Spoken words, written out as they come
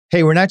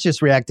Hey, we're not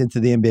just reacting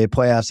to the NBA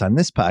playoffs on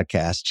this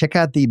podcast. Check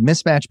out the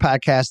Mismatch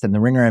podcast and the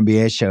Ringer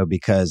NBA show,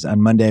 because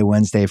on Monday,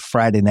 Wednesday,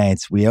 Friday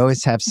nights, we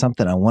always have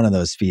something on one of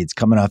those feeds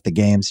coming off the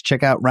games.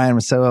 Check out Ryan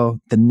Russillo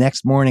the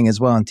next morning as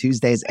well on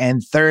Tuesdays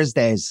and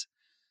Thursdays.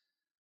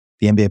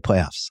 The NBA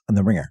playoffs on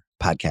the Ringer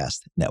Podcast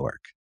Network.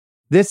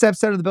 This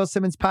episode of the Bill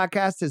Simmons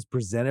Podcast is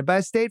presented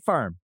by State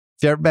Farm.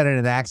 If you've ever been in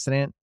an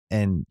accident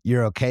and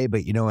you're okay,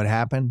 but you know what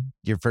happened,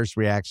 your first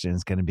reaction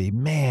is going to be,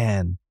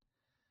 man,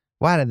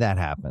 why did that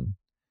happen?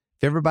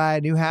 If you ever buy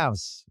a new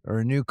house or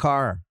a new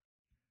car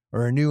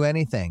or a new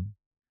anything,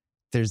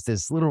 there's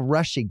this little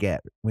rush you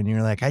get when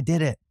you're like, I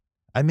did it.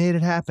 I made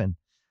it happen.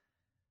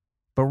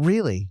 But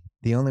really,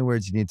 the only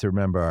words you need to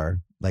remember are,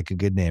 like a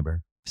good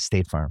neighbor,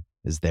 State Farm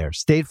is there.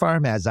 State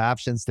Farm has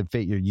options to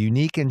fit your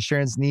unique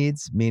insurance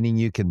needs, meaning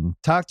you can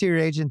talk to your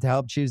agent to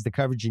help choose the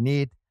coverage you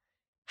need,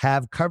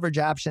 have coverage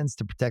options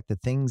to protect the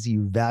things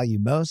you value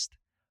most,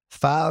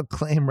 file a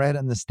claim right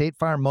on the State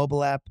Farm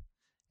mobile app,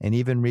 and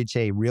even reach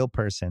a real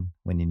person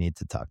when you need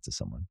to talk to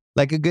someone.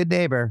 Like a good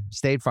neighbor,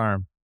 State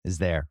Farm is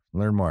there.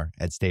 Learn more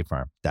at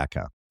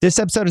statefarm.com. This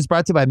episode is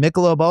brought to you by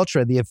Michelob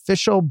Ultra, the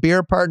official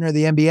beer partner of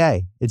the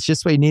NBA. It's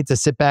just what you need to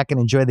sit back and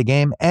enjoy the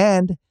game,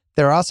 and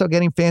they're also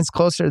getting fans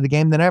closer to the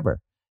game than ever.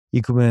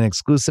 You can win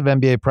exclusive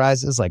NBA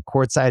prizes like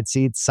courtside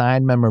seats,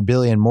 signed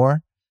memorabilia, and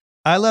more.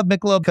 I love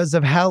Michelob because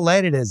of how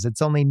light it is.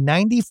 It's only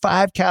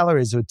 95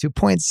 calories with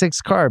 2.6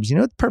 carbs. You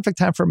know what the perfect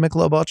time for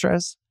Michelob Ultra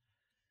is?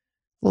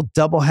 Little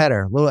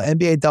doubleheader, little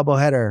NBA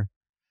doubleheader.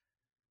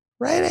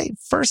 Right?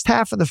 First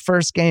half of the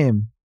first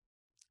game.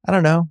 I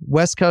don't know.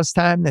 West Coast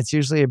time. That's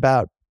usually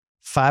about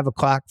 5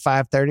 o'clock,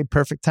 5:30.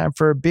 Perfect time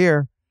for a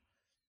beer.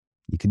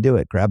 You can do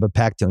it. Grab a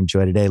pack to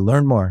enjoy today.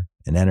 Learn more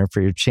and enter for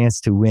your chance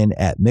to win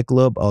at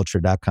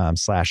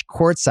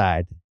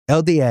michelobultra.com/courtside.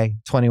 LDA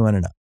 21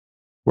 and up.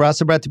 We're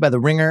also brought to you by the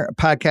Ringer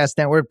Podcast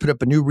Network. Put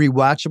up a new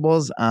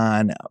Rewatchables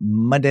on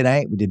Monday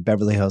night. We did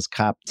Beverly Hills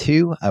Cop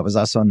 2. I was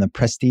also on the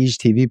Prestige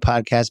TV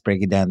podcast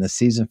breaking down the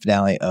season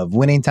finale of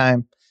Winning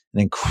Time. An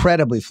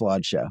incredibly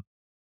flawed show.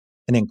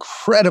 An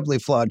incredibly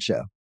flawed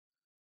show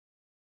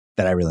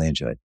that I really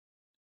enjoyed.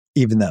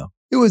 Even though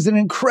it was an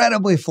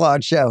incredibly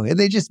flawed show. And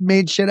they just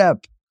made shit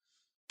up.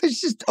 They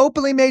just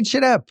openly made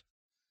shit up.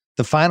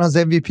 The finals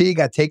MVP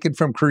got taken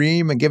from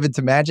Kareem and given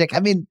to Magic. I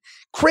mean,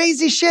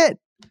 crazy shit.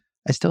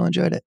 I still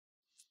enjoyed it.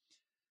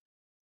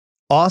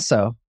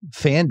 Also,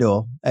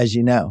 FanDuel, as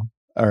you know,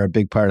 are a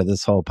big part of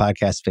this whole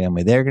podcast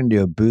family. They're going to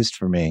do a boost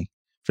for me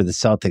for the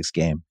Celtics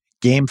game.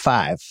 Game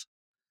 5.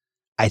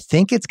 I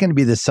think it's going to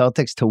be the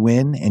Celtics to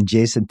win and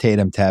Jason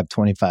Tatum to have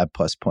 25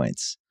 plus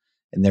points.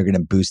 And they're going to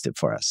boost it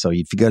for us. So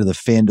if you go to the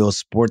FanDuel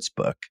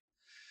Sportsbook,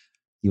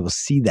 you will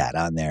see that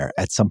on there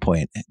at some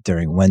point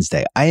during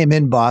Wednesday. I am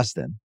in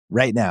Boston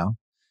right now.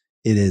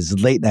 It is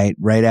late night,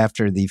 right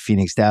after the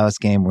Phoenix-Dallas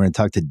game. We're going to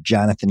talk to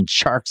Jonathan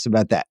Tjarks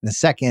about that in a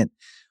second.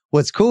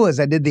 What's cool is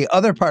I did the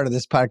other part of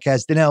this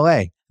podcast in LA.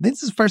 I think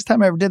this is the first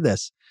time I ever did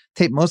this.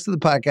 Taped most of the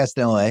podcast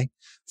in LA,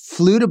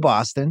 flew to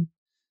Boston,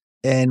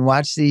 and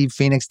watched the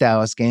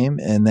Phoenix-Dallas game.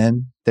 And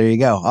then there you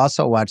go.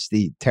 Also watched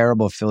the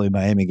terrible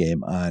Philly-Miami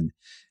game on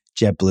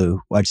JetBlue.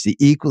 Watched the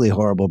equally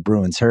horrible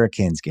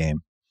Bruins-Hurricanes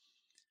game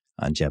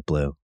on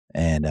JetBlue.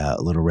 And a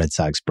little Red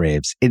Sox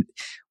Braves. It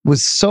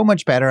was so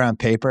much better on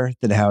paper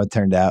than how it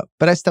turned out,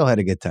 but I still had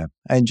a good time.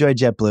 I enjoyed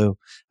JetBlue.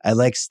 I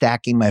like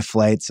stacking my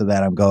flights so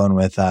that I'm going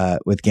with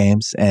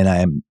games, and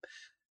I'm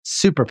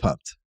super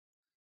pumped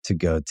to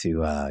go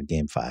to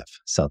Game 5,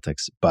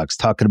 Celtics-Bucks.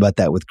 Talking about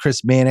that with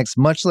Chris Mannix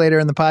much later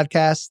in the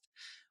podcast.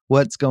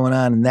 What's going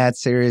on in that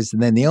series?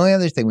 And then the only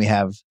other thing we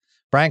have,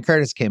 Bryan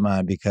Curtis came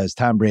on because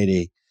Tom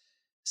Brady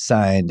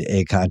signed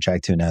a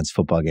contract to announce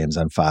football games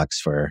on Fox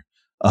for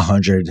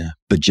 $100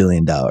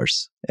 bajillion.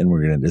 And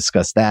we're going to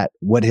discuss that,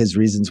 what his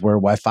reasons were,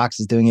 why Fox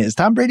is doing it. Is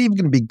Tom Brady even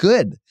going to be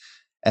good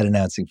at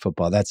announcing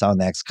football? That's all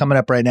next. Coming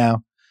up right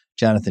now,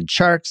 Jonathan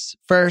Tjarks.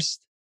 First,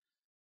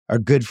 our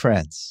good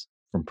friends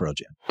from Pearl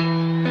Jam.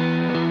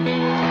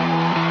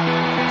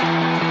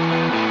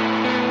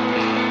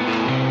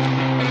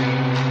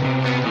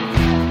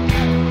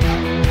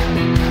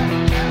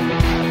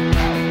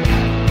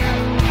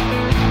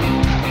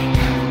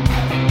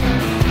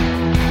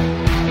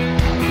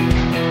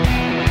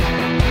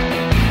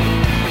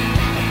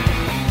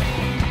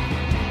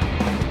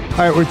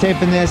 All right, we're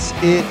taping this.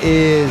 It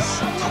is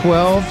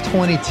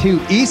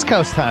 12:22 East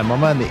Coast time.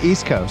 I'm on the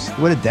East Coast.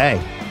 What a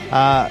day.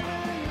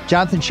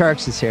 Jonathan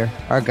Tjarks is here,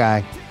 our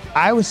guy.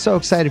 I was so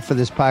excited for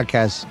this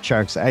podcast,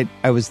 Tjarks.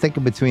 I was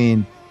thinking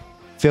between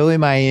Philly,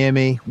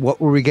 Miami, what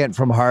were we getting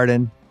from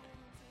Harden?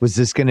 Was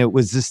this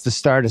the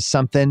start of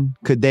something?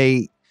 Could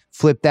they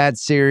flip that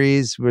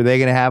series? Were they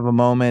going to have a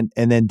moment?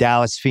 And then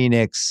Dallas,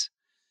 Phoenix.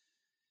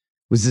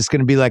 Was this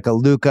going to be like a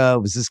Luka?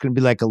 Was this going to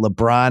be like a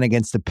LeBron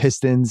against the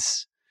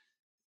Pistons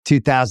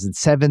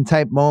 2007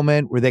 type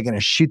moment? Were they going to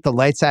shoot the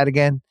lights out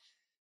again?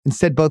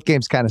 Instead, both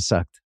games kind of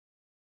sucked.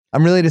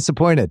 I'm really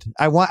disappointed.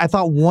 I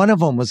thought one of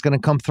them was going to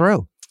come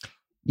through.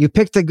 You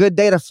picked a good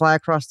day to fly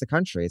across the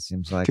country, it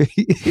seems like.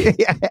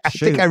 Yeah, I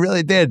think I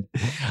really did.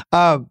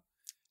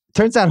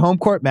 Turns out home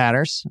court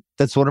matters.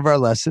 That's one of our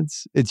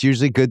lessons. It's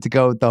usually good to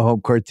go with the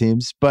home court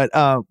teams. But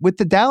with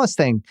the Dallas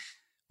thing,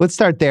 let's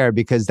start there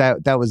because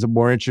that was a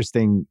more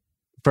interesting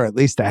for at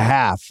least a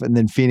half. And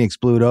then Phoenix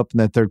blew it up in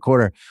the third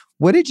quarter.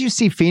 What did you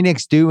see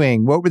Phoenix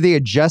doing? What were the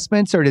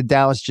adjustments, or did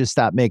Dallas just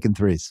stop making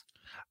threes?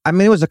 I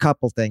mean, it was a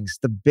couple things.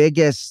 The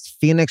biggest,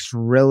 Phoenix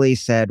really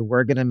said,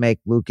 we're going to make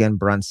Luka and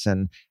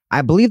Brunson.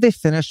 I believe they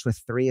finished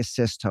with 3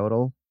 assists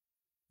total.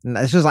 And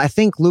this was, I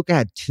think Luka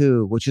had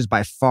 2, which is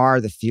by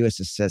far the fewest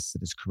assists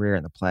in his career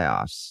in the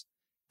playoffs.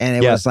 And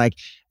it was like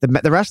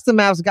the rest of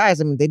the Mavs guys,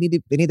 I mean, they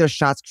need their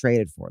shots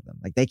created for them.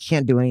 Like they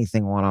can't do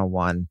anything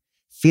one-on-one.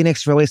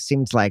 Phoenix really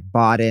seems like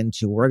bought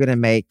into, we're going to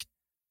make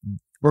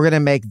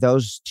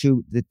those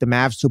two, the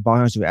Mavs 2 ball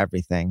handlers do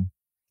everything.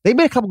 They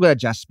made a couple good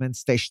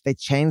adjustments. They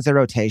changed their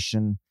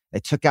rotation. They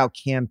took out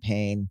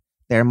Campaign.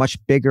 They're much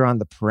bigger on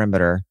the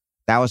perimeter.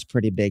 That was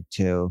pretty big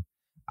too.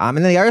 And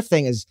then the other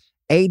thing is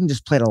Ayton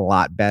just played a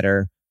lot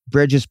better.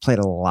 Bridges played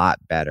a lot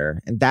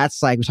better. And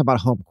that's like, we talk about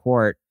home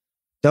court.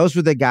 Those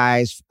were the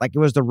guys, like it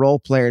was the role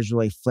players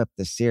really flipped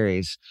the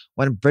series.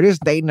 When Bridges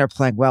and Ayton are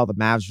playing well, the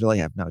Mavs really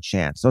have no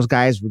chance. Those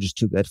guys were just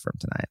too good for him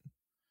tonight.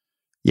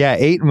 Yeah,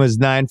 Ayton was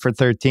 9 for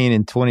 13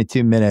 in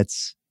 22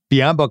 minutes.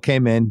 Biyombo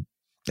came in.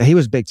 He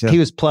was big too. He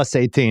was plus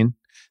 18.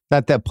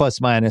 Not that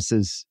plus minus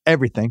is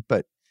everything,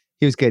 but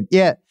he was good.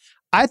 Yeah,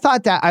 I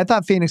thought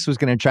Phoenix was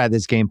going to try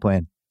this game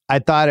plan. I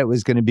thought it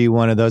was going to be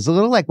one of those, a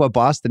little like what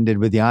Boston did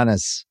with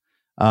Giannis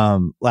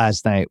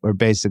last night, where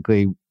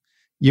basically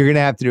you're going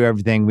to have to do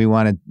everything. We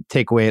want to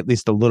take away at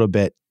least a little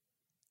bit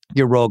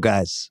your role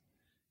guys.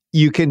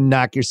 You can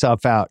knock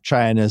yourself out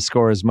trying to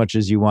score as much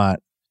as you want,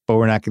 but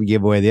we're not going to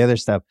give away the other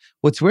stuff.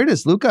 What's weird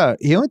is Luka,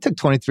 he only took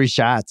 23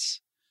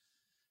 shots,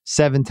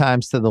 7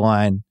 times to the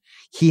line.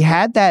 He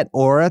had that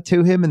aura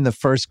to him in the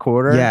first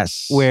quarter.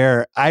 Yes.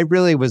 Where I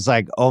really was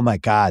like, oh my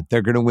God,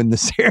 they're going to win the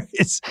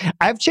series.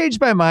 I've changed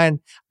my mind.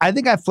 I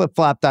think I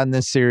flip-flopped on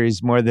this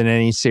series more than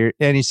any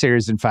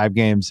series in 5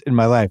 games in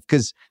my life.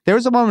 Because there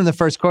was a moment in the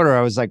first quarter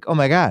I was like, oh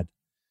my God,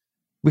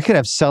 we could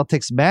have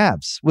Celtics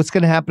Mavs. What's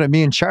going to happen to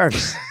me and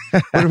Tjarks?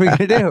 What are we going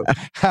to do?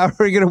 How are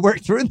we going to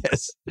work through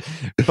this?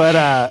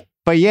 But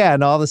yeah,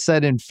 and all of a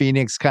sudden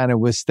Phoenix kind of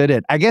withstood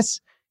it. I guess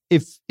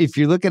if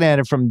you're looking at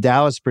it from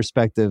Dallas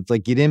perspective,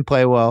 like you didn't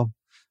play well.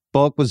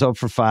 Bulk was 0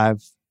 for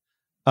 5.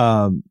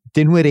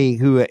 Dinwiddie,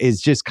 who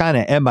is just kind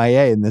of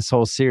MIA in this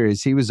whole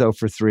series, he was 0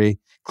 for 3.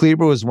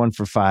 Kleber was 1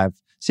 for 5.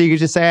 So you could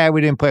just say,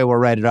 we didn't play, we'll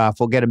write it off.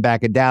 We'll get him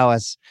back in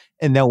Dallas,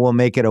 and then we'll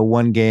make it a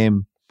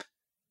 1-game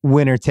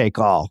winner take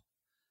all.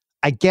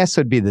 I guess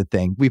would be the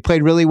thing. We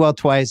played really well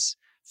twice.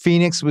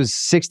 Phoenix was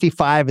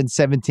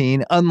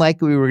 65-17.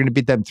 Unlikely we were going to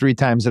beat them 3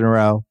 times in a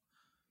row.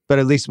 But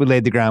at least we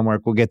laid the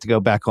groundwork. We'll get to go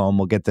back home.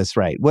 We'll get this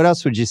right. What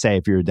else would you say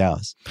if you were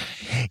Dallas?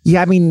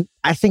 Yeah, I mean,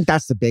 I think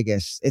that's the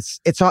biggest.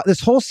 It's all, this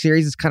whole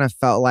series has kind of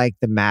felt like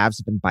the Mavs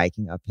have been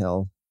biking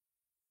uphill.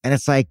 And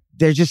it's like,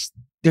 there's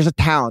a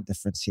talent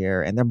difference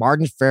here. And their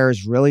margin for error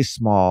is really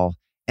small.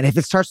 And if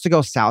it starts to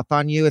go south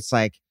on you, it's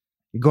like,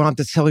 you're going up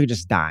this hill, you're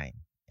just dying.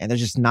 And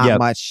there's just not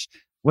much.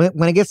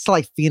 When it gets to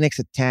like Phoenix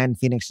at 10,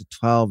 Phoenix at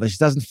 12, it just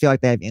doesn't feel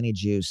like they have any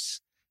juice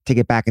to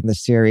get back in the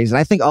series. And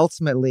I think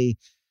ultimately,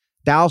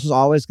 Dallas was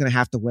always going to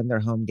have to win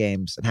their home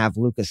games and have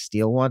Luka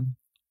steal one.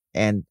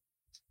 And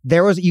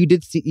you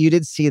did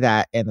see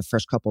that in the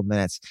first couple of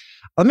minutes.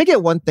 Let me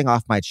get one thing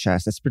off my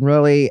chest. It's been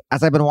really,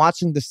 as I've been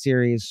watching the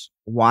series,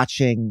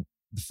 watching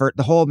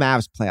the whole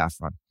Mavs playoff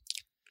run,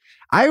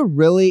 I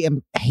really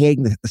am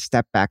hating the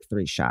step back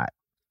 3 shot.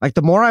 Like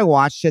the more I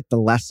watch it, the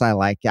less I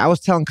like it. I was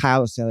telling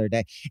Kyle this the other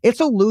day. It's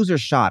a loser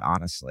shot,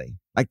 honestly.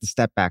 Like the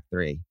step back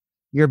 3.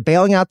 You're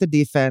bailing out the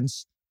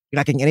defense. You're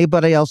not getting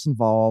anybody else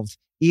involved.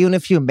 Even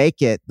if you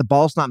make it, the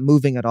ball's not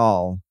moving at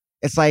all.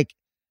 It's like,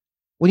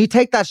 when you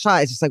take that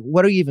shot, it's just like,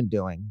 what are you even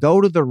doing?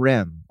 Go to the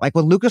rim. Like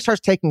when Luka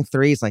starts taking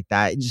threes like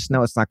that, you just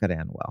know it's not going to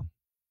end well.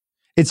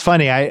 It's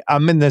funny.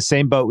 I'm in the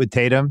same boat with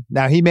Tatum.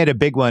 Now, he made a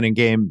big one in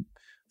game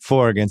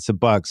 4 against the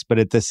Bucks, but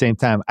at the same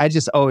time, I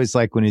just always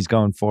like when he's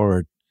going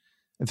forward.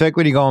 I feel like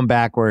when you're going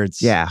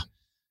backwards. Yeah.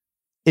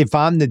 If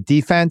I'm the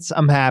defense,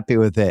 I'm happy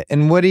with it.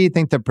 And what do you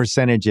think the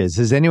percentage is?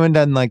 Has anyone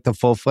done like the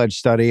full-fledged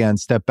study on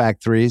step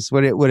back threes?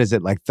 What is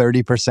it, like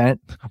 30%?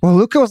 Well,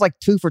 Luka was like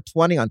 2 for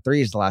 20 on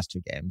threes the last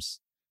 2 games.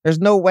 There's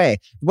no way.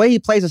 The way he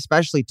plays,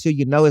 especially too,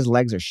 his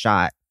legs are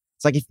shot.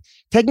 It's like if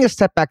taking a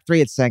step back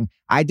 3, it's saying,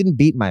 I didn't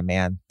beat my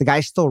man. The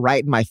guy's still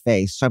right in my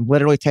face. So I'm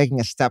literally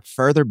taking a step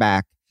further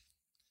back.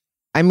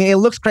 I mean, it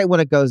looks great when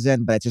it goes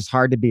in, but it's just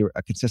hard to be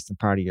a consistent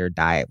part of your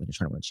diet when you're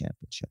trying to win a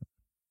championship.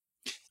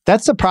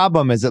 That's the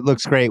problem, is it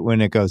looks great when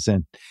it goes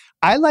in.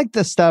 I like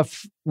the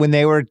stuff when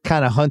they were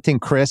kind of hunting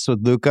Chris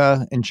with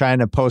Luka and trying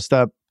to post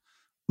up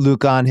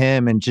Luka on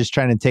him and just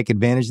trying to take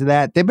advantage of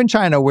that. They've been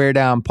trying to wear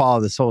down Paul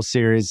this whole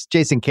series.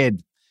 Jason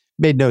Kidd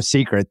made no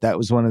secret that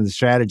was one of the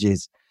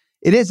strategies.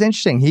 It is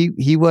interesting.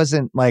 He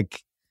wasn't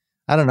like,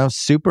 I don't know,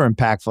 super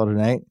impactful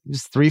tonight. He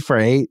was 3 for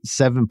 8,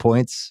 7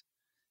 points,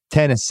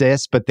 10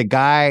 assists. But the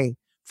guy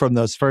from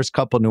those first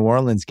couple New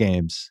Orleans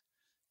games,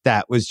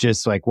 that was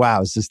just like,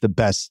 wow, is this the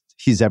best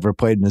he's ever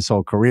played in his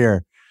whole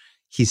career?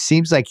 he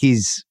seems like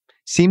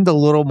seemed a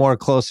little more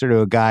closer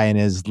to a guy in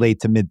his late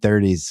to mid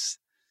 30s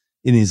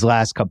in these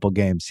last couple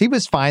games. He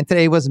was fine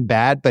today. He wasn't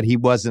bad, but he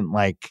wasn't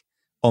like,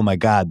 oh my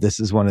God, this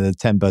is one of the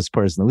 10 best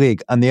players in the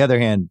league. On the other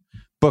hand,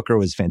 Booker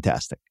was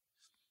fantastic.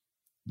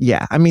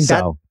 Yeah, I mean,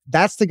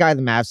 that's the guy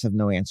the Mavs have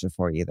no answer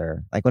for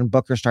either. Like when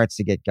Booker starts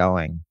to get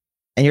going.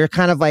 And you're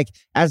kind of like,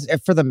 as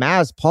for the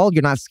Mavs, Paul,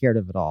 you're not scared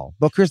of it all.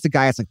 Booker's the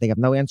guy, it's like they have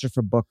no answer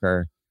for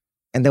Booker.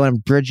 And then when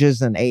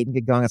Bridges and Ayton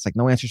get going, it's like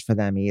no answers for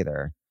them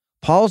either.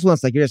 Paul's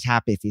one's like, you're just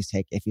happy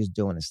if he's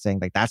doing his thing.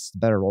 Like that's the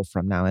better role for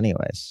him now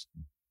anyways.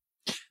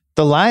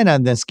 The line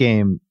on this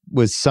game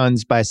was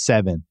Suns by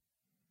 7,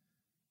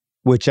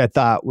 which I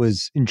thought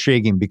was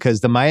intriguing because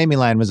the Miami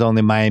line was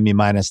only Miami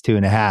minus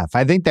 2.5.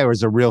 I think there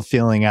was a real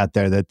feeling out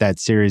there that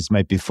series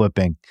might be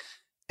flipping.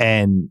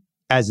 And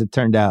as it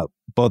turned out,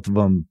 both of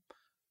them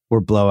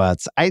were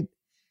blowouts.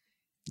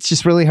 It's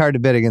just really hard to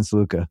bet against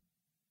Luka.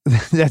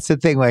 That's the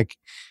thing. Like,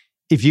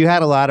 if you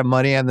had a lot of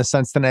money on the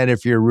Suns tonight,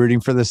 if you're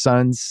rooting for the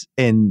Suns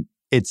and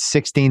it's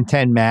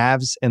 16-10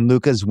 Mavs and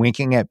Luka's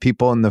winking at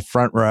people in the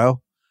front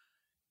row,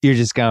 you're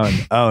just going,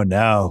 oh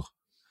no,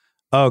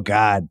 oh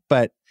God.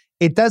 But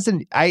it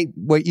doesn't,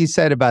 what you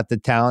said about the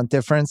talent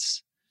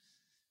difference,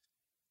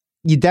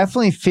 you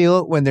definitely feel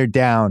it when they're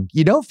down.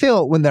 You don't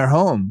feel it when they're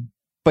home,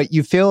 but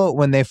you feel it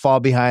when they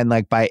fall behind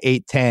like by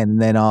 8-10,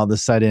 and then all of a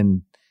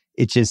sudden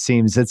it just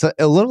seems it's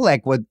a little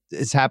like what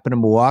has happened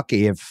in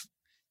Milwaukee. If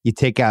you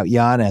take out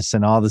Giannis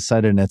and all of a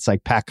sudden it's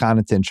like Pat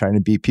Connaughton trying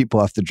to beat people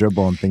off the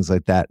dribble and things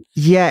like that.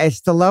 Yeah,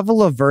 it's the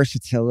level of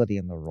versatility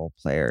in the role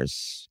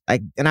players.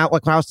 Like when I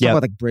was talking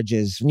about like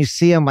Bridges, when you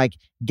see him like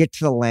get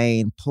to the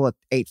lane, pull an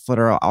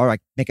 8-footer or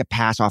like make a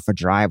pass off a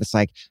drive, it's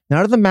like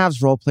none of the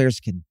Mavs role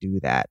players can do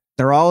that.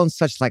 They're all in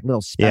such like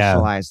little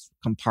specialized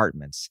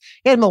compartments.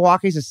 Yeah,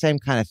 Milwaukee's the same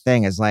kind of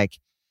thing as like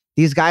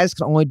these guys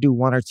can only do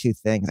one or two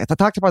things. I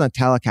talked about on the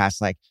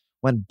telecast, like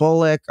when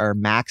Bullock or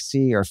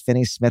Maxey or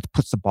Finney-Smith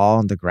puts the ball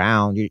on the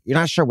ground, you're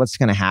not sure what's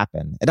going to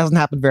happen. It doesn't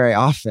happen very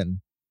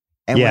often.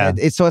 And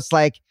so it's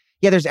like,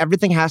 there's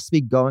everything has to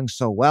be going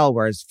so well.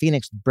 Whereas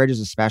Phoenix,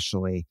 Bridges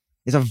especially,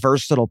 is a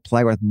versatile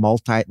player with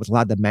a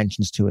lot of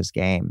dimensions to his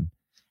game.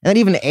 And then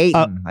even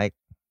Ayton,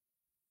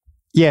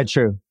 yeah,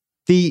 true.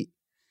 The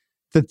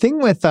thing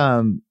with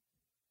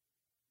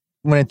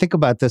when I think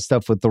about this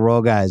stuff with the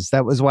role guys,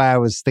 that was why I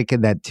was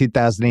thinking that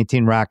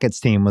 2018 Rockets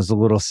team was a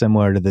little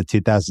similar to the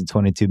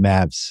 2022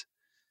 Mavs,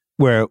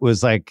 where it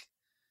was like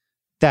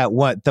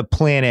the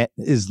planet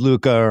is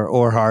Luka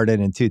or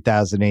Harden in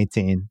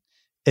 2018.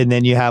 And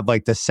then you have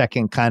like the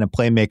second kind of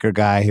playmaker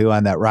guy who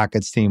on that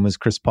Rockets team was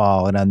Chris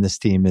Paul, and on this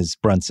team is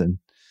Brunson.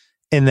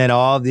 And then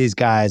all of these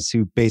guys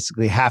who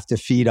basically have to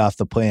feed off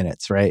the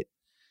planets, right?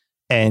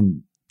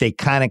 And they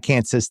kind of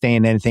can't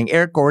sustain anything.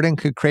 Eric Gordon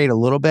could create a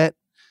little bit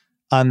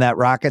on that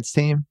Rockets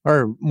team,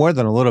 or more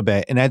than a little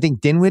bit. And I think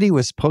Dinwiddie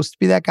was supposed to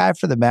be that guy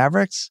for the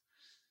Mavericks.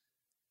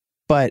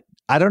 But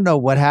I don't know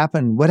what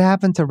happened. What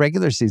happened to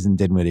regular season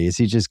Dinwiddie? Is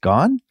he just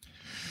gone?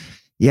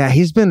 Yeah,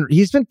 he's been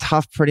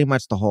tough pretty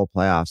much the whole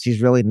playoffs.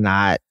 He's really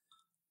not.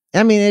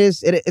 I mean,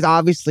 it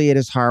obviously it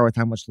is hard with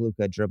how much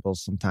Luka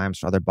dribbles sometimes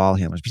for other ball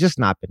handlers. But he's just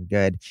not been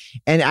good.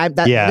 And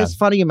it's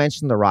funny you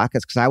mentioned the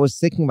Rockets, because I was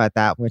thinking about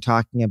that when we we're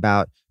talking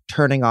about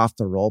turning off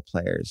the role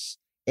players.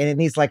 And in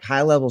these like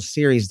high level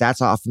series, that's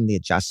often the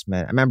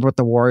adjustment. I remember with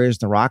the Warriors,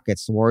 the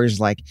Rockets, the Warriors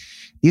like,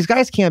 these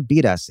guys can't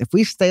beat us. If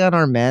we stay on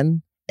our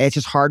men, it's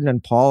just Harden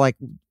and Paul, like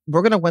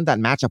we're going to win that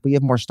matchup. We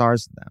have more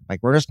stars than them.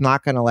 Like we're just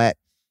not going to let,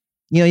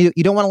 you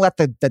don't want to let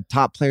the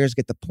top players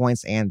get the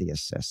points and the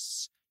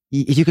assists.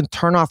 If you can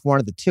turn off one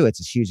of the two, it's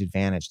a huge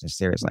advantage in a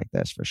series like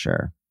this for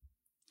sure.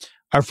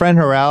 Our friend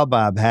Haral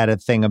Bob had a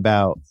thing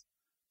about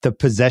the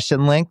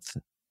possession length,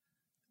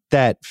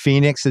 that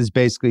Phoenix is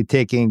basically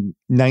taking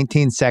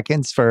 19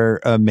 seconds for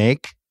a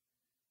make.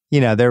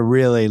 They're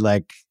really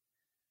like,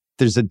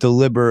 there's a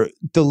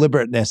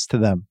deliberateness to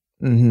them,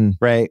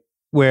 right?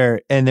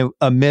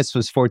 A miss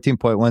was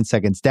 14.1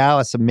 seconds.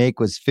 Dallas, a make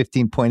was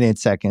 15.8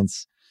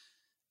 seconds,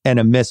 and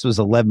a miss was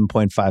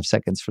 11.5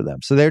 seconds for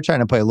them. So they're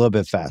trying to play a little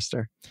bit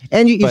faster.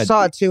 And you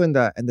saw it too in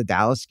the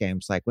Dallas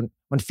games. Like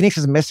when Phoenix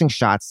is missing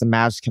shots, the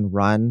Mavs can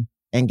run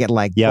and get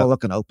like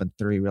Bullock an open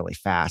three really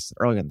fast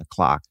early in the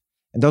clock.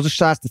 And those are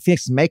shots, the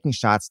Phoenix is making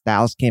shots.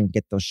 Dallas can't even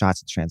get those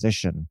shots in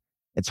transition.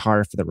 It's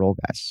harder for the role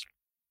guys.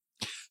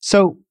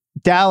 So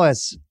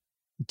Dallas,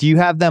 do you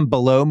have them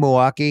below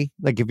Milwaukee?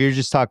 Like if you're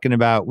just talking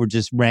about, we're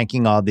just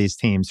ranking all these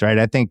teams, right?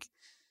 I think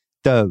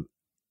the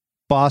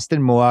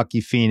Boston,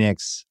 Milwaukee,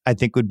 Phoenix, I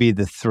think would be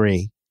the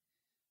 3.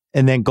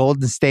 And then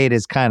Golden State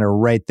is kind of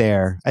right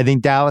there. I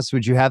think Dallas,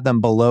 would you have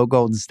them below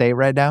Golden State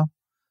right now?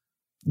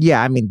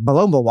 Yeah, I mean,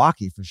 below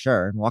Milwaukee for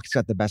sure. Milwaukee's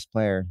got the best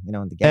player, in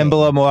the game. And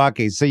below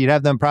Milwaukee. So you'd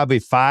have them probably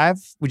 5.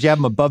 Would you have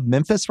them above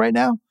Memphis right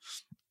now?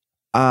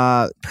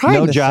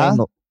 Probably no Ja.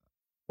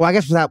 Well, I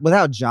guess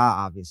without Ja,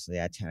 obviously,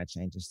 that kind of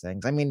changes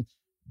things. I mean,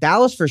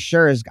 Dallas for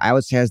sure I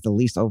would say, has the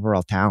least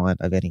overall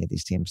talent of any of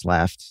these teams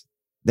left.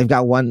 They've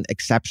got one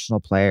exceptional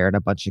player and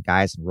a bunch of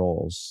guys in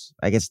roles.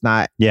 Like it's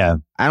not. Yeah.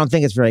 I don't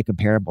think it's very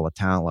comparable at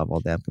talent level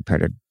to them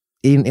compared to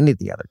any of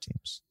the other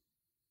teams.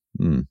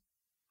 Well,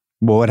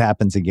 what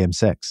happens in game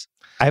 6?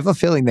 I have a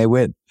feeling they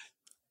win.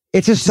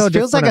 It's just so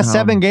feels like a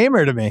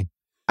 7-gamer to me.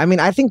 I mean,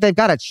 I think they've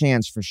got a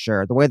chance for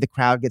sure. The way the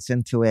crowd gets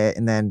into it,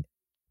 and then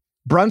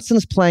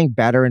Brunson's playing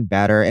better and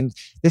better. And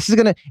this is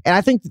and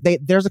I think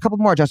there's a couple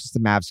more adjustments the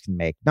Mavs can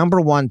make. Number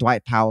one,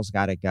 Dwight Powell's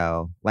got to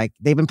go. Like,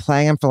 they've been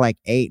playing him for like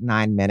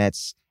 8-9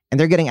 minutes, and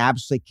they're getting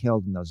absolutely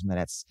killed in those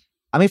minutes.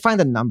 Let me find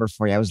the number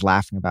for you. I was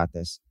laughing about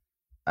this.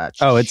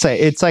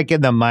 It's like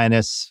in the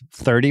minus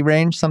 30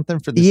 range, something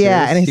for the series.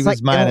 And he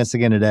was minus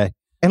again today.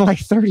 In like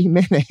 30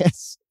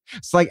 minutes.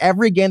 It's like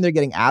every game they're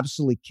getting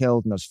absolutely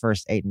killed in those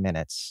first 8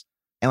 minutes.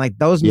 And like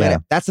those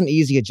minutes, that's an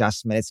easy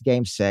adjustment. It's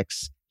game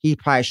 6. He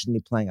probably shouldn't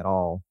be playing at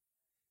all.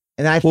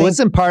 And I think,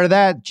 isn't part of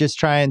that just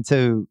trying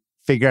to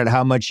figure out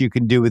how much you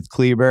can do with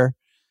Kleber,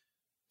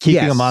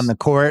 keeping him on the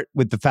court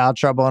with the foul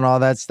trouble and all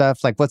that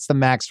stuff? Like, what's the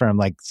max for him?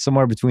 Like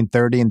somewhere between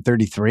 30 and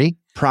 33?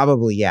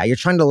 Probably, yeah. You're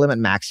trying to limit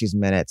Maxi's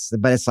minutes,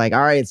 but it's like,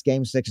 all right, it's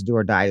game 6, do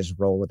or die, just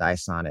roll the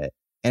dice on it.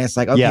 And it's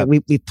like, okay,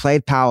 we've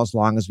played Powell as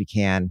long as we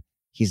can.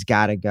 He's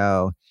got to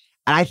go.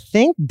 And I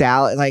think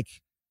Dallas, like,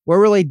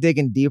 we're really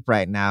digging deep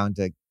right now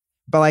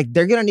but like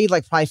they're gonna need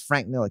like probably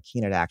Frank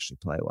Ntilikina to actually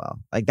play well.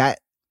 Like that,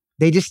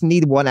 they just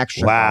need one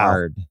extra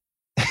guard.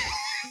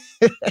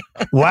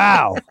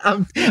 Wow.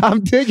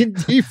 I'm digging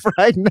deep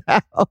right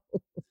now.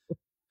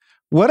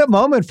 What a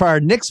moment for our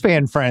Knicks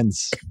fan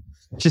friends.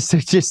 Just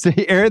to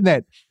hear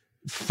that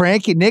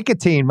Frankie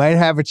Nicotine might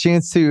have a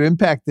chance to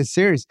impact this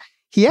series.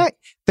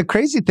 The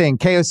crazy thing,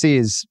 KOC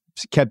has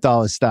kept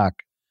all his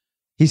stock.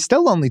 He's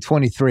still only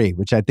 23,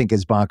 which I think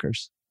is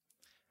bonkers.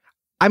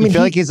 I mean, I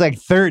feel like he's like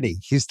 30.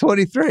 He's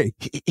 23.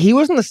 He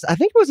wasn't. I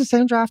think it was the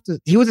same draft.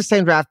 He was the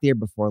same draft the year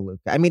before Luka.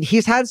 I mean,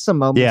 he's had some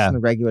moments in the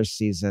regular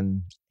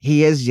season.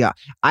 He is young.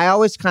 I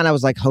always kind of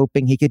was like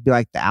hoping he could be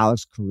like the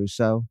Alex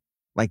Caruso,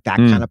 like that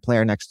kind of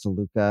player next to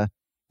Luka.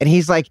 And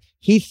he's like,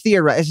 this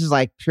is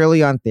like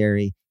purely on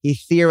theory. He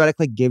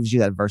theoretically gives you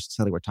that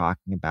versatility we're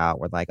talking about.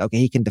 Where like, okay,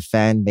 he can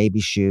defend,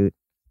 maybe shoot,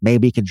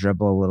 maybe he can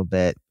dribble a little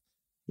bit.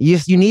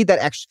 You need that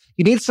extra.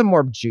 You need some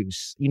more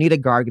juice. You need a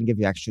guard to give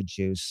you extra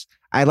juice.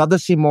 I'd love to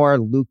see more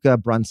Luka,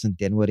 Brunson,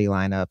 Dinwiddie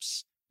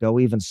lineups. Go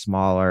even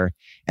smaller.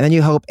 And then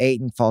you hope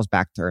Ayton falls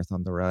back to earth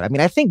on the road. I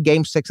mean, I think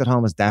game 6 at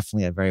home is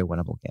definitely a very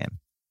winnable game.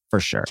 For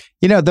sure.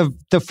 You know,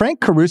 the Frank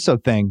Caruso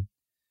thing,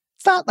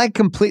 it's not like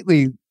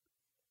completely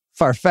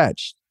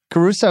far-fetched.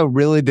 Caruso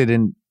really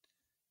didn't,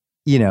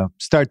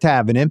 start to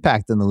have an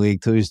impact in the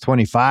league till he was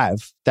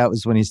 25. That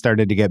was when he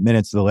started to get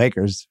minutes to the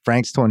Lakers.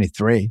 Frank's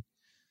 23.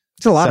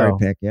 It's a lottery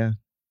pick, yeah.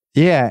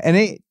 Yeah,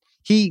 and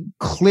he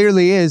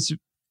clearly is,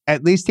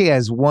 at least he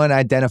has one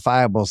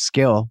identifiable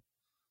skill.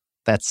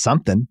 That's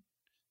something.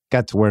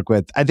 Got to work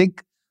with. I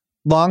think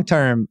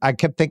long-term, I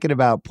kept thinking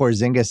about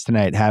Porzingis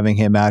tonight, having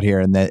him out here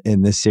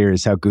in this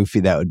series, how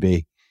goofy that would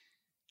be.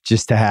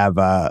 Just to have,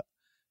 I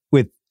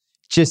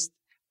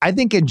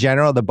think in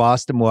general, the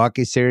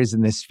Boston-Milwaukee series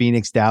and this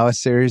Phoenix-Dallas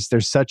series,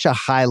 there's such a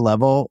high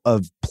level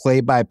of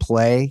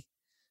play-by-play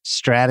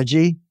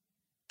strategy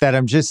that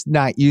I'm just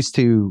not used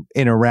to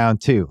in a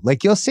round 2.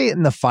 Like, you'll see it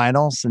in the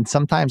finals, and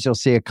sometimes you'll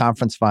see it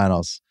conference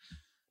finals.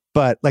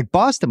 But like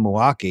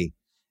Boston-Milwaukee,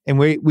 and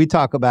we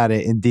talk about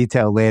it in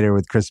detail later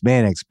with Chris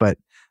Mannix, but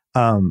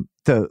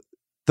the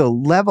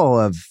level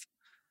of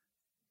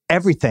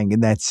everything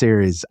in that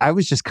series, I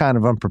was just kind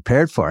of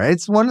unprepared for.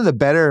 It's one of the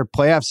better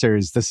playoff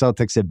series the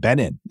Celtics have been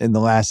in the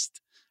last,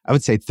 I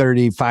would say,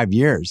 35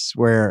 years,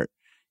 where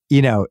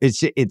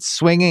it's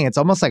swinging. It's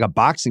almost like a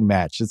boxing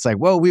match. It's like,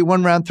 whoa, we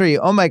won round 3.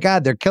 Oh my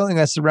God, they're killing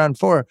us in round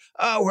 4.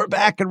 Oh, we're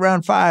back in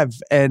round 5.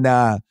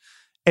 And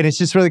it's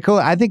just really cool.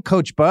 I think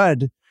Coach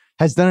Bud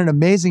has done an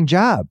amazing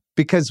job,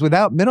 because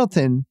without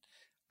Middleton,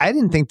 I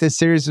didn't think this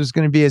series was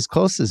going to be as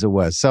close as it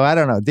was. So I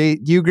don't know. Do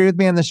you agree with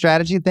me on the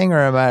strategy thing, or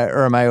am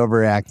I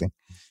overreacting?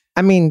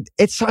 I mean,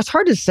 it's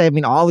hard to say. I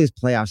mean, all these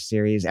playoff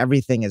series,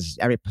 every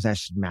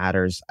possession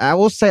matters. I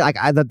will say, like,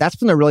 that's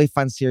been a really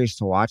fun series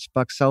to watch,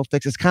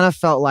 Bucks-Celtics. It's kind of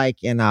felt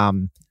like in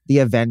the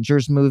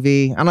Avengers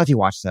movie. I don't know if you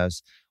watched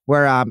those,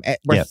 where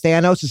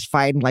Thanos is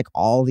fighting like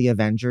all the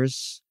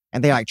Avengers,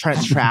 and they like try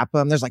to trap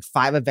him. There's like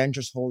 5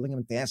 Avengers holding him,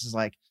 and Thanos is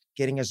like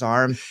getting his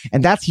arm.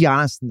 And that's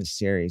Giannis in the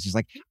series. He's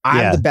like,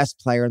 I'm the best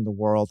player in the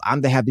world.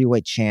 I'm the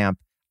heavyweight champ.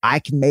 I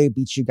can maybe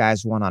beat you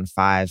guys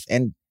 1-on-5.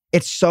 And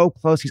it's so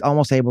close. He's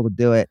almost able to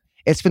do it.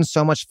 It's been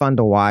so much fun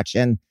to watch.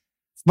 And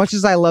as much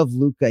as I love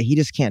Luka, he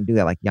just can't do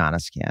that like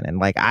Giannis can. And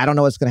like, I don't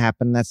know what's going to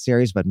happen in that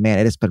series, but man,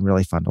 it has been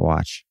really fun to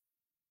watch.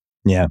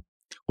 Yeah.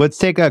 Let's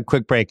take a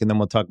quick break and then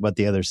we'll talk about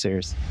the other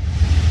series.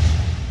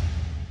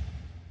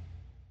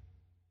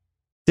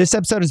 This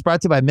episode is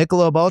brought to you by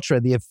Michelob Ultra,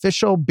 the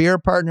official beer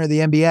partner of the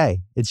NBA.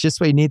 It's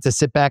just what you need to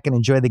sit back and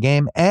enjoy the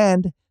game.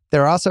 And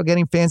they're also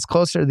getting fans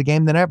closer to the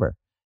game than ever.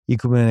 You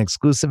can win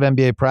exclusive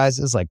NBA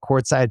prizes like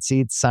courtside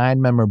seats,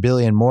 signed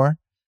memorabilia, and more.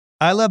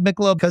 I love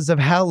Michelob because of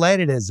how light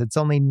it is. It's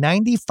only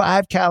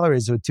 95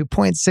 calories with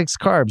 2.6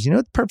 carbs. You know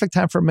what the perfect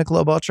time for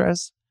Michelob Ultra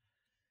is?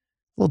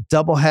 A little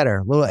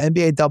doubleheader, little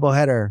NBA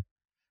doubleheader.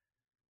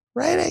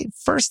 Right?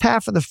 First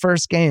half of the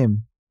first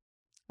game.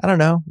 I don't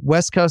know,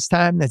 West Coast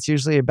time. That's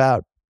usually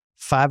about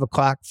 5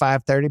 o'clock,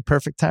 5:30,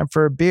 perfect time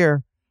for a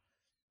beer.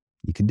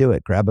 You can do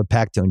it. Grab a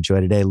pack to enjoy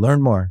today.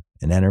 Learn more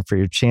and enter for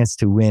your chance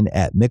to win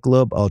at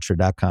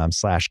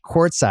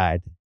michelobultra.com/courtside.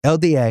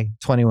 LDA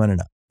 21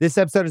 and up. This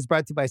episode is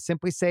brought to you by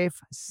Simply Safe.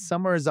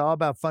 Summer is all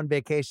about fun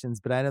vacations,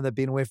 but I know that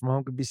being away from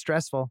home can be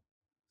stressful.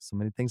 So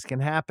many things can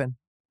happen.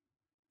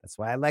 That's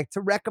why I like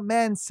to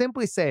recommend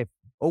Simply Safe,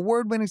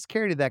 award-winning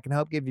security that can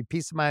help give you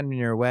peace of mind when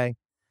you're away.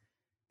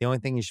 The only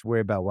thing you should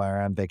worry about while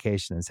you're on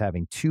vacation is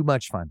having too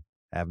much fun.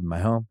 I have it in my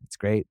home. It's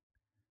great.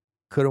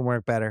 Couldn't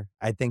work better.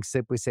 I think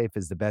Simply Safe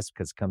is the best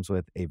because it comes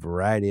with a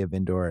variety of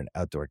indoor and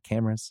outdoor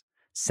cameras,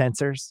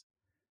 sensors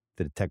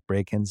to detect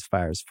break-ins,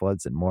 fires,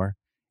 floods, and more.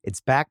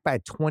 It's backed by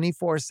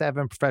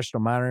 24/7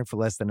 professional monitoring for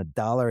less than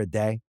 $1 a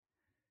day.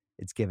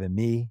 It's given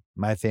me,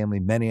 my family,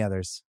 many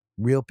others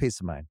real peace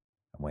of mind.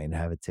 I'm waiting to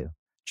have it too.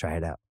 Try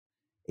it out.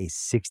 A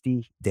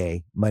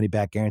 60-day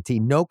money-back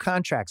guarantee. No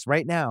contracts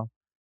right now.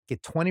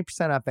 Get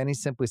 20% off any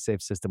Simply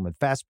Safe system with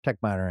Fast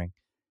Protect monitoring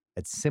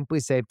at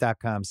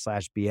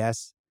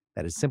simplysafe.com/BS.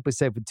 That is Simply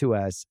Safe with 2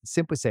 S's.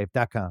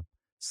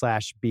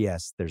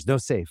 simplysafe.com/BS. There's no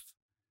safe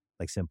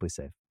like Simply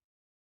Safe.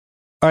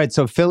 All right,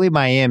 so Philly,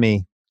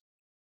 Miami.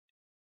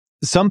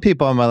 Some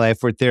people in my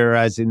life were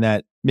theorizing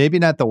that maybe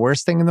not the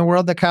worst thing in the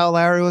world that Kyle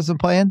Lowry wasn't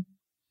playing.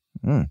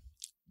 They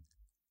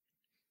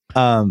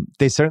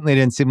certainly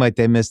didn't seem like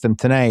they missed him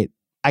tonight.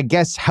 I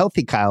guess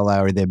healthy Kyle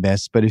Lowry they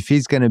missed, but if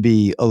he's going to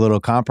be a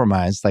little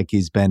compromised like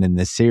he's been in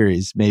this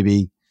series,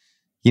 maybe,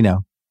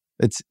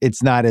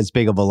 it's not as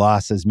big of a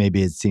loss as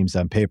maybe it seems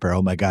on paper.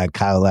 Oh my God,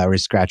 Kyle Lowry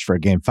scratched for a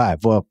game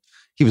 5. Well,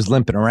 he was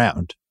limping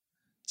around.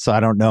 So I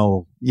don't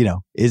know,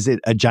 is it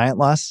a giant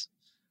loss?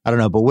 I don't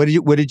know. But what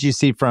did you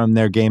see from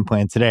their game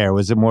plan today? Or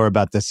was it more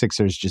about the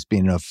Sixers just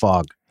being in a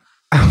fog?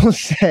 I will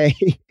say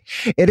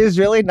it is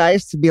really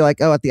nice to be like,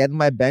 oh, at the end of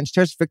my bench,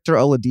 there's Victor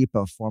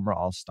Oladipo, former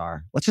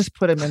All-Star. Let's just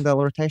put him in the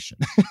rotation.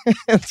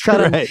 It's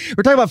kind of,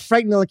 we're talking about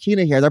Frank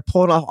Ntilikina here. They're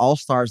pulling off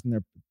All-Stars in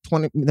the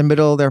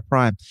middle of their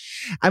prime.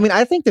 I mean,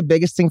 I think the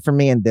biggest thing for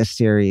me in this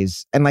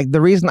series, and like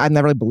the reason I've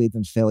never really believed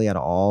in Philly at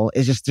all,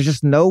 is just there's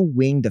just no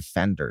wing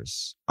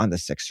defenders on the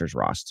Sixers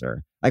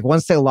roster. Like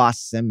once they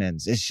lost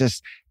Simmons, it's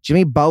just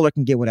Jimmy Butler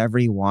can get whatever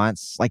he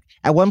wants. Like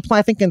at one point,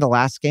 I think in the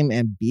last game,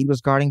 Embiid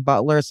was guarding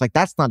Butler. It's like,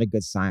 that's not a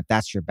good sign if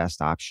that's your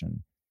best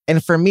option.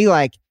 And for me,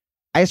 like,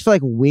 I just feel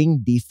like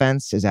wing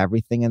defense is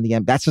everything in the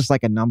end. That's just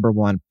like a number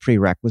one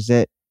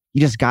prerequisite.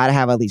 You just got to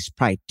have at least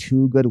probably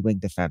 2 good wing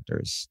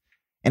defenders.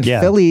 And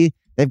Philly,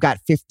 they've got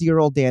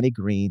 50-year-old Danny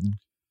Green,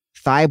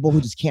 Thibault,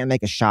 who just can't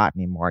make a shot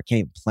anymore, can't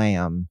even play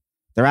him.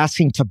 They're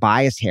asking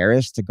Tobias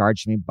Harris to guard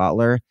Jimmy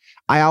Butler.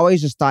 I always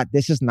just thought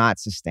this is not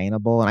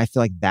sustainable. And I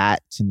feel like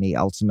that, to me,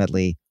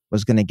 ultimately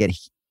was going to get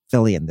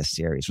Philly in this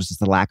series, which is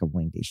the lack of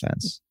wing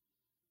defense.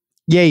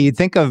 Yeah, you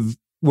think of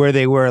where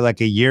they were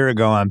like a year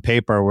ago on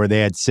paper, where they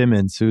had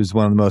Simmons, who's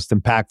one of the most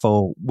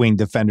impactful wing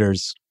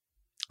defenders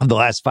of the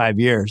last 5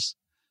 years.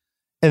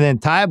 And then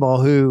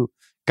Thibault, who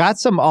got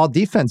some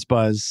all-defense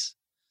buzz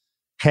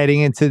heading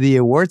into the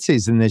award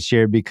season this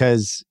year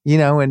because,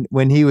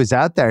 when he was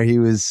out there, he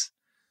was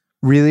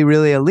really,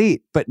 really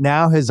elite. But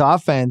now his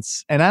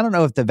offense, and I don't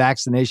know if the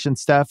vaccination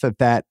stuff, if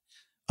that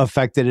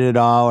affected it at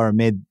all or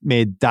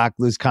made Doc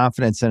lose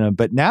confidence in him.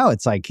 But now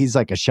it's like he's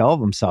like a shell of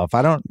himself.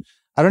 I don't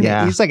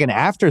know. He's like an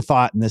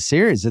afterthought in the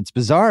series. It's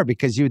bizarre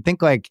because you would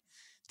think like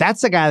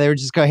that's the guy that would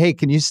just go, hey,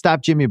 can you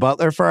stop Jimmy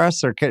Butler for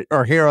us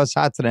or Hero's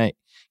hot tonight?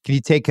 Can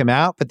you take him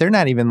out? But they're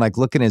not even like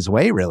looking his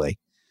way, really.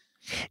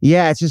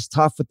 Yeah, it's just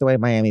tough with the way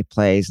Miami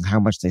plays and how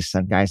much they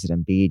send guys at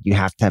Embiid. You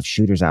have to have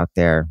shooters out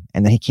there,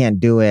 and then he can't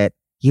do it.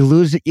 He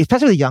loses,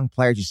 especially the young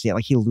players. You see it,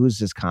 like he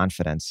loses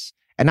confidence,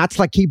 and not to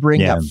like keep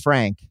bringing up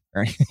Frank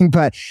or anything,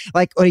 but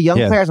like when a young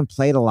player hasn't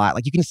played a lot,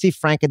 like you can see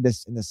Frank in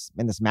this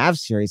Mavs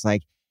series.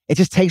 Like it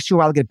just takes you a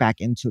while to get back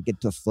into it, get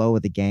to a flow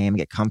of the game,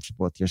 get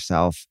comfortable with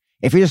yourself.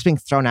 If you're just being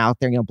thrown out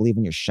there and you don't believe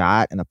in your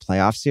shot in a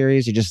playoff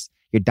series,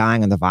 you're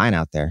dying on the vine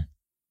out there.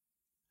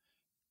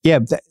 Yeah,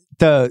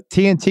 the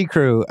TNT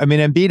crew, I mean,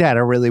 Embiid had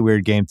a really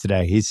weird game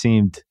today. He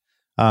seemed,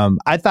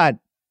 I thought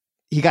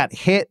he got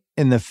hit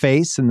in the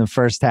face in the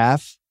first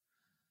half,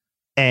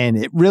 and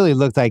it really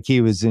looked like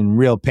he was in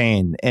real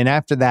pain. And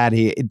after that,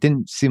 it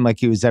didn't seem like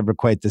he was ever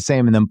quite the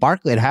same. And then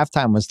Barkley at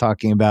halftime was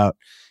talking about,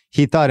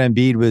 he thought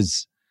Embiid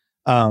was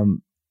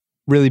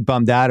really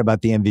bummed out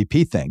about the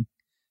MVP thing,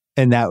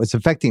 and that was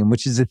affecting him,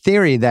 which is a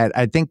theory that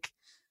I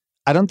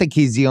don't think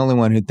he's the only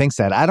one who thinks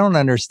that. I don't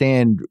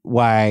understand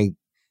why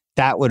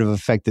that would have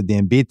affected the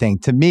Embiid thing.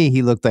 To me,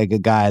 he looked like a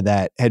guy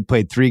that had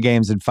played 3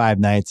 games in 5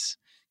 nights,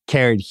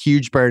 carried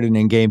huge burden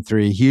in game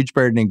 3, huge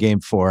burden in game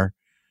 4.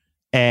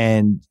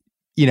 And,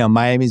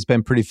 Miami's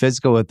been pretty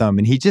physical with them.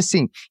 And he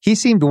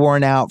seemed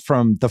worn out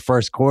from the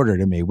first quarter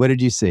to me. What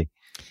did you see?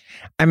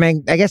 I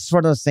mean, I guess it's one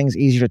of those things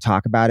easier to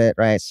talk about it,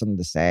 right? Something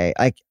to say.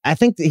 Like, I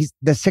think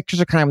the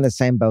Sixers are kind of in the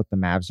same boat the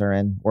Mavs are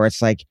in, where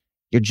it's like,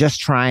 you're just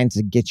trying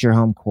to get your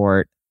home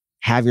court,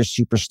 have your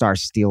superstar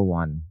steal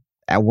one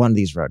at one of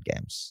these road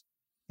games.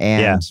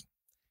 And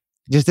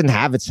just didn't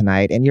have it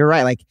tonight. And you're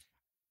right. Like,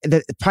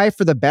 probably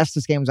for the best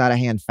this game's out of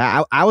hand.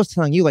 I was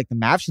telling you, like, the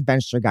Mavs should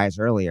bench their guys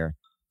earlier.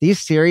 These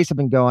series have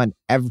been going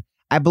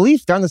I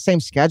believe they're on the same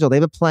schedule.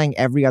 They've been playing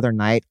every other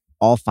night,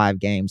 all 5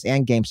 games,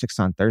 and Game 6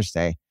 on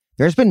Thursday.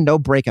 There's been no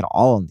break at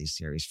all in these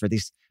series for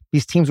these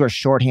teams who are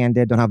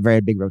shorthanded, don't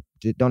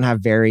have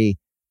very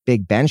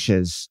big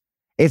benches.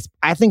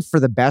 I think for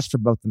the best for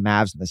both the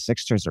Mavs and the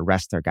Sixers to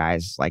rest their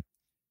guys. Like,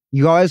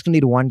 you always gonna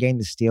need one game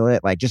to steal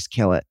it. Like, just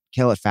kill it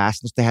fast.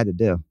 That's what they had to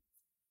do.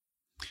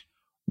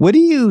 What do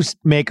you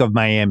make of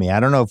Miami? I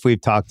don't know if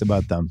we've talked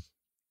about them,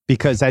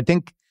 because I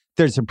think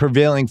there's a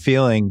prevailing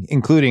feeling,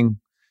 including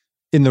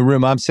in the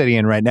room I'm sitting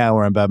in right now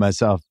where I'm by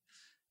myself,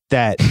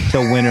 that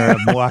the winner of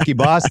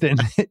Milwaukee-Boston,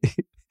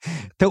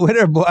 the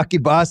winner of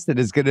Milwaukee-Boston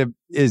is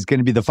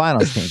gonna be the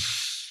finals team.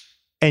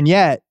 And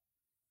yet,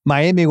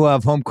 Miami will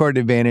have home court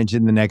advantage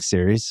in the next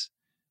series.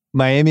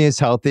 Miami is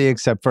healthy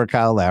except for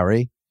Kyle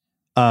Lowry.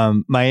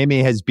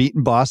 Miami has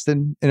beaten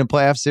Boston in a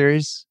playoff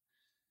series.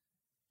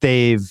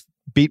 They've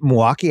beat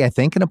Milwaukee, I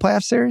think, in a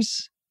playoff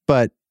series.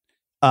 But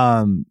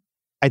I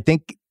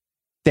think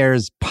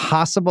there's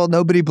possible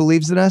nobody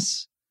believes in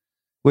us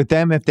with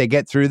them if they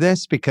get through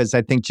this, because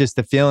I think just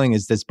the feeling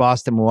is this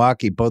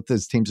Boston-Milwaukee, both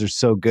those teams are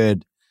so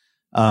good.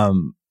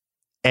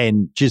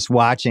 And just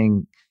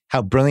watching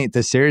how brilliant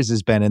this series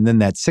has been, and then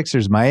that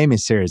Sixers-Miami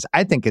series,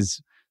 I think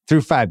is,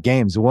 through 5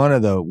 games, one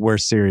of the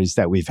worst series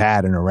that we've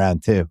had in a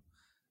round 2.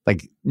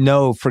 Like,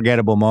 no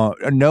unforgettable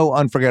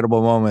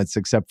moments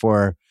except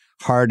for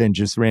Harden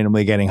just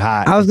randomly getting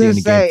hot. I was going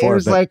to say, it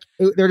was like,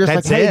 they're just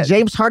like, hey, it.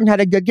 James Harden had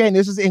a good game.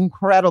 This is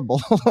incredible.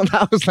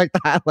 That was like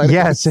the highlight.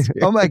 Yes.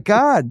 Oh my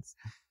God.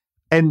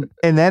 And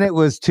then it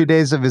was 2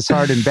 days of his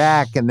Harden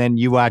back. And then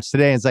you watch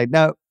today and it's like,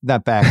 no,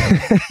 not back.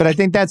 But I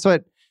think that's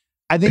what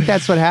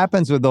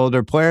happens with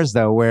older players,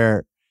 though,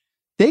 where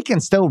they can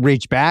still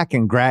reach back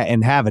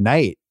and have a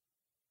night,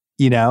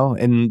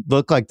 and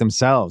look like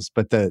themselves.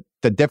 But the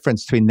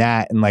difference between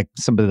that and like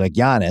somebody like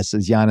Giannis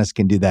is Giannis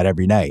can do that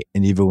every night.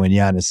 And even when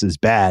Giannis is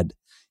bad,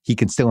 he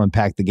can still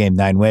impact the game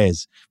 9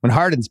 ways. When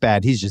Harden's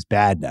bad, he's just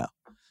bad now.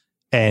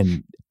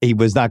 And he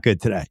was not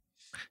good today.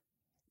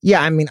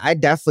 Yeah, I mean, I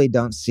definitely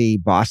don't see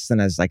Boston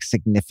as like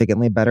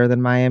significantly better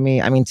than Miami.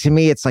 I mean, to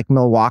me, it's like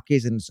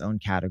Milwaukee's in its own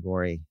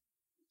category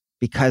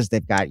because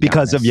they've got Giannis.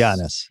 Because of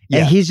Giannis. Yeah.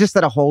 And he's just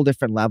at a whole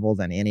different level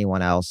than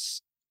anyone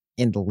else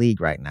in the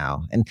league right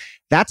now. And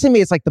that, to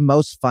me, is like the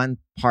most fun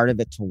part of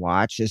it to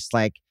watch. Is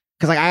like,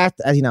 because like I have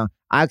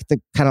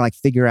to kind of like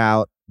figure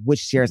out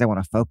which series I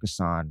want to focus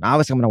on.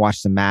 Obviously, I'm going to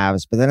watch the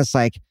Mavs, but then it's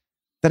like,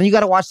 then you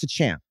got to watch the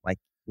champ. Like,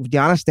 to be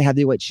honest, they have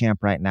the heavyweight champ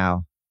right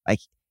now. Like,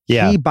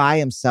 he by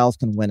himself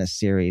can win a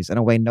series in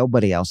a way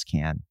nobody else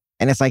can.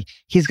 And it's like,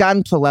 he's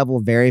gotten to a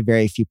level very,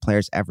 very few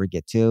players ever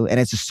get to. And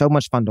it's just so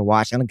much fun to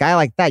watch. And a guy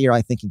like that, you're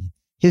like thinking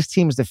his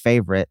team is the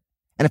favorite.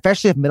 And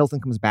especially if Middleton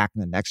comes back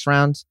in the next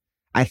round,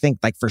 I think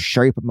like for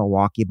sure you put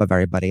Milwaukee above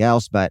everybody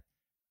else. But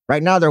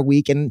right now they're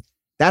weak. And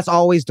that's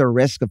always the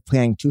risk of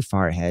playing too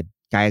far ahead.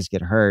 Guys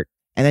get hurt.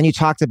 And then you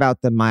talked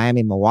about the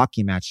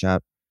Miami-Milwaukee matchup.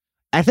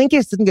 I think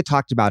it didn't get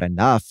talked about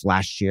enough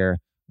last year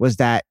was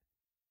that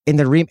in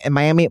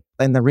Miami,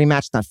 in the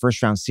rematch in that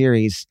first round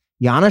series,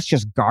 Giannis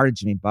just guarded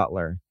Jimmy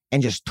Butler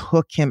and just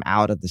took him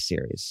out of the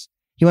series.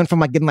 He went from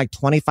like getting like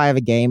 25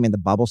 a game in the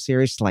bubble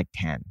series to like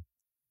 10.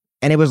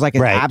 And it was like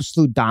an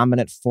absolute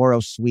dominant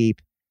 4-0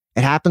 sweep.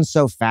 It happened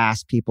so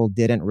fast, people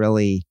didn't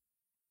really,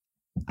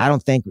 I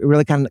don't think it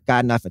really kind of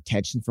got enough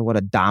attention for what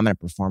a dominant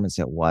performance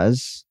it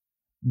was.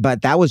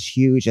 But that was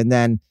huge. And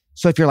then,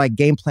 so if you're like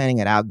game planning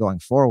it out going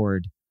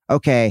forward,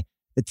 okay,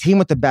 the team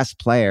with the best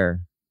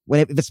player,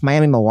 if it's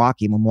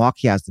Miami-Milwaukee,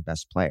 Milwaukee has the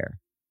best player.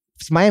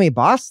 If it's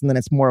Miami-Boston, then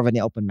it's more of an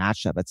open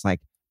matchup. It's like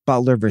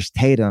Butler versus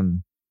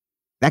Tatum.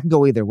 That can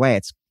go either way.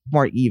 It's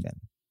more even.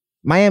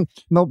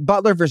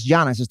 Butler versus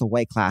Giannis is the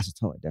weight class is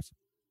totally different.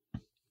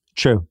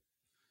 True.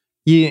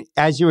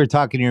 As you were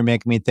talking, you're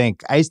making me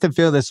think. I used to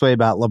feel this way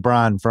about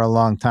LeBron for a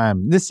long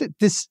time. This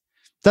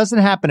doesn't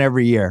happen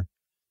every year,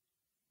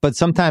 but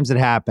sometimes it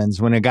happens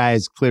when a guy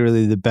is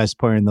clearly the best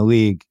player in the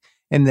league.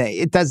 And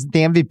the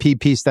MVP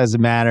piece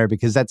doesn't matter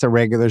because that's a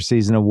regular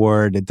season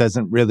award. It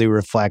doesn't really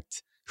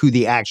reflect who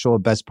the actual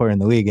best player in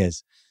the league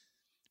is.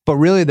 But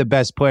really the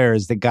best player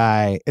is the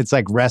guy. It's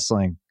like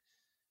wrestling,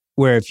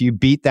 where if you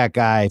beat that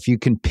guy, if you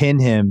can pin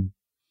him,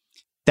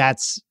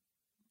 that's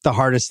the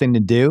hardest thing to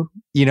do.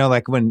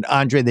 Like when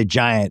Andre the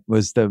Giant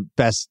was the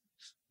best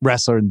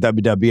wrestler in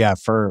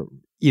WWF for,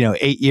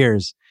 8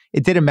 years.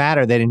 It didn't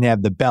matter. They didn't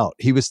have the belt.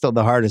 He was still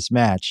the hardest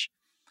match.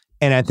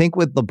 And I think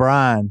with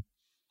LeBron,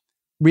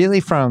 really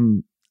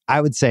from,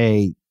 I would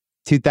say,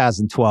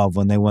 2012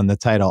 when they won the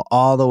title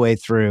all the way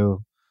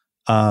through,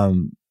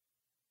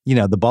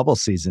 the bubble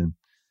season,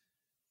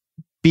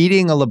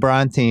 beating a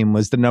LeBron team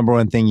was the number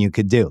one thing you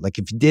could do. Like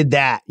if you did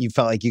that, you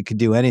felt like you could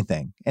do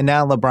anything. And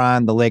now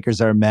LeBron, the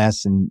Lakers are a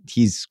mess and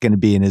he's going to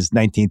be in his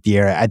 19th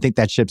year. I think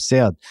that ship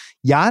sailed.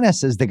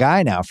 Giannis is the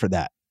guy now for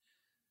that.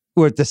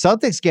 Where if the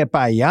Celtics get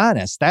by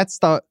Giannis, that's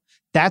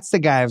the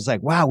guy who's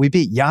like, wow, we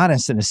beat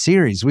Giannis in a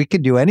series. We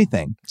could do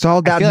anything. It's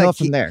all downhill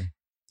from there.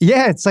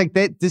 Yeah, it's like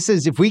that. This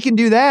is, if we can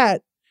do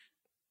that,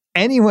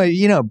 anyone,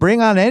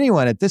 bring on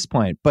anyone at this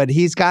point. But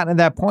he's gotten to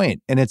that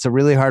point, and it's a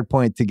really hard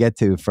point to get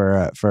to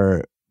for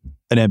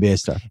an NBA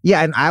star.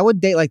 Yeah, and I would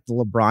date like the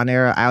LeBron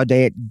era. I would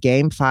date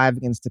Game 5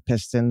 against the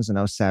Pistons in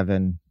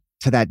 2007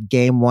 to that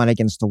Game 1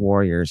 against the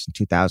Warriors in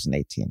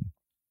 2018.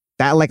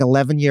 That like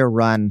 11-year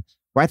run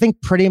where I think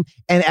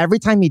and every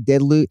time he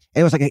did lose,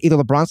 it was like either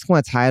LeBron's going to win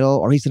a title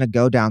or he's going to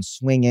go down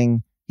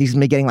swinging. He's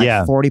going to be getting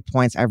like 40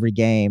 points every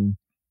game.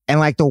 And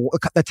like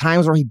the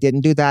times where he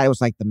didn't do that, it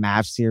was like the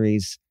Mavs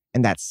series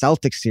and that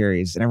Celtics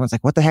series. And everyone's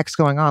like, what the heck's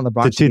going on?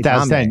 LeBron. The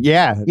 2010.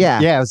 Yeah.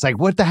 It was like,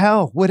 what the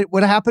hell?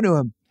 What happened to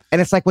him?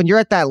 And it's like when you're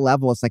at that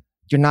level, it's like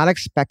you're not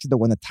expected to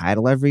win the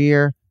title every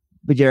year,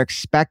 but you're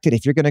expected,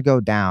 if you're going to go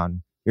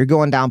down, you're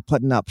going down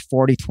putting up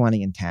 40,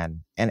 20, and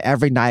 10. And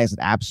every night is an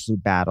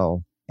absolute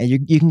battle. And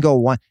you can go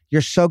one.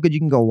 You're so good, you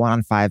can go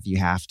 1-on-5 if you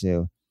have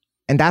to.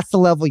 And that's the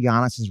level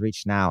Giannis has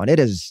reached now. And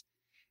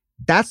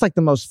that's like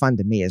the most fun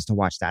to me, is to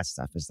watch that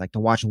stuff. Is like to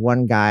watch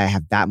one guy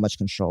have that much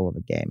control of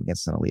a game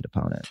against an elite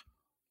opponent.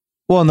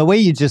 Well, and the way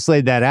you just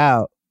laid that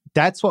out,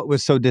 that's what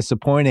was so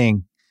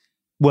disappointing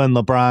when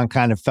LeBron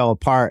kind of fell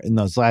apart in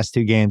those last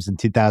two games in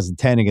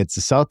 2010 against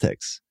the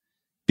Celtics,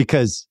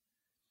 because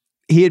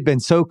he had been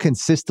so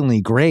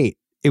consistently great.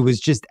 It was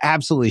just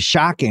absolutely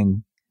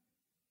shocking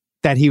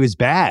that he was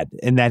bad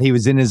and that he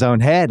was in his own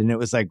head. And it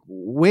was like,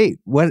 wait,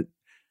 what?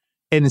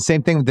 And the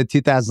same thing with the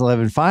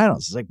 2011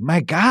 finals. It's like,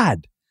 my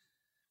God,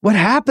 what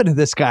happened to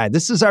this guy?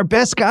 This is our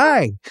best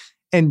guy.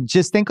 And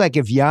just think like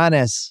if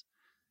Giannis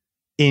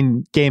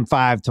in Game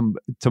 5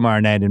 tomorrow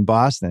night in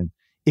Boston,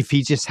 if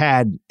he just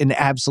had an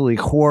absolutely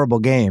horrible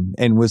game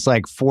and was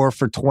like 4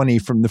 for 20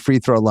 from the free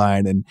throw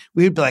line, and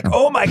we'd be like,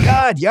 oh my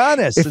God,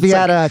 Giannis. If he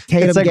had a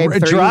Tatum it's like game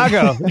 30.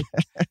 Drago.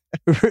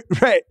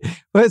 Right.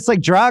 Well, it's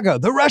like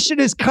Drago. The Russian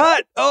is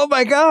cut. Oh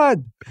my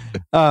God.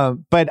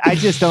 But I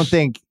just don't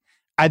think,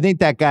 I think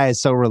that guy is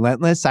so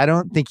relentless. I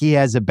don't think he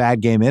has a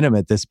bad game in him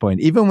at this point.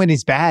 Even when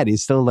he's bad,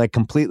 he's still like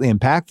completely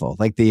impactful.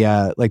 Like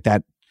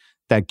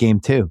that game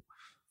 2.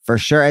 For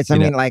sure. I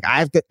mean, like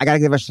I got to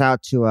give a shout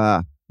out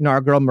to, our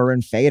girl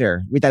Maroon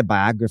Fader. Read that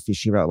biography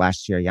she wrote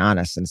last year,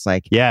 Giannis. And it's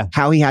like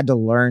how he had to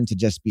learn to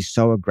just be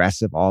so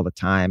aggressive all the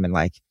time. And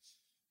like,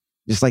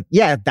 just like,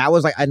 that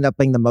was like ended up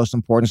being the most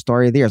important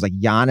story of the year. It's like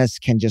Giannis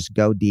can just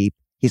go deep.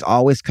 He's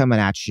always coming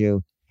at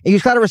you. And you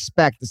just got to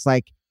respect. It's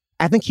like,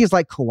 I think he's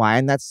like Kawhi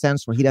in that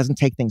sense where he doesn't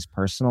take things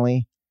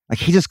personally. Like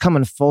he just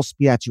coming full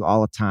speed at you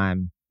all the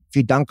time. If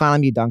you dunk on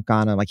him, you dunk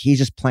on him. Like he's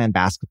just playing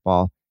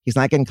basketball. He's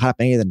not getting caught up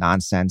in any of the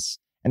nonsense.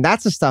 And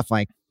that's the stuff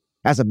like,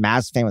 as a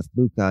Mavs fan with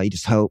Luka, you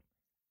just hope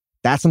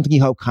that's something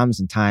you hope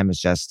comes in time, is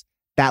just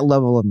that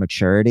level of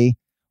maturity.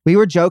 We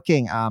were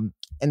joking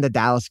in the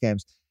Dallas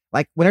games,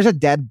 like when there's a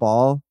dead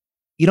ball,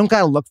 you don't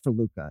got to look for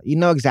Luka. You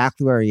know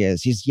exactly where he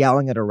is. He's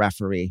yelling at a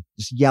referee,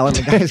 just yelling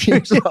at guys'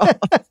 ears off.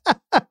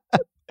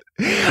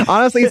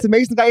 Honestly, it's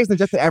amazing that he's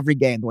just at every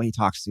game the way he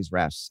talks to these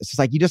refs. It's just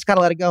like, you just got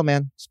to let it go,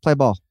 man. Just play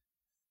ball.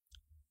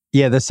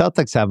 Yeah, the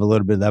Celtics have a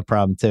little bit of that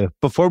problem too.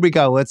 Before we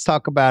go, let's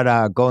talk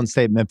about Golden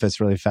State Memphis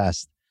really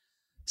fast.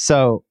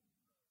 So,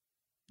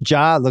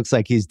 Ja looks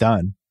like he's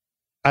done.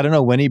 I don't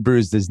know when he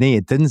bruised his knee.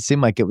 It didn't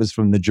seem like it was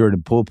from the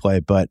Jordan Poole play,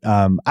 but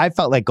I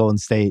felt like Golden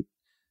State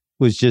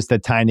was just a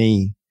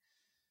tiny,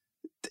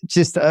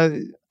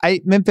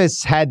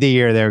 Memphis had the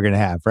year they were going to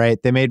have,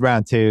 right? They made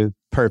round 2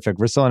 perfect.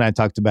 Russell and I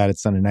talked about it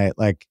Sunday night.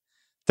 Like,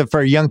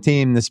 for a young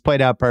team, this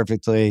played out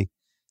perfectly.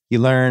 You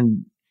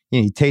learn,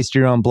 you taste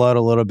your own blood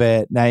a little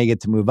bit. Now you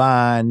get to move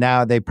on.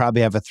 Now they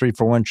probably have a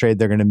 3-for-1 trade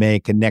they're going to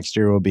make, and next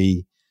year will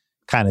be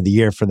kind of the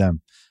year for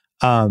them.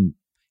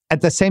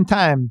 At the same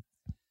time,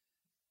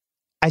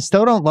 I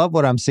still don't love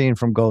what I'm seeing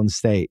from Golden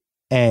State.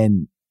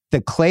 And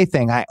the Klay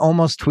thing, I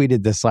almost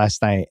tweeted this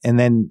last night. And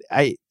then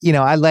I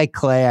like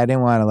Klay. I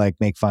didn't want to like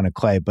make fun of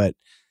Klay, but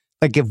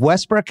like if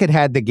Westbrook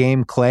had the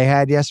game Klay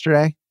had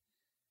yesterday,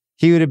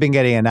 he would have been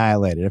getting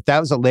annihilated. If that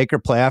was a Laker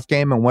playoff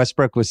game and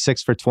Westbrook was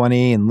 6 for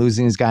 20 and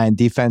losing his guy in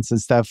defense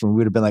and stuff, and we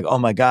would have been like, oh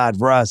my God,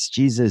 Russ,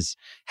 Jesus,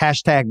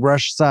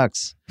 #Rush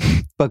sucks.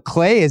 But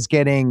Klay is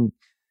getting,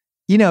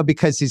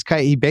 because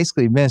he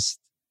basically missed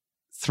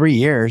 3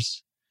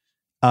 years.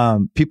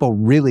 People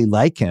really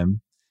like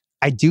him.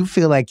 I do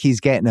feel like he's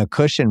getting a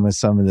cushion with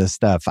some of this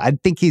stuff. I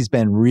think he's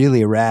been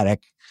really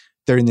erratic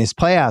during these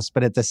playoffs,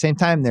 but at the same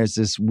time, there's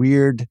this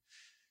weird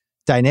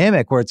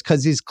dynamic where it's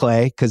because he's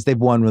Klay, because they've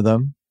won with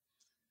him.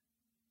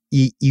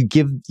 You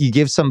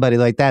give somebody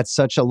like that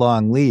such a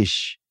long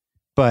leash,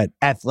 but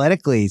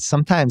athletically,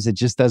 sometimes it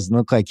just doesn't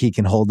look like he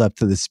can hold up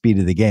to the speed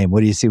of the game. What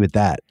do you see with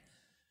that?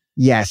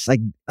 Yes, like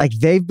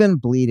they've been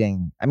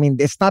bleeding. I mean,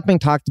 it's not being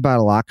talked about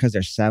a lot because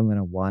they're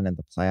 7-1 in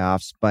the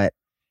playoffs, but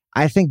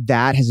I think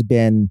that has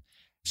been.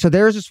 So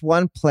there's just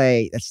one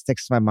play that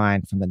sticks to my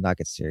mind from the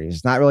Nuggets series.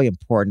 It's not really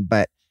important,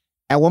 but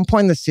at one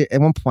point,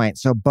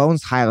 so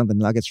Bones Highland, the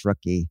Nuggets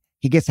rookie,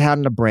 he gets out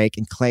on a break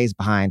and Klay's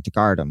behind to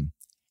guard him.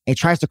 And he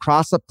tries to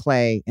cross up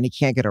Klay and he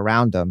can't get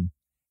around him.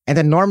 And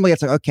then normally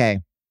it's like, okay,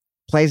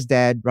 Klay's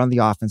dead, run the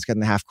offense, get in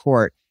the half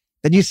court.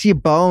 Then you see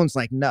Bones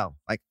like, no,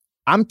 like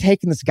I'm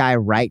taking this guy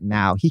right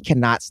now. He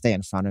cannot stay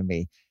in front of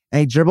me. and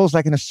he dribbles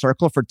like in a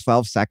circle for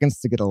 12 seconds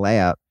to get a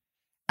layup.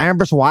 I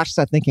remember just watching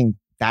that thinking,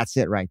 that's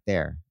it right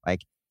there.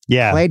 Like,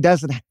 yeah,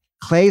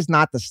 Clay's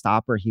not the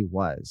stopper he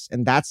was.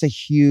 And that's a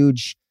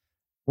huge,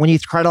 when you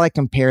try to like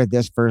compare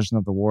this version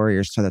of the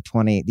Warriors to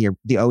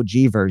the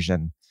OG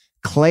version,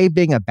 Clay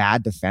being a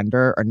bad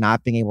defender or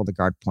not being able to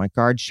guard point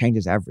guard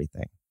changes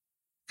everything.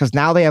 Because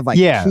now they have like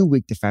 2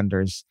 weak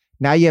defenders.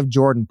 Now you have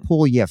Jordan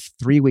Poole, you have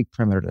 3 weak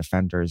perimeter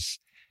defenders.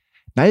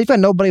 Now you've got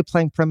nobody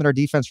playing perimeter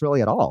defense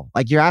really at all.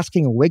 Like you're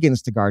asking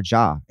Wiggins to guard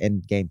Ja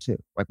in game 2.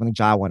 Like when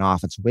Ja went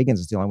off, it's Wiggins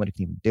is the only one who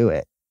can even do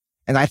it.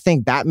 And I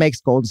think that makes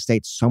Golden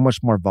State so much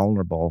more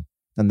vulnerable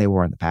than they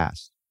were in the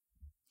past.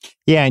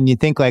 Yeah, and you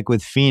think like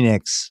with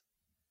Phoenix,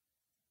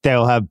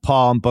 they'll have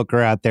Paul and Booker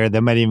out there.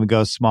 They might even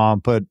go small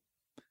and put,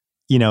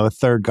 a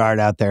third guard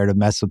out there to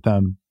mess with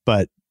them.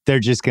 But they're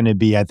just going to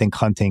be, I think,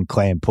 hunting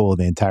Clay and Poole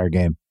the entire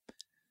game.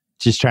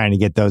 Just trying to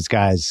get those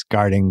guys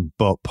guarding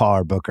Paul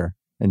or Booker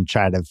and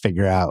try to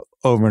figure out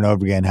over and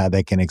over again how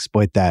they can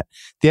exploit that.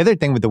 The other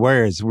thing with the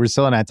Warriors,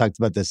 Russillo and I talked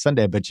about this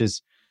Sunday, but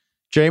just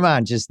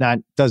Draymond just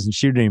doesn't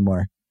shoot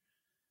anymore,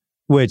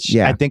 which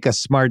I think a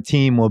smart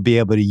team will be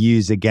able to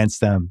use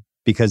against them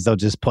because they'll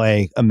just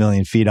play a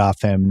million feet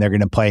off him. They're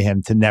going to play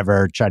him to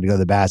never try to go to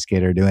the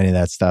basket or do any of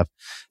that stuff.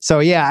 So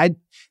yeah,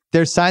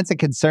 there's signs of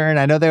concern.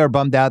 I know they were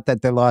bummed out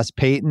that they lost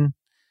Peyton,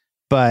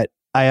 but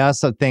I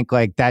also think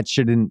like that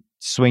shouldn't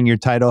swing your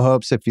title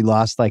hopes if you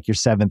lost like your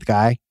 7th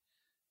guy,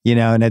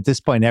 and at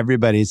this point,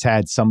 everybody's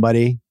had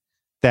somebody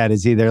that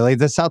is either like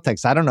the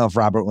Celtics. I don't know if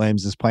Robert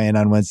Williams is playing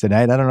on Wednesday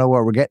night. I don't know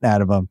what we're getting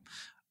out of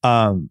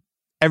him.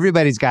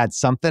 Everybody's got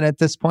something at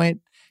this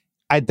point.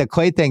 The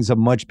Clay thing's a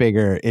much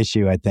bigger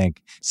issue, I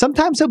think.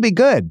 Sometimes he'll be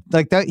good.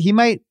 Like he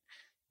might,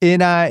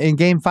 in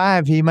game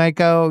 5, he might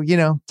go,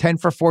 10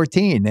 for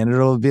 14 and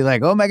it'll be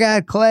like, oh my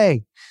God,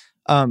 Clay.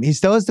 He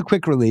still has the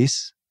quick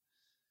release,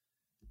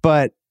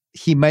 but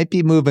he might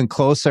be moving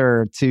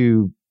closer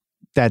to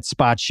that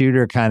spot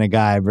shooter kind of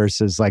guy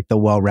versus like the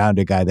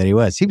well-rounded guy that he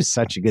was. He was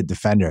such a good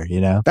defender,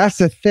 That's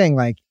the thing.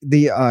 Like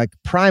the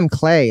prime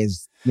Clay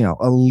is,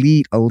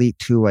 elite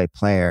 2-way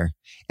player.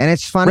 And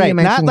it's funny you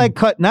mentioned,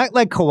 not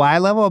like Kawhi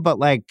level, but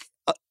like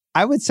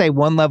I would say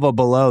one level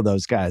below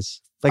those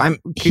guys. Like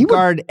he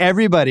guard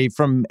everybody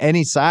from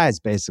any size,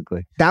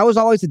 basically. That was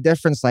always the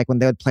difference. Like when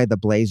they would play the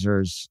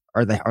Blazers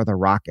or the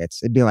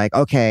Rockets, it'd be like,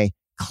 okay,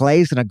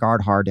 Clay's gonna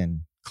guard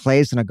Harden.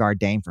 Clay's gonna guard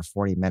Dame for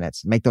 40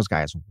 minutes. Make those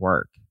guys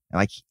work. And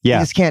like you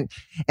just can't.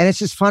 And it's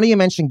just funny you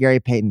mentioned Gary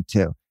Payton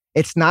too.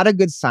 It's not a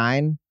good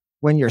sign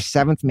when your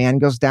 7th man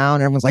goes down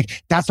and everyone's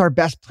like, that's our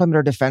best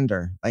perimeter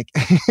defender. Like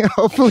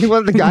hopefully one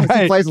of the guys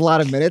who plays a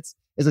lot of minutes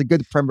is a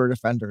good perimeter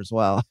defender as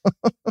well.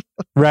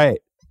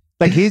 Right.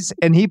 Like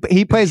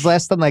he plays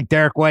less than like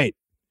Derek White.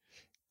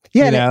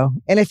 Yeah.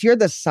 And if you're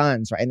the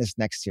Suns right in this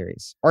next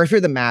series, or if you're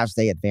the Mavs,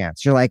 they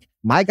advance. You're like,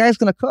 my guy's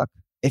going to cook.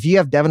 If you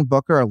have Devin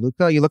Booker or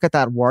Luka, you look at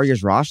that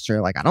Warriors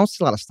roster, like I don't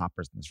see a lot of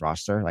stoppers in this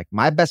roster. Like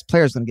my best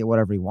player is going to get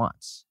whatever he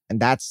wants. And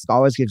that's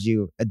always gives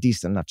you a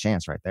decent enough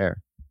chance right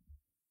there.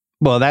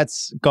 Well,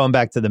 that's going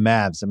back to the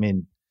Mavs. I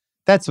mean,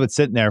 that's what's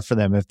sitting there for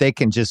them. If they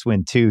can just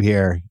win 2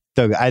 here,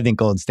 I think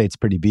Golden State's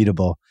pretty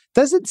beatable.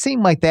 Doesn't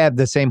seem like they have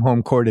the same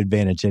home court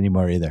advantage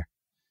anymore either.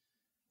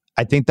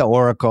 I think the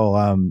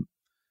Oracle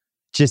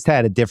just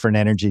had a different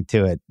energy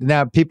to it.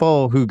 Now,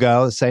 people who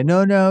go say,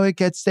 no, it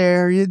gets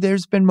there.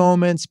 There's been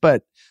moments,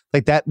 but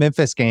like that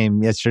Memphis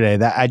game yesterday,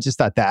 that I just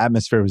thought the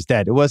atmosphere was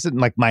dead. It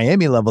wasn't like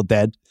Miami level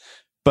dead,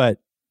 but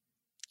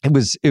it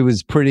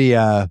was pretty,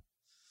 I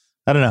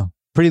don't know,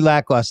 pretty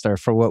lackluster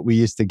for what we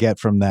used to get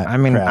from that. I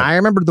mean, crowd. I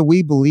remember the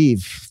We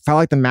Believe felt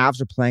like the Mavs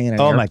were playing in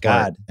my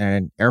God, in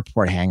an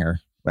airport hangar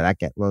where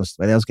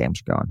those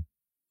games are going.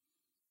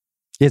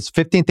 It's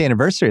 15th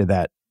anniversary of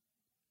that.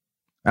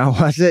 Oh,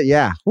 was it?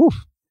 Yeah. Oof.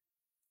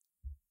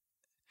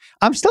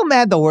 I'm still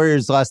mad the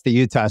Warriors lost the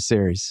Utah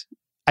series.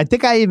 I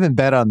think I even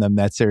bet on them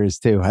that series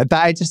too.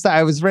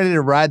 I was ready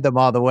to ride them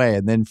all the way,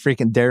 and then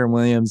freaking Darren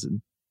Williams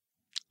and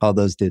all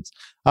those dudes.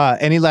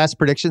 Any last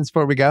predictions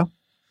before we go?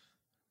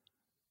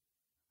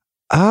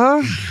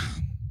 No,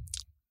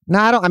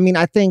 I don't. I mean,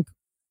 I think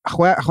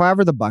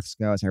however the Bucks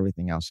goes,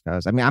 everything else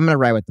goes. I mean, I'm going to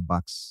ride with the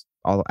Bucks.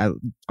 I'm going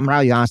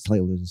to be honest till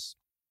he loses.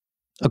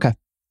 Okay.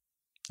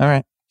 All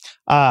right.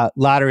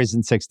 Lottery's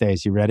in 6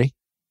 days. You ready?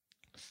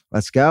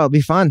 Let's go. It'll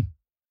be fun.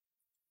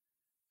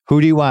 Who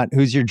do you want?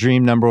 Who's your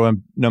dream number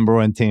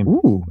one team?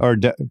 Ooh. Or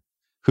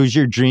who's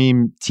your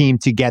dream team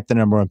to get the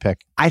number 1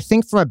 pick? I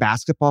think from a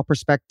basketball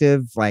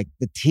perspective, like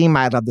the team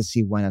I'd love to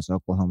see win is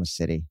Oklahoma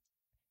City.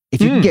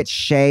 If you can get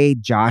Shea,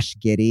 Josh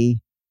Giddey,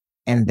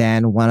 and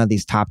then one of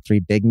these top 3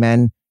 big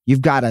men,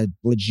 you've got a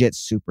legit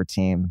super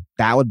team.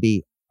 That would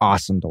be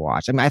awesome to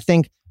watch. I mean, I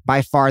think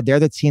by far they're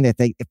the team that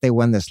if they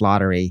win this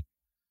lottery,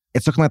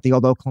 it's looking like the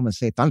old Oklahoma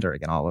State Thunder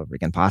again, all over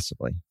again,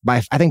 possibly.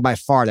 I think by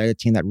far they're the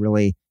team that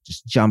really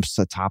just jumps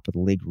to the top of the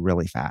league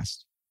really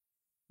fast.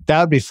 That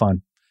would be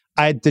fun.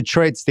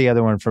 Detroit's the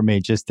other one for me,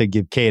 just to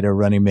give Cade a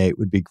running mate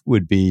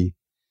would be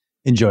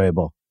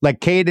enjoyable. Like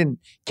Cade and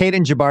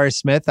Jabari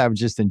Smith, I would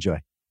just enjoy.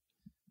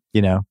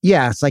 you know?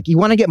 Yeah, it's like you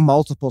want to get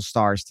multiple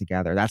stars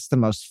together. Those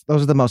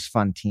are the most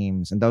fun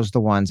teams. And those are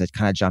the ones that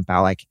kind of jump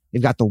out. Like,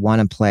 we've got the one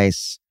in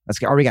place.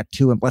 We got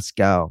two, and let's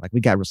go. Like,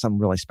 we got something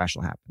really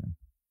special happening.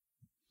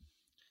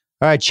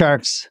 All right,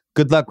 Tjarks.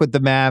 Good luck with the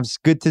Mavs.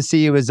 Good to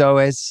see you as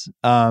always.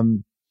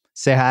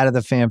 Say hi to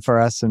the fam for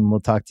us, and we'll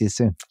talk to you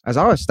soon. As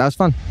always, that was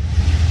fun.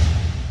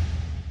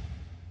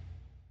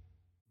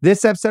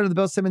 This episode of the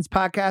Bill Simmons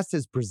Podcast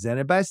is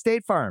presented by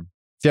State Farm.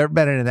 If you've ever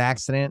been in an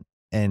accident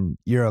and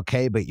you're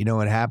okay, but you know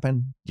what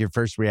happened, your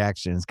first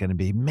reaction is going to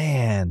be,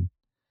 man,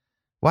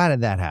 why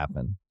did that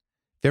happen?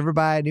 If you ever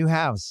buy a new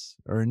house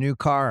or a new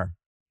car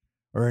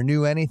or a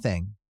new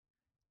anything,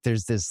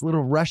 there's this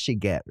little rush you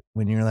get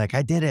when you're like,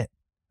 I did it.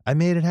 I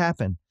made it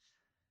happen.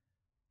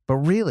 But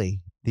really,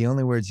 the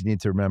only words you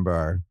need to remember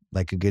are,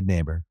 like a good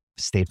neighbor,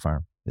 State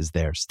Farm is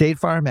there. State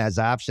Farm has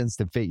options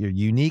to fit your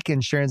unique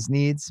insurance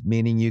needs,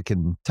 meaning you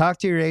can talk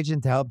to your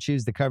agent to help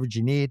choose the coverage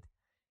you need,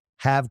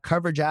 have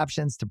coverage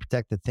options to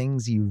protect the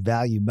things you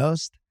value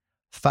most,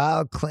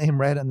 file a claim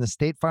right on the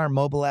State Farm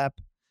mobile app,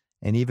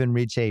 and even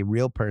reach a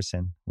real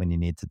person when you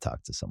need to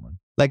talk to someone.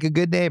 Like a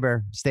good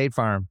neighbor, State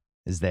Farm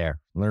is there.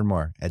 Learn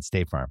more at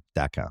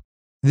statefarm.com.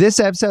 This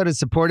episode is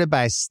supported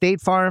by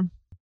State Farm.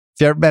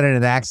 If you've ever been in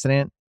an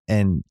accident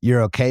and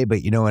you're okay,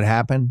 but you know what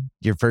happened,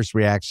 your first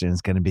reaction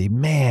is going to be,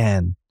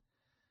 man,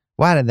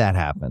 why did that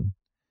happen?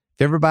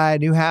 If you ever buy a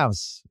new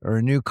house or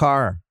a new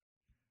car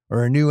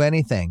or a new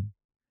anything,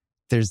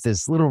 there's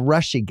this little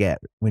rush you get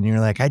when you're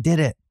like, I did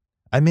it.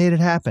 I made it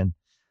happen.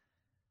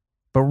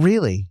 But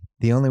really,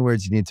 the only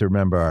words you need to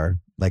remember are,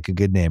 like a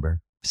good neighbor,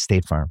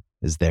 State Farm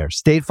is there.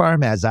 State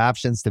Farm has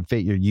options to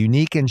fit your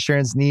unique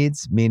insurance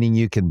needs, meaning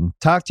you can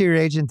talk to your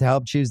agent to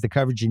help choose the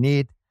coverage you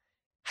need,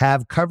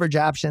 have coverage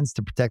options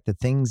to protect the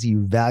things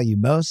you value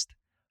most,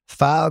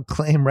 file a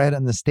claim right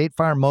on the State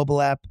Farm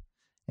mobile app,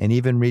 and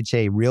even reach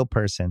a real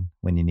person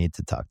when you need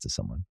to talk to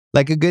someone.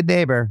 Like a good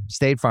neighbor,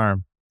 State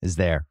Farm is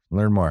there.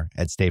 Learn more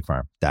at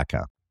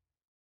statefarm.com.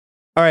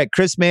 All right,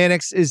 Chris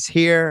Mannix is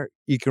here.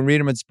 You can read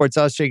him on Sports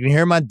Illustrated. You can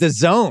hear him on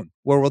DAZN,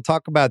 where we'll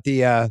talk about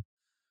the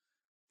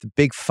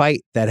big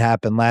fight that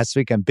happened last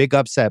weekend. Big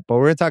upset. But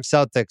we're going to talk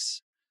Celtics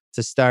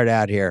to start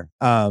out here.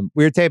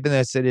 We're taping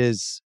this. It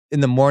is in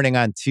the morning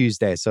on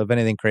Tuesday. So if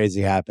anything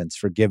crazy happens,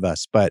 forgive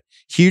us. But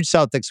huge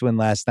Celtics win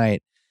last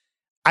night.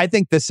 I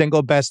think the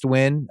single best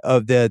win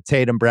of the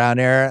Tatum Brown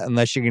era,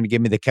 unless you're going to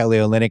give me the Kelly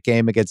Olynyk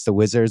game against the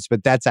Wizards,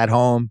 but that's at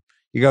home.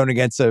 You're going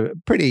against a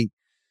pretty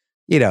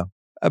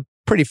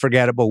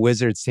forgettable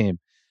Wizards team.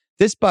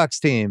 This Bucks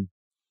team,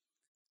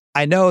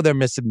 I know they're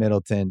missing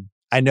Middleton.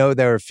 I know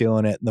they were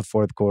feeling it in the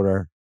fourth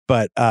quarter,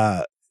 but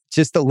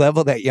just the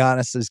level that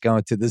Giannis is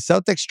going to, the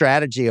Celtics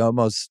strategy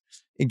almost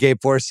in game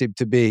 4 seemed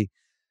to be,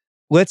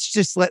 let's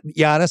just let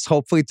Giannis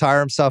hopefully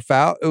tire himself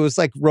out. It was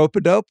like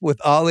rope-a-dope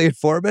with Ollie and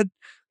Foreman.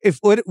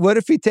 What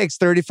if he takes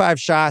 35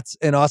 shots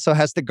and also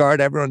has to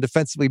guard everyone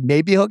defensively?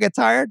 Maybe he'll get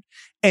tired.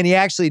 And he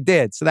actually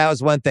did. So that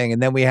was one thing.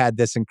 And then we had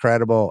this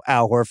incredible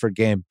Al Horford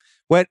game.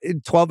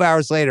 12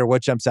 hours later,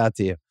 what jumps out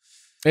to you?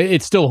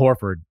 It's still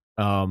Horford.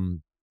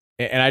 And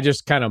I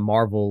just kind of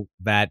marvel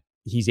that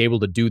he's able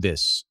to do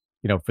this,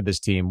 for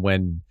this team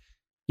when,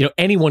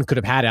 anyone could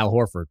have had Al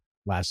Horford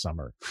last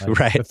summer. Like,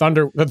 right.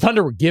 The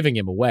Thunder were giving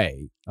him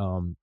away.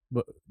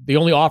 But the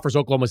only offers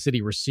Oklahoma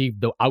City received,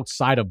 though,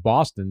 outside of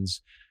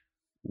Boston's,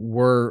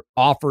 were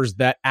offers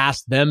that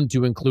asked them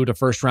to include a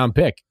first-round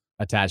pick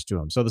attached to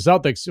him. So the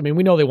Celtics,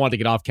 we know they want to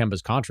get off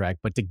Kemba's contract,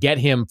 but to get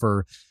him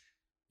for,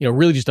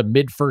 really just a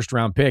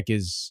mid-first-round pick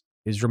is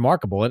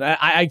remarkable. And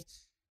I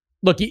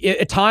look,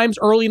 at times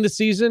early in the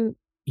season,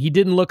 he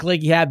didn't look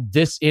like he had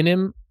this in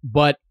him,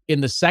 but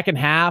in the second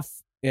half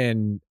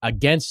and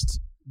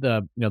against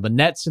the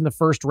Nets in the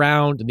first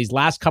round and these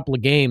last couple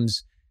of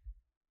games,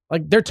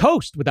 like, they're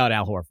toast without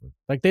Al Horford.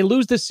 Like, they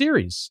lose this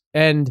series.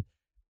 And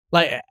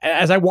like,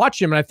 as I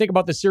watch him and I think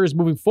about the series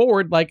moving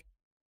forward, like,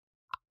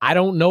 I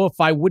don't know if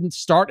I wouldn't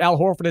start Al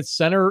Horford at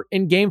center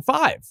in game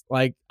 5.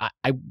 Like,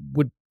 I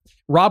would,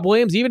 Rob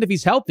Williams, even if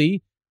he's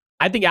healthy,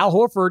 I think Al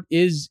Horford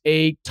is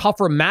a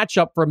tougher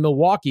matchup for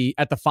Milwaukee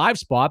at the 5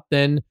 spot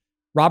than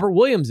Robert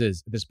Williams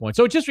is at this point.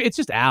 So it's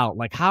just Al,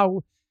 like,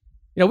 how,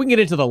 we can get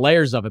into the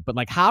layers of it, but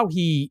like how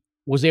he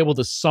was able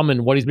to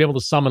summon what he's been able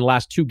to summon the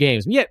last 2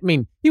 games. Yeah,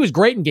 he was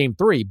great in game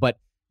 3, but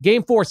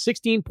game 4,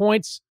 16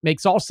 points,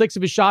 makes all 6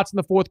 of his shots in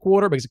the fourth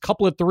quarter, makes a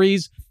couple of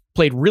threes,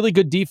 played really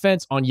good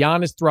defense on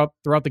Giannis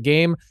throughout the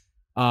game.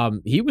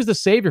 He was the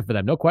savior for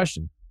them, no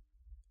question.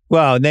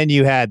 Well, and then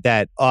you had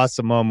that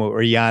awesome moment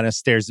where Giannis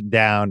stares him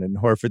down and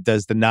Horford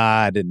does the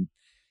nod. And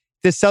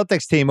this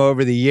Celtics team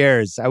over the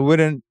years, I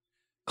wouldn't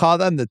call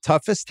them the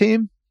toughest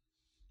team.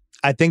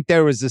 I think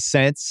there was a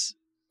sense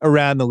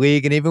around the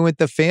league and even with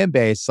the fan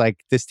base, like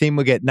this team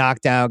would get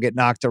knocked down, get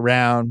knocked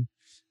around.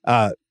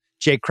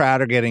 Jay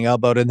Crowder getting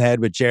elbowed in the head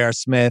with J.R.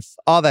 Smith,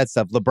 all that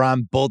stuff.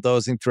 LeBron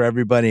bulldozing through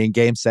everybody in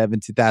Game 7,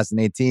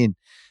 2018.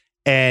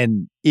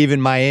 And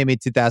even Miami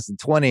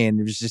 2020. And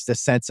there was just a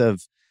sense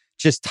of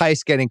just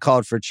Tice getting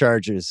called for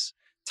charges.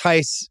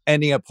 Tice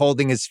ending up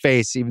holding his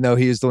face, even though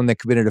he was the one that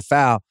committed a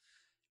foul.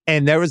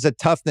 And there was a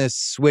toughness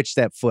switch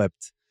that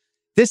flipped.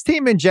 This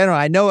team in general,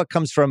 I know it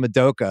comes from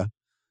Udoka.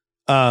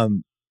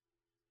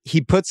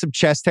 He put some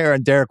chest hair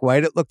on Derek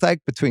White, it looked like,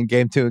 between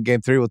game 2 and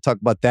game 3. We'll talk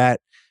about that.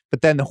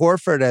 But then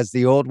Horford as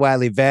the old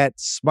wily vet,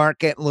 Smart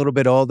getting a little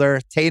bit older,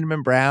 Tatum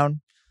and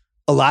Brown,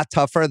 a lot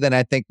tougher than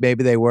I think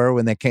maybe they were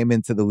when they came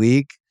into the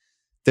league.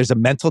 There's a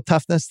mental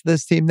toughness to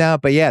this team now.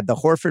 But yeah, the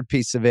Horford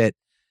piece of it,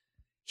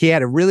 he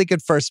had a really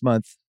good first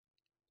month.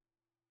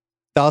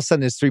 All of a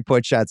sudden his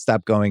 3-point shot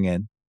stopped going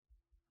in.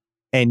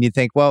 And you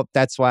think, well,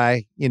 that's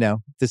why,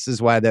 this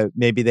is why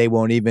maybe they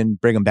won't even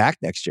bring him back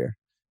next year.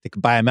 They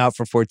could buy him out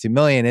for $14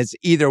 million. It's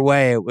either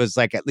way, it was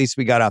like, at least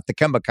we got off the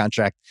Kemba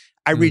contract.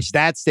 I reached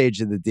that stage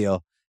of the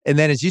deal. And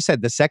then, as you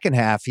said, the second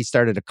half, he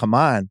started to come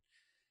on.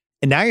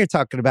 And now you're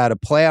talking about a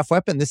playoff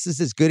weapon. This is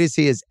as good as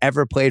he has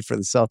ever played for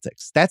the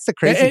Celtics. That's the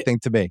crazy thing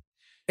to me.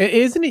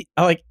 Isn't he?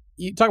 Like,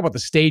 you talk about the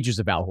stages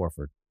of Al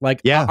Horford.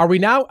 Like, are we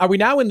now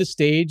in the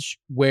stage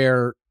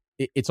where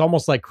it's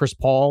almost like Chris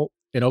Paul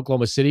in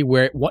Oklahoma City,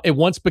 where it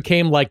once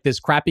became like this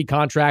crappy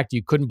contract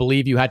you couldn't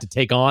believe you had to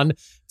take on,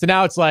 to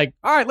now it's like,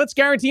 all right, let's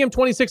guarantee him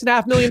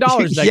 $26.5 million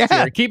next year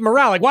and keep him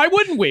around. Like, why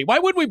wouldn't we? Why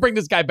wouldn't we bring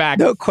this guy back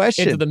no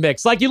question. into the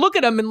mix? Like, you look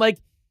at him and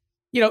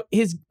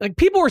his, like,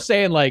 people were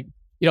saying like,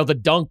 the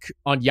dunk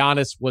on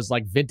Giannis was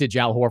like vintage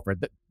Al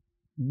Horford.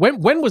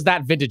 When was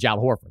that vintage Al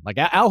Horford? Like,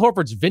 Al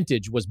Horford's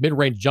vintage was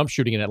mid-range jump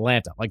shooting in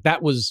Atlanta. Like,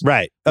 that was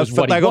right. Was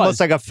what like he was. Almost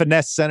like a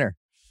finesse center.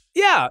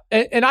 Yeah.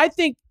 And I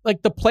think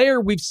like the player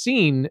we've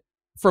seen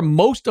for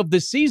most of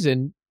this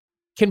season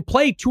can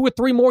play 2 or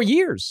 3 more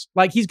years.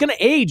 Like, he's going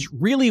to age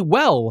really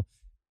well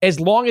as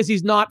long as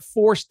he's not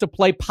forced to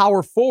play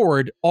power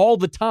forward all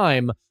the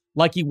time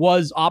like he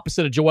was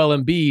opposite of Joel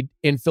Embiid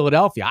in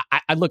Philadelphia.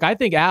 I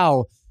think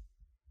Al,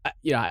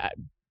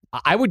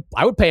 I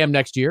would pay him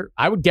next year.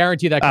 I would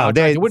guarantee that contract.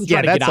 I wouldn't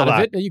try to get out of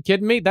it. Are you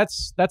kidding me?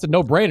 That's a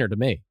no-brainer to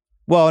me.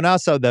 Well, and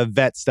also the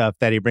vet stuff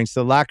that he brings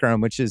to the locker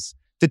room, which is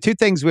the 2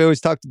 things we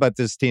always talked about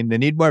this team. They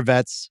need more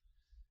vets.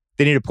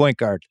 They need a point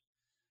guard.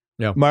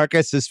 Yeah.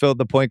 Marcus has filled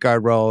the point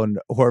guard role, and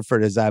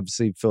Horford has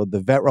obviously filled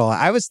the vet role.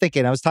 I was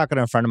talking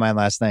to a friend of mine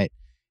last night.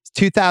 It's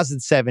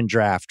 2007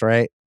 draft,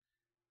 right?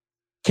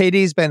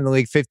 KD's been in the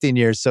league 15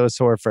 years, so is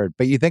Horford.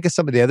 But you think of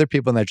some of the other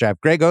people in that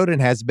draft. Greg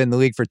Oden has been in the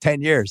league for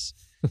 10 years.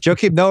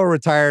 Joakim Noah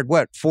retired,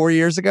 3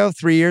 years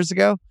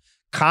ago?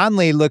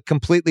 Conley looked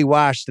completely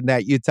washed in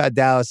that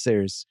Utah-Dallas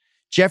series.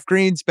 Jeff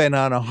Green's been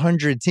on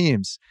 100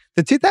 teams.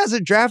 The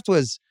 2000 draft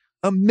was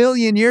a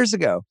million years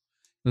ago.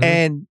 Mm-hmm.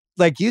 And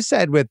like you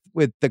said, with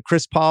the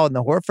Chris Paul and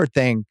the Horford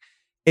thing,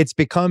 it's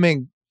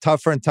becoming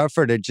tougher and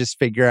tougher to just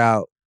figure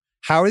out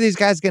how are these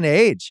guys going to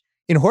age.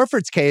 In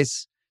Horford's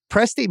case,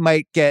 Presti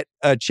might get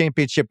a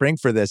championship ring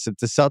for this if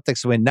the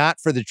Celtics win, not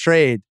for the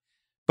trade,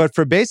 but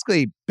for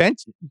basically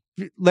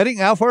letting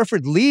Al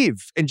Horford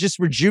leave and just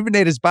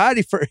rejuvenate his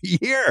body for a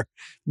year.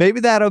 Maybe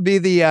that'll be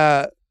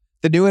the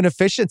new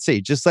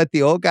inefficiency. Just let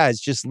the old guys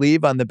just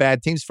leave on the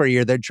bad teams for a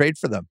year, then trade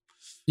for them.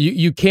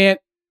 You can't,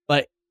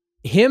 like,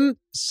 him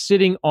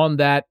sitting on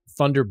that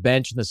Thunder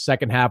bench in the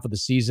second half of the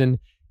season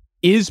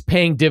is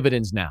paying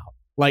dividends now.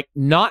 Like,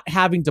 not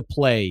having to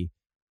play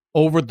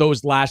over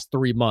those last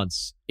 3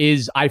 months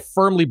is, I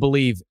firmly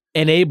believe,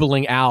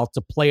 enabling Al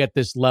to play at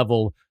this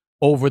level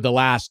over the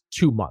last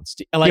 2 months.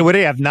 Like, what do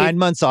you have, 9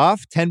 months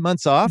off, 10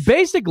 months off?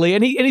 Basically,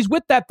 and he's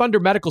with that Thunder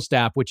medical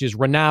staff, which is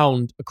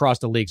renowned across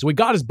the league. So he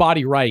got his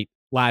body right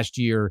last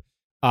year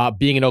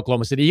being in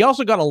Oklahoma City. He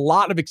also got a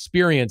lot of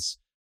experience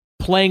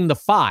playing the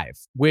 5,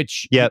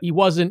 which he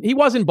wasn't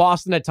in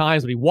Boston at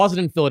times, but he wasn't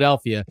in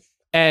Philadelphia.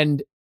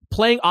 And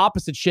playing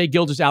opposite Shai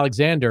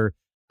Gilgeous-Alexander,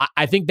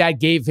 I think that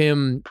gave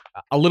him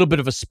a little bit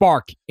of a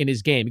spark in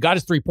his game. He got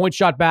his 3-point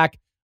shot back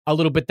a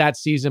little bit that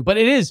season, but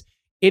it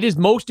is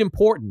most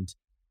important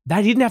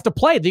that he didn't have to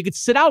play. They could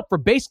sit out for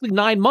basically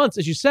 9 months,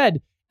 as you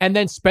said, and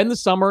then spend the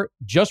summer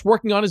just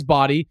working on his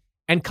body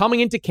and coming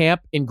into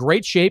camp in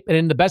great shape and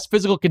in the best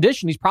physical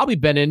condition he's probably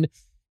been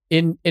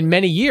in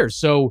many years.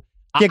 So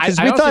yeah,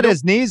 because we thought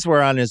his knees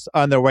were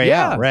on their way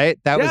out, right?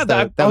 That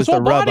was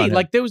the rub on it.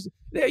 Like, there was,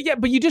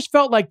 but you just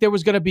felt like there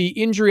was going to be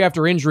injury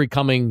after injury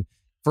coming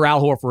for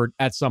Al Horford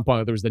at some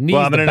point. There was the knees,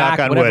 well, I'm going to knock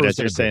on wood as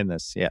you're saying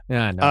this. Yeah.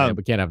 No,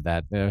 we can't have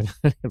that.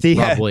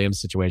 Rob Williams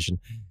situation.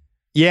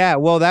 Yeah,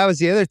 well, that was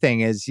the other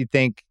thing is you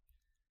think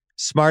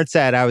Smart's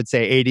at, I would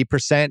say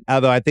 80%,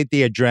 although I think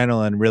the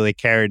adrenaline really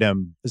carried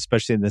him,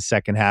 especially in the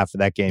second half of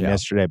that game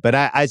yesterday. But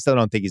I still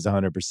don't think he's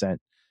 100%.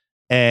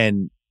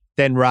 And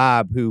then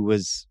Rob,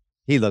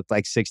 he looked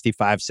like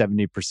 65,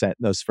 70% in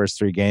those first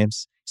 3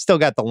 games. Still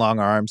got the long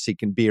arms. He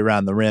can be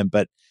around the rim,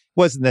 but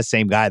wasn't the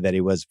same guy that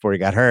he was before he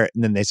got hurt.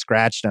 And then they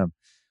scratched him.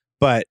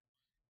 But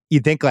you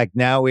think like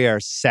now we are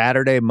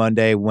Saturday,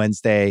 Monday,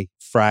 Wednesday,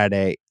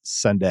 Friday,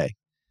 Sunday.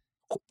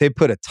 They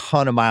put a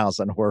ton of miles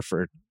on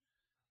Horford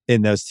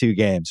in those 2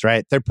 games,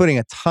 right? They're putting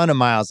a ton of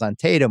miles on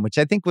Tatum, which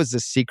I think was the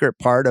secret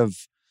part of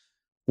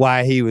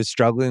why he was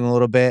struggling a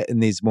little bit in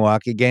these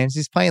Milwaukee games.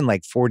 He's playing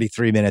like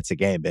 43 minutes a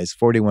game, basically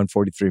 41,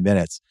 43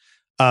 minutes.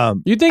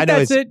 You think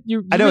that's it?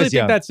 You really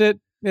think that's it?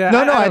 Yeah.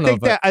 No,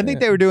 I think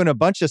they were doing a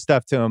bunch of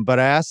stuff to him, but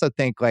I also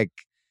think like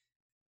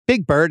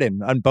big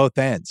burden on both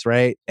ends,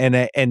 right? And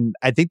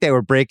I think they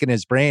were breaking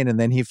his brain, and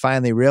then he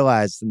finally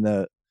realized in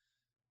the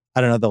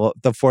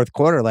fourth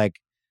quarter, like,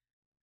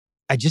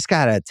 I just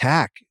gotta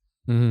attack.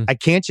 Mm-hmm. I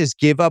can't just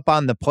give up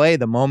on the play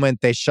the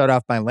moment they shut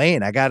off my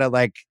lane. I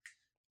gotta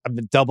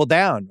double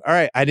down. All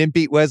right, I didn't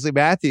beat Wesley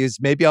Matthews.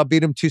 Maybe I'll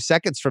beat him 2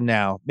 seconds from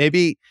now.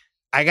 Maybe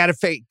I gotta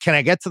fake. Can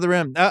I get to the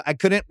rim? No, I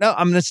couldn't. No,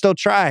 I'm gonna still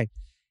try.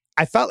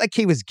 I felt like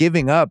he was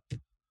giving up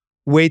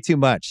way too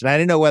much. And I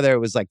didn't know whether it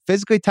was like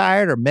physically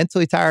tired or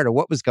mentally tired or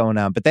what was going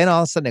on. But then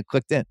all of a sudden it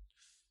clicked in.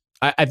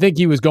 I think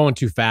he was going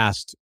too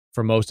fast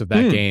for most of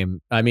that game.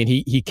 I mean,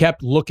 he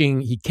kept looking.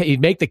 He'd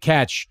make the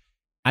catch,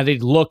 and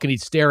he'd look and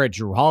he'd stare at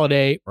Jrue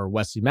Holiday or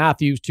Wesley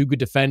Matthews, two good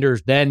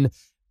defenders. Then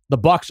the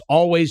Bucks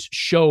always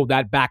show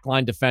that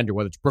backline defender,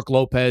 whether it's Brook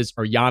Lopez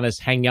or Giannis,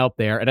 hang out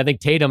there. And I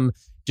think Tatum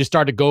just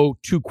started to go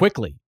too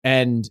quickly,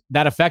 and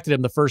that affected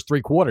him the first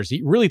 3 quarters. I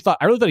really thought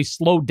he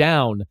slowed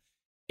down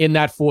in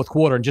that fourth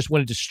quarter and just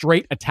went into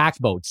straight attack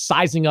mode,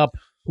 sizing up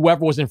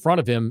whoever was in front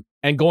of him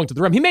and going to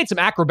the rim. He made some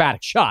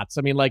acrobatic shots.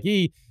 I mean, like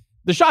the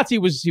shots he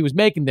was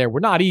making there were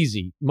not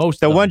easy.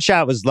 The one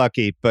shot was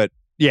lucky, but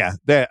yeah.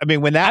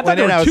 When that went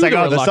in, I was like,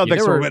 oh, the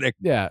Celtics were winning.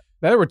 Yeah,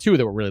 there were 2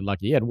 that were really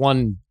lucky. He had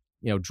one,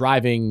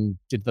 driving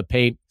into the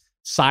paint,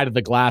 side of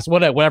the glass,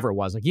 whatever it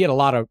was. Like, he had a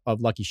lot of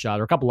lucky shots,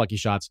 or a couple lucky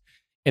shots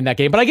in that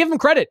game. But I give him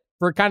credit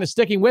for kind of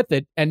sticking with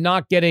it and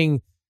not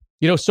getting,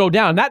 so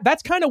down.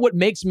 That's kind of what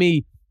makes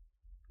me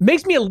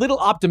a little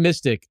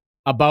optimistic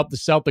about the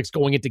Celtics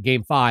going into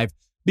Game 5,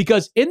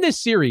 because in this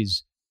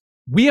series,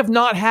 we have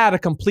not had a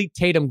complete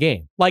Tatum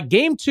game. Like,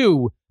 Game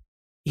 2,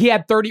 he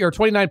had 30 or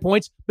 29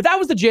 points, but that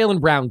was the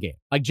Jaylen Brown game.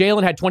 Like,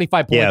 Jaylen had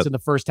 25 points in the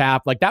first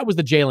half. Like, that was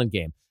the Jaylen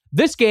game.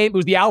 This game, it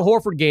was the Al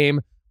Horford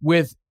game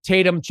with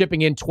Tatum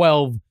chipping in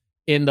 12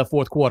 in the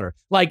fourth quarter.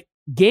 Like,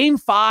 Game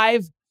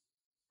 5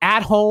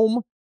 at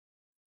home,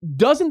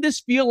 doesn't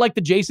this feel like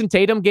the Jason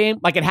Tatum game?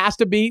 Like, it has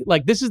to be.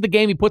 Like, this is the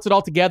game he puts it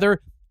all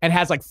together and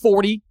has like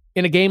 40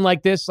 in a game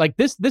like this. Like,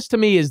 this to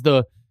me is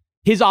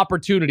his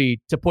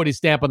opportunity to put his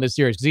stamp on this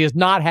series, because he has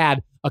not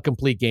had a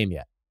complete game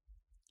yet.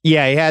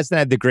 Yeah, he hasn't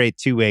had the great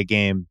two-way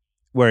game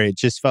where it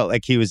just felt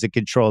like he was in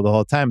control the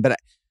whole time. But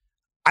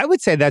I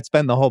would say that's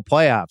been the whole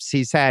playoffs.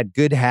 He's had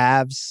good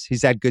halves.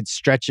 He's had good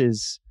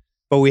stretches.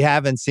 But we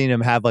haven't seen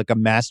him have like a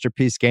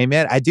masterpiece game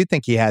yet. I do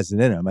think he has it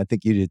in him. I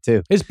think you do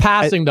too. His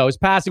passing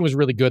was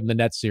really good in the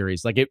Nets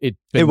series. Like, it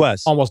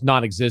was almost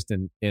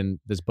non-existent in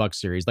this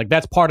Bucks series. Like,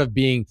 that's part of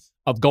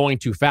going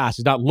too fast.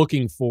 He's not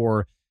looking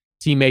for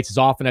teammates as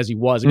often as he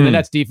was. I mean, the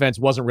Nets defense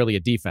wasn't really a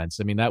defense.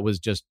 I mean, that was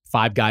just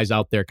 5 guys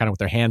out there kind of with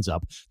their hands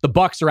up. The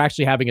Bucks are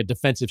actually having a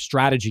defensive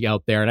strategy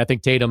out there, and I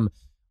think Tatum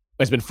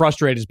has been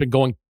frustrated, has been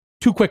going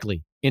too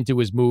quickly into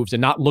his moves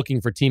and not looking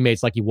for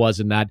teammates like he was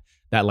in that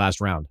last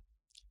round.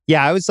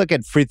 Yeah, I always look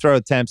at free throw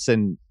attempts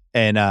and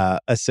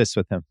assists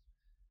with him.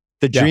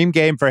 The dream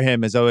game for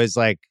him is always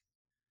like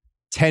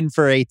 10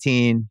 for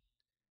 18,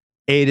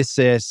 8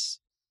 assists,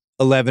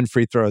 11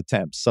 free throw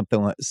attempts,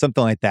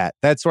 something like that.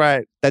 That's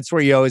where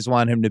you always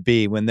want him to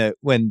be when the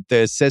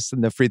assists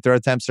and the free throw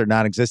attempts are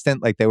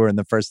non-existent, like they were in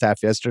the first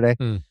half yesterday.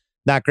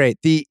 Not great.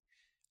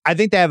 I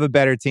think they have a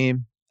better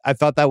team. I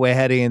felt that way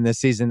heading in this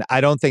season. I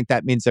don't think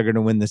that means they're going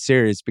to win the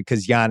series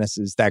because Giannis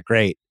is that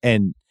great.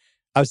 And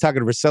I was talking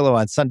to Russillo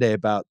on Sunday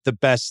about the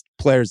best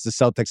players the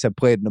Celtics have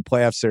played in a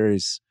playoff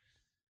series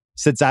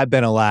since I've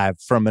been alive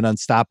from an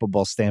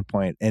unstoppable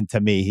standpoint. And to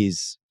me,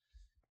 he's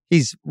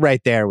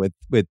right there with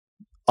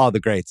all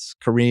the greats,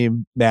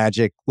 Kareem,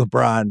 Magic,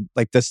 LeBron,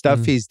 like the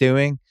stuff he's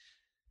doing,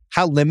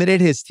 how limited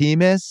his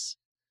team is,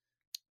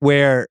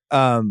 where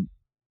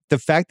the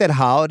fact that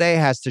Holiday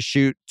has to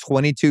shoot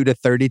 22 to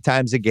 30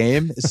 times a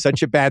game is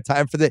such a bad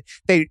time for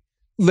they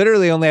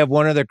literally only have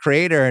one other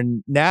creator.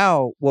 And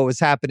now what was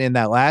happening in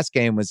that last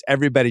game was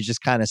everybody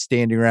just kind of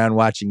standing around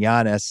watching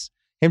Giannis,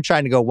 him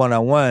trying to go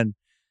one-on-one.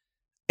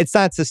 It's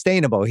not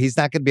sustainable. He's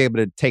not going to be able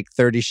to take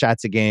 30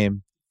 shots a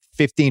game,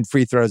 15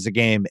 free throws a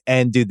game,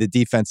 and do the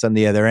defense on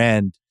the other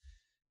end,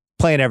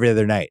 playing every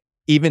other night.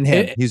 Even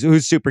him,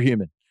 who's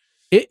superhuman.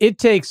 It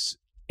takes,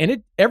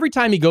 every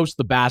time he goes to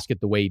the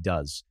basket the way he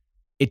does,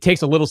 it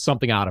takes a little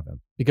something out of him,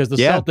 because the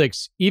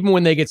Celtics, even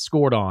when they get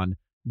scored on,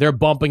 they're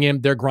bumping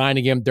him, they're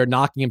grinding him, they're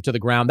knocking him to the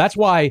ground. That's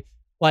why,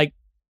 like,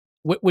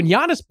 when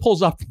Giannis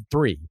pulls up from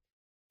 3,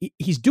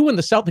 he's doing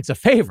the Celtics a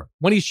favor.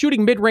 When he's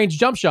shooting mid-range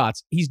jump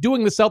shots, he's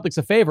doing the Celtics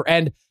a favor.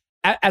 And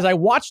as I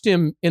watched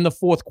him in the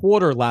fourth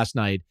quarter last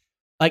night,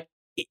 like,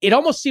 it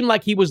almost seemed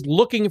like he was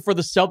looking for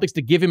the Celtics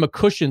to give him a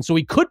cushion so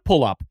he could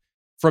pull up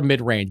from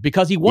mid-range,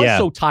 because he was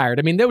so tired.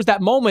 I mean, there was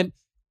that moment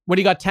when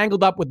he got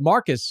tangled up with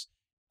Marcus,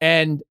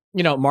 and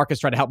Marcus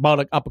tried to help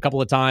out up a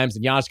couple of times,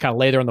 and Giannis kind of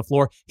lay there on the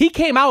floor. He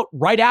came out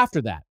right after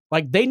that.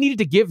 Like, they needed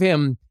to give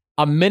him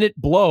a minute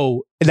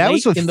blow. And that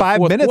was with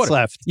 5 minutes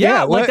left.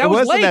 Yeah, like that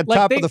was late. At the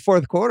top of the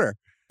fourth quarter.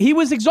 He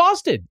was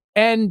exhausted.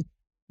 And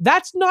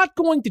that's not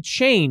going to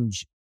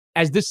change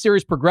as this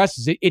series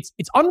progresses. It's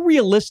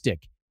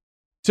unrealistic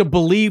to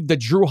believe that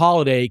Jrue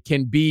Holiday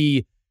can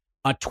be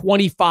a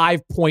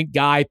 25-point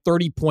guy,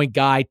 30-point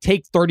guy,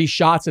 take 30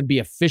 shots and be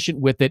efficient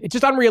with it. It's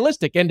just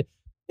unrealistic. And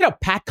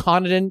Pat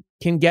Connaughton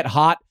can get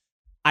hot.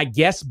 I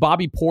guess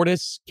Bobby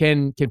Portis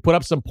can put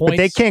up some points. But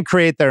they can't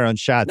create their own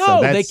shots.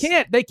 No, they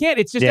can't.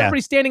 It's just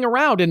everybody standing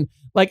around. And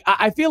like,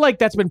 I feel like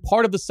that's been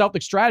part of the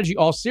Celtics strategy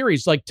all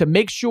series, like to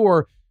make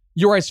sure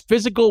you're as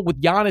physical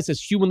with Giannis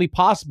as humanly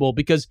possible,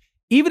 because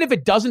even if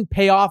it doesn't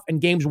pay off in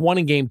games 1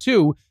 and game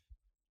 2,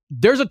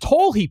 there's a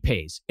toll he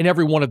pays in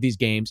every one of these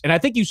games. And I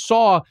think you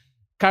saw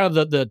kind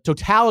of the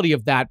totality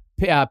of that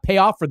pay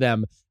off for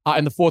them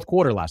in the fourth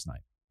quarter last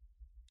night.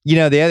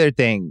 The other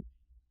thing,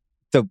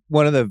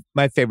 one of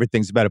my favorite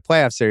things about a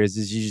playoff series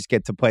is you just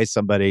get to play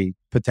somebody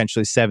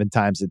potentially 7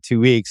 times in 2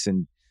 weeks,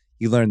 and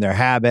you learn their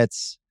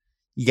habits.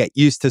 You get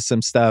used to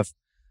some stuff.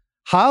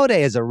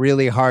 Holiday is a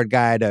really hard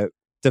guy to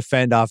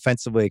defend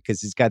offensively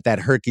because he's got that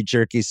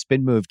herky-jerky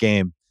spin move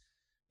game.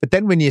 But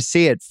then when you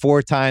see it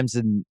 4 times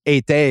in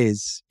 8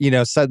 days,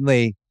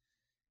 suddenly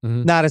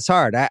not as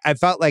hard. I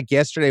felt like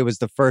yesterday was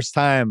the first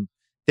time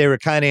they were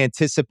kind of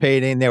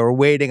anticipating, they were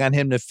waiting on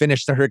him to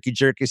finish the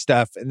herky-jerky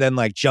stuff and then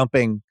like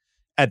jumping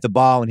at the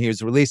ball when he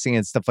was releasing it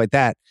and stuff like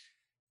that.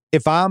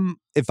 If I'm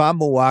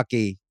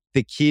Milwaukee,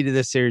 the key to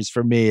this series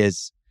for me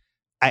is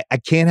I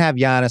can't have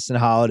Giannis and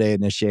Holiday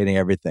initiating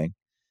everything.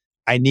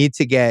 I need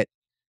to get,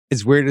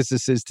 as weird as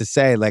this is to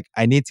say, like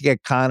I need to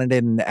get Connaughton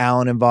and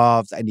Allen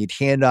involved. I need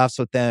handoffs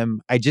with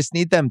them. I just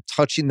need them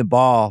touching the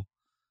ball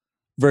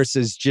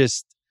versus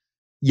just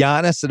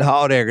Giannis and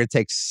Holiday are going to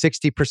take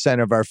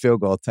 60% of our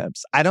field goal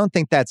attempts. I don't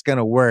think that's going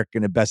to work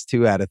in a best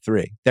 2 out of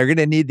 3. They're going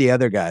to need the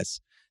other guys.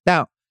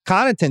 Now,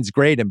 Connaughton's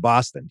great in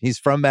Boston. He's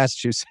from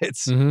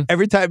Massachusetts.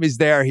 Every time he's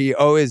there, he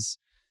always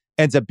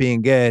ends up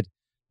being good.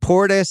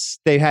 Portis,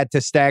 they had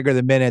to stagger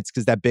the minutes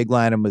because that big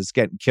lineup was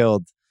getting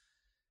killed.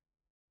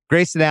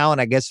 Grayson Allen,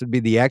 I guess, would be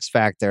the X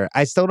factor.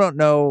 I still don't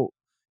know,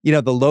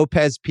 the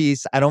Lopez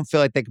piece. I don't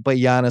feel like they could play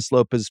Giannis,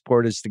 Lopez,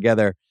 Portis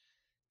together.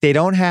 They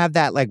don't have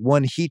that like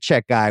one heat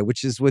check guy,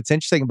 which is what's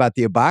interesting about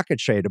the Ibaka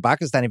trade.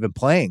 Ibaka's not even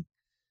playing.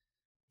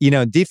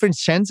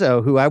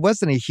 DiVincenzo, who I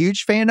wasn't a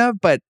huge fan of,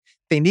 but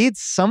they need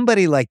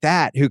somebody like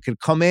that who could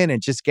come in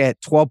and just get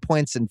 12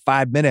 points in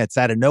 5 minutes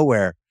out of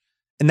nowhere.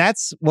 And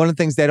that's one of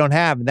the things they don't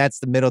have. And that's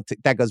the Middleton.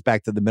 That goes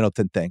back to the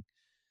Middleton thing,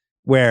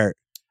 where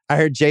I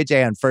heard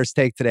JJ on First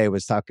Take today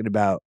was talking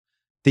about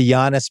the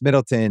Giannis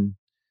Middleton.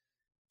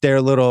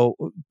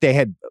 They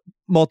had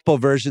multiple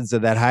versions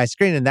of that high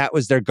screen, and that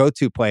was their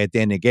go-to play at the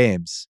end of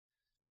games.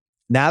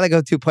 Now the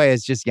go-to play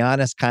is just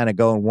Giannis kind of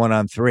going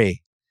 1-on-3.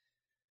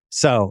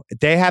 So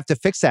they have to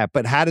fix that.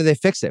 But how do they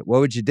fix it? What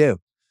would you do?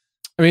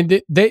 I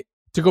mean, they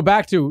to go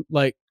back to,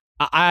 like,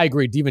 I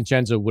agree,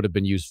 DiVincenzo would have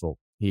been useful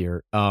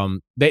here.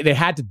 They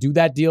had to do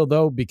that deal,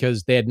 though,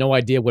 because they had no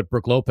idea what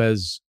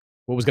was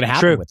going to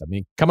happen with him. I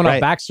mean, coming off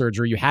back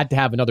surgery, you had to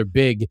have another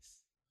big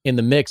in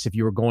the mix if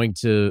you were going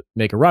to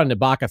make a run.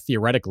 Ibaka,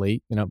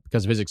 theoretically,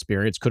 because of his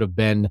experience, could have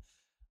been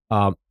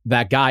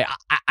that guy.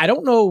 I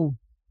don't know.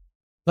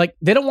 Like,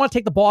 they don't want to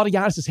take the ball out of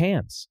Giannis's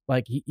hands.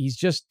 Like, he's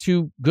just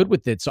too good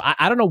with it. So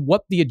I don't know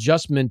what the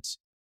adjustment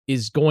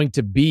is going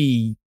to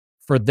be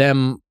for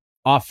them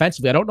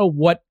offensively. I don't know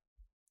what.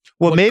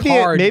 Well, maybe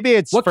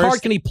it's what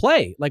card can he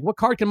play? Like, what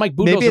card can Mike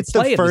Budenholzer play? Maybe it's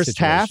the first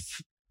half.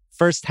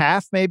 First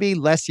half, maybe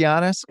less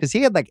Giannis, because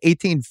he had like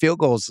 18 field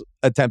goals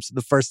attempts in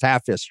the first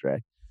half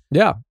yesterday.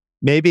 Yeah,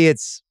 maybe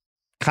it's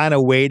kind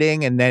of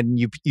waiting, and then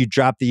you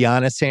drop the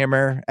Giannis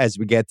hammer as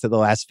we get to the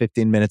last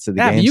 15 minutes of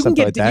the game. You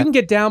can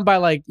get down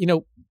by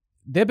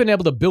they've been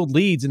able to build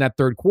leads in that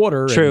third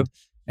quarter. True.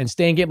 And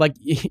stay in game. Like,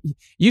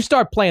 you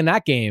start playing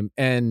that game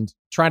and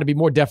trying to be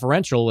more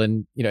deferential.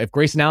 And, if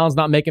Grayson Allen's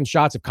not making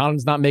shots, if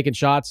Connaughton's not making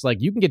shots, like,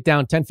 you can get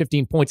down 10,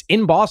 15 points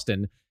in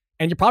Boston,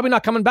 and you're probably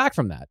not coming back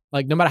from that.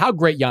 Like, no matter how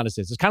great Giannis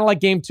is. It's kind of like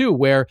game 2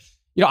 where,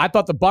 I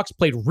thought the Bucks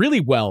played really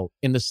well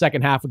in the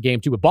second half of game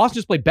 2, but Boston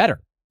just played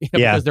better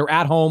because they're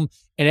at home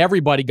and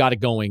everybody got it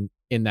going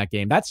in that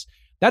game. That's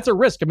a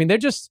risk. I mean, they're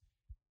just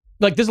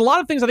like, there's a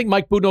lot of things I think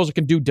Mike Budenholzer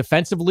can do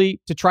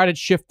defensively to try to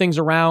shift things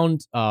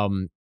around.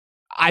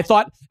 I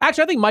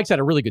think Mike's had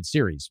a really good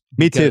series.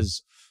 Me too.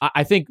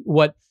 I think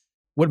what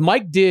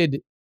Mike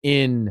did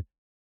in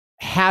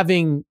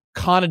having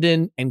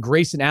Connaughton and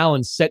Grayson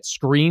Allen set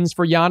screens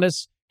for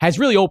Giannis has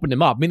really opened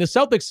him up. I mean, the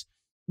Celtics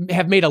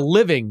have made a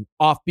living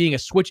off being a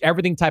switch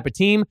everything type of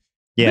team.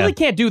 You really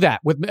can't do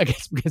that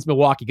against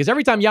Milwaukee, because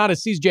every time Giannis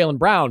sees Jaylen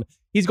Brown,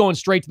 he's going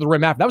straight to the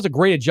rim after. That was a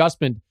great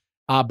adjustment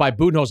by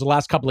Budenholzer the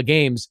last couple of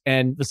games,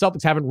 and the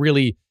Celtics haven't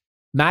really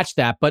matched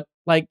that. But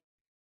like,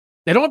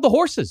 they don't have the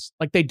horses.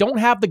 Like, they don't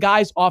have the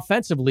guys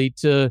offensively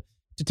to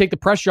take the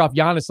pressure off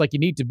Giannis like you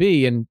need to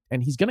be, and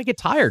he's going to get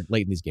tired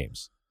late in these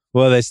games.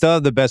 Well, they still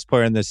have the best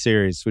player in this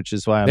series, which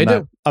is why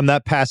I'm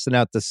not passing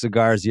out the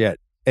cigars yet.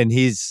 And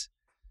he's,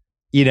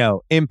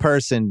 in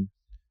person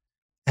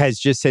has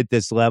just hit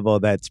this level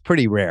that's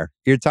pretty rare.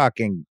 You're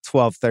talking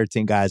 12,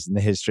 13 guys in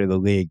the history of the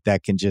league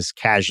that can just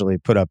casually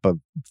put up a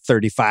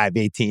 35,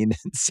 18,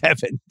 and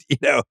 7,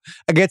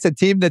 against a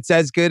team that's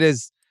as good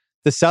as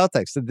the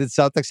Celtics. The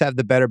Celtics have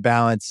the better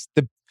balance.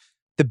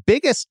 The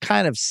biggest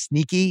kind of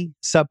sneaky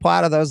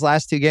subplot of those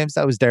last 2 games,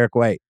 that was Derek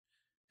White,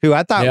 who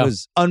I thought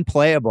was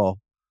unplayable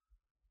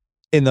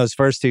in those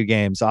first two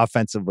games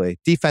offensively.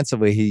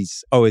 Defensively,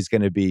 he's always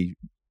going to be,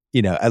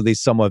 at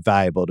least somewhat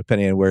valuable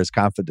depending on where his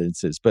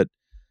confidence is. But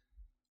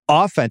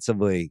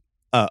offensively,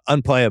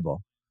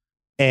 unplayable.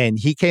 And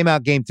he came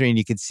out game 3 and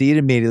you could see it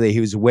immediately.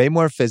 He was way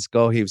more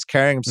physical. He was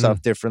carrying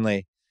himself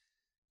differently.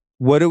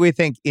 What do we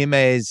think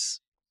Ime's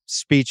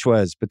speech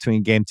was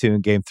between game 2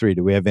 and game 3?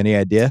 Do we have any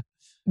idea?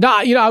 No,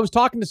 I was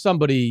talking to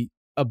somebody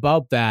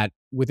about that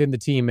within the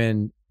team,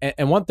 and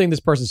one thing this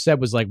person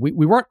said was like, we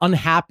weren't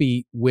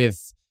unhappy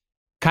with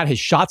kind of his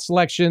shot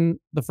selection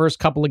the first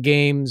couple of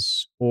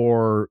games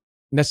or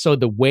necessarily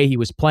the way he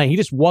was playing. He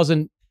just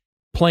wasn't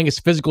playing as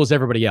physical as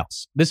everybody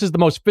else. This is the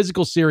most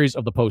physical series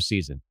of the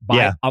postseason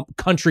by a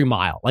country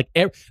mile. Like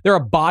there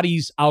are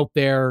bodies out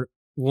there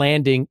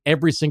landing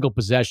every single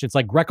possession. It's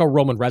like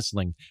Greco-Roman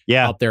wrestling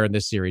out there in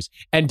this series.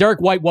 And Derek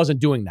White wasn't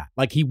doing that.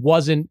 Like he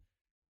wasn't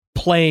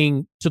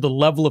playing to the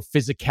level of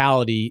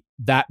physicality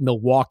that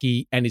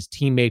Milwaukee and his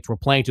teammates were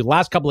playing to. The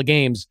last couple of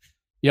games,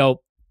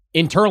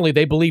 internally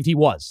they believed he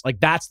was. Like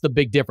that's the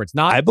big difference.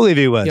 I believe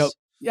he was.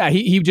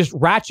 He just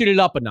ratcheted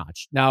up a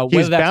notch. Now, he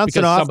was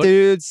bouncing off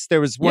dudes. There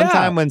was one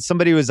time when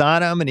somebody was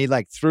on him and he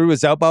like threw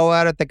his elbow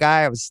out at the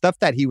guy. It was stuff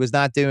that he was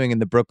not doing in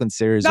the Brooklyn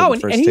series. No,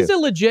 and he's a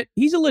legit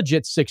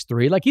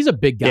 6'3". Like he's a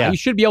big guy. Yeah. He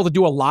should be able to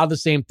do a lot of the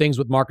same things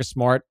with Marcus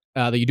Smart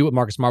that you do with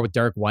Marcus Smart with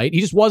Derek White.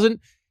 He just wasn't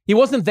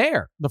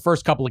there the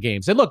first couple of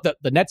games. And look,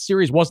 the Nets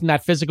series wasn't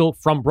that physical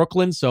from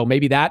Brooklyn, so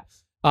maybe that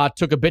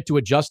took a bit to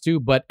adjust to,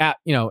 but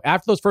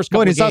after those first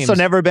couple of games, he's also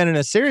never been in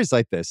a series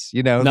like this.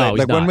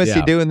 When was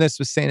he doing this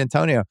with San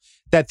Antonio?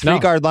 That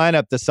 3-guard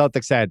lineup the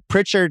Celtics had.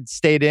 Pritchard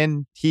stayed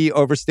in. He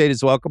overstayed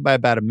his welcome by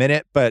about a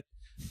minute, but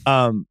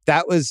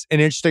that was an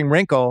interesting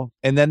wrinkle.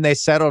 And then they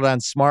settled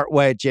on Smart,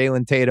 White,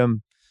 Jalen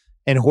Tatum,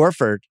 and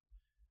Horford,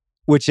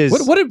 which is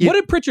what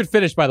did Pritchard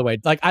finish, by the way?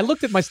 Like I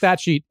looked at my stat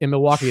sheet in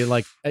Milwaukee, and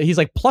like he's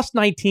like plus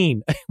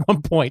 19 at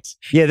one point.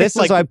 Yeah, this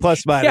is why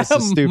plus minus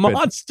is stupid.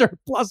 Monster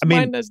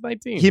minus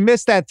 19. He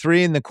missed that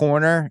 3 in the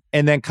corner,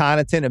 and then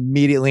Connaughton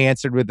immediately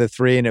answered with the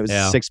 3, and it was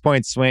a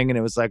 6-point swing, and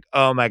it was like,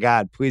 oh my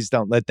God, please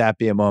don't let that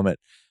be a moment.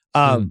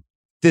 The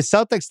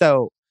Celtics,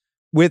 though,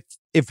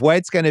 if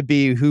White's going to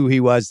be who he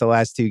was the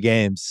last 2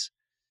 games,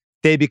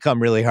 they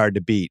become really hard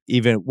to beat,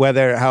 even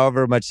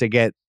however much they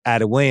get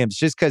out of Williams,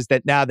 just because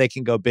that now they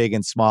can go big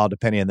and small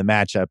depending on the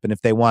matchup. And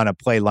if they want to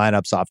play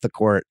lineups off the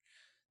court,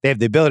 they have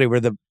the ability,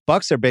 where the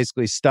Bucks are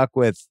basically stuck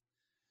with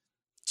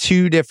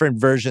 2 different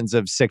versions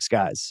of 6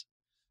 guys,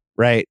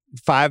 right?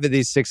 5 of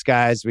these 6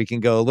 guys, we can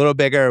go a little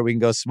bigger or we can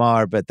go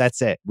smaller, but that's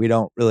it. We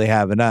don't really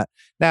have enough.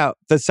 Now,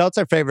 the Celts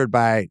are favored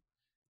by, I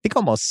think,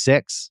 almost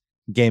 6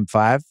 game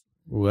 5.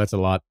 Ooh, that's a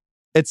lot.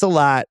 It's a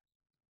lot.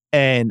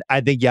 And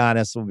I think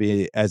Giannis will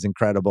be as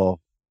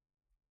incredible.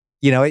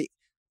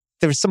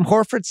 There was some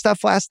Horford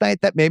stuff last night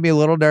that made me a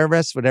little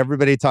nervous with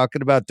everybody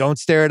talking about don't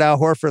stare at Al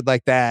Horford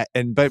like that.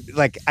 But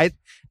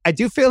I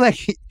do feel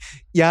like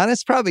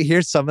Giannis probably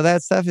hears some of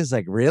that stuff. He's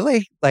like,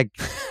 really? Like,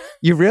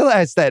 you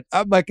realize that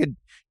I'm like a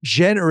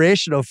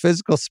generational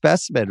physical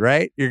specimen,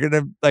 right? You're going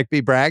to like be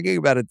bragging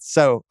about it.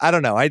 So I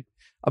don't know. I'm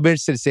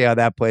interested to see how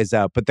that plays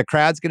out. But the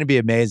crowd's going to be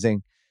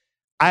amazing.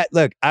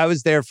 I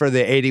was there for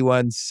the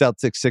 81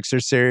 Celtics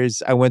Sixers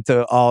series. I went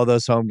to all of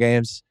those home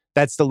games.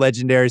 That's the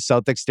legendary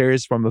Celtics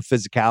series from a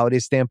physicality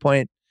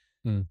standpoint.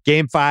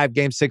 Game 5,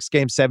 game 6,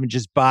 game 7,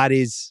 just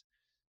bodies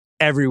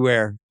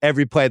everywhere,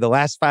 every play. The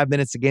last 5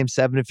 minutes of game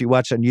 7, if you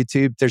watch on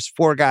YouTube, there's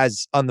 4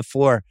 guys on the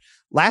floor.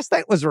 Last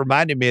night was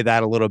reminding me of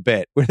that a little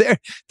bit, where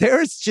there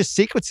was just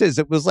sequences.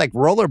 It was like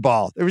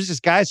rollerball. There was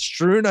just guys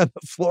strewn on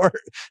the floor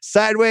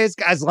sideways,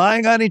 guys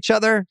lying on each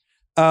other.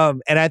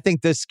 And I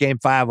think this game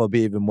 5 will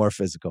be even more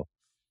physical.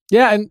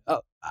 Yeah, and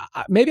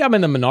maybe I'm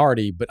in the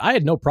minority, but I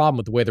had no problem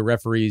with the way the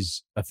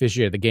referees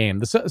officiated the game.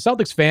 The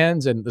Celtics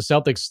fans and the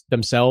Celtics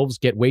themselves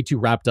get way too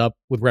wrapped up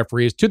with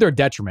referees to their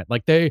detriment.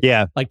 Like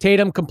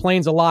Tatum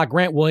complains a lot.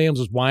 Grant Williams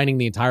was whining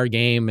the entire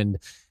game, and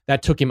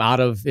that took him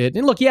out of it.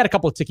 And look, he had a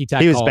couple of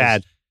ticky-tack calls. He was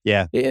bad.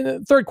 Yeah. In the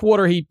third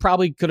quarter, he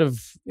probably could have,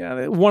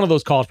 one of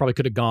those calls probably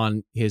could have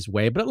gone his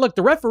way. But look,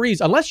 the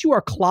referees, unless you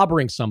are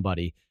clobbering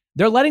somebody,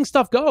 they're letting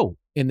stuff go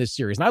in this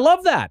series. And I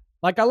love that.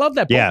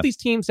 Both these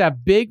teams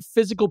have big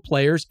physical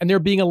players, and they're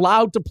being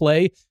allowed to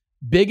play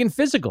big and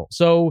physical.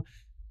 So,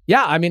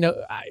 yeah, I mean,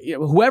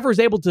 whoever is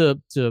able to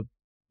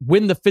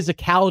win the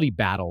physicality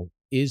battle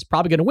is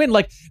probably going to win.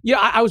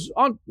 I was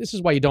on. This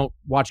is why you don't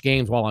watch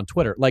games while on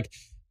Twitter.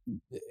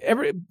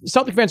 Every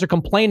Celtic fans are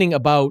complaining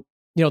about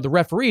the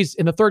referees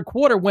in the third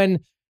quarter when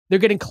they're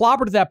getting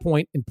clobbered at that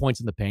point in points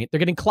in the paint. They're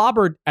getting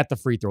clobbered at the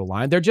free throw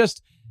line. They're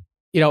just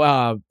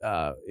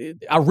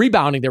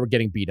rebounding, they were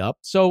getting beat up.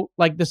 So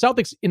the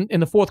Celtics in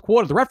the fourth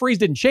quarter, the referees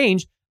didn't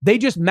change. They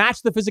just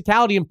matched the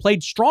physicality and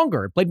played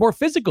stronger, played more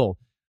physical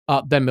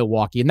than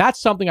Milwaukee. And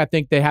that's something I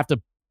think they have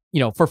to,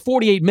 for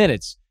 48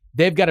 minutes,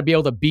 they've got to be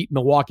able to beat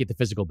Milwaukee at the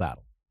physical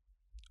battle.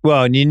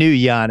 Well, and you knew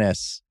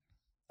Giannis,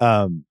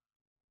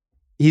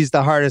 he's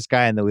the hardest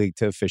guy in the league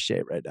to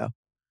officiate right now.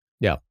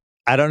 Yeah.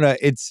 I don't know.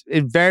 It's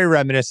very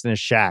reminiscent of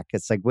Shaq.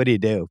 It's like, what do you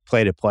do?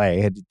 Play to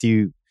play.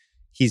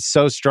 he's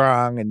so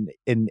strong,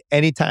 and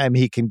anytime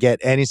he can get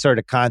any sort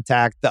of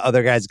contact, the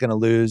other guy's going to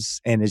lose,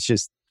 and it's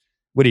just,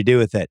 what do you do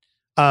with it?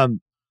 Do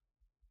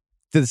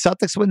the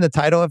Celtics win the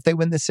title if they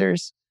win this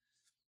series?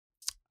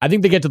 I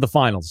think they get to the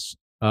finals.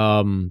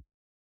 I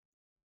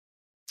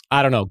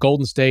don't know.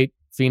 Golden State,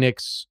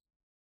 Phoenix,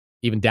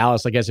 even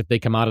Dallas, I guess, if they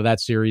come out of that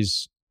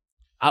series.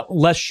 I'm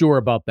less sure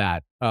about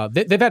that.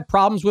 They've had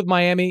problems with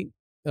Miami,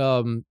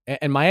 and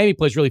Miami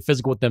plays really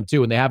physical with them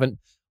too, and they haven't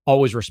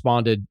always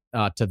responded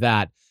to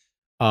that.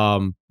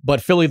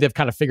 But Philly, they've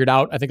kind of figured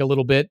out, I think, a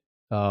little bit,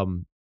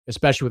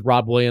 especially with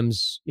Rob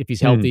Williams, if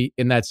he's healthy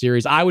in that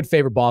series. I would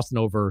favor Boston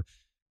over,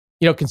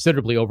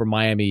 considerably over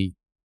Miami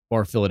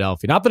or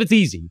Philadelphia. Not that it's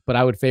easy, but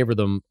I would favor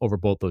them over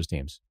both those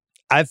teams.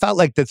 I felt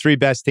like the three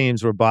best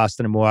teams were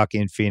Boston and Milwaukee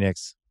and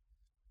Phoenix.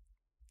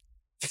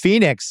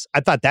 Phoenix,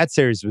 I thought that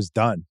series was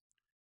done.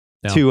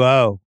 No.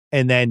 2-0.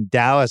 And then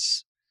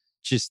Dallas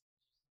just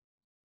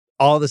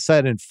all of a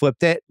sudden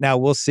flipped it. Now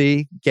we'll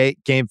see.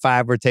 Game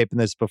 5, we're taping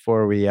this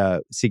before we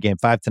see Game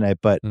 5 tonight.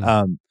 But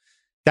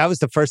that was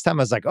the first time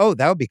I was like, oh,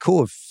 that would be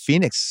cool if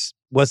Phoenix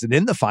wasn't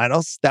in the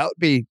finals. That would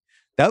be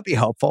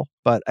helpful.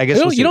 But I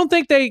guess you don't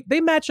think they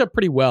match up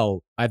pretty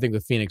well, I think,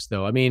 with Phoenix,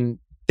 though. I mean,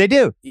 they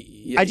do.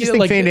 I just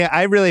think Phoenix,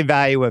 I really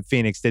value what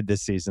Phoenix did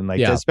this season,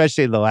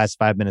 especially the last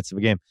 5 minutes of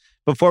a game.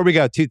 Before we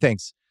go, 2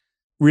 things.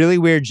 Really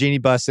weird Jeannie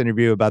Buss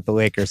interview about the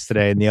Lakers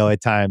today in the LA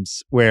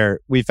Times,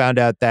 where we found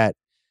out that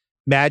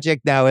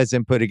Magic now has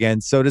input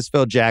again. So does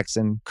Phil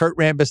Jackson. Kurt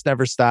Rambis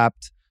never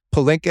stopped.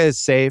 Pelinka is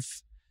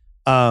safe.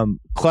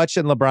 Clutch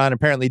and LeBron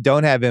apparently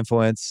don't have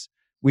influence.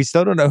 We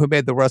still don't know who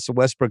made the Russell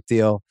Westbrook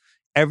deal.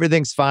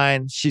 Everything's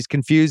fine. She's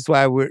confused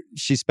why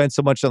she spent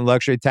so much on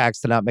luxury tax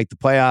to not make the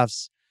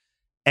playoffs.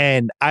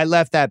 And I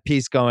left that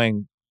piece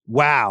going,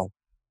 wow,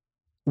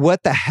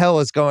 what the hell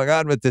is going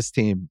on with this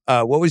team?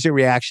 What was your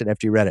reaction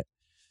after you read it?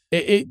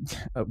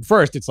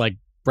 First, it's like,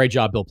 great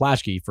job, Bill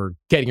Plaschke, for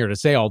getting her to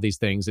say all these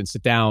things and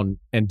sit down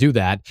and do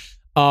that.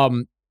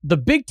 The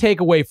big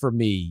takeaway for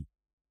me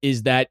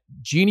is that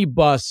Jeannie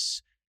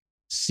Buss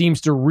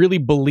seems to really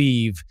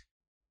believe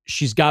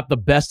she's got the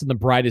best and the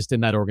brightest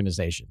in that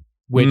organization,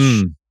 which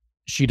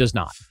she does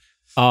not.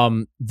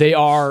 They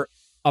are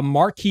a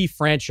marquee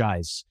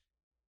franchise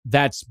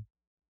that's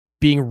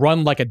being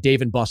run like a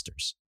Dave &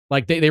 Buster's.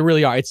 Like they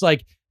really are. It's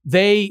like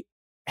they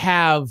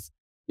have,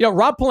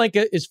 Rob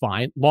Pelinka is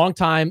fine.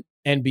 Longtime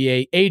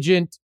NBA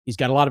agent. He's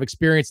got a lot of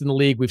experience in the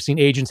league. We've seen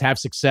agents have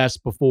success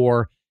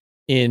before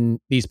in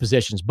these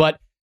positions. But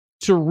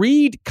to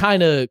read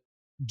kind of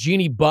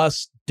Jeannie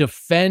Buss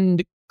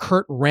defend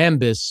Kurt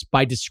Rambis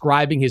by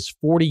describing his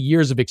 40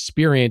 years of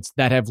experience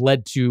that have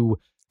led to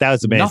that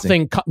was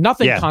amazing.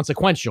 nothing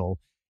consequential,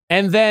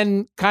 and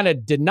then kind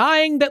of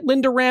denying that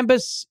Linda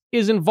Rambis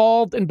is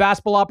involved in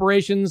basketball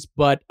operations,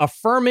 but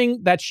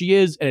affirming that she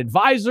is an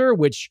advisor,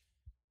 which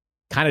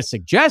kind of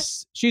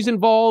suggests she's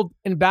involved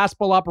in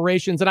basketball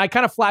operations. And I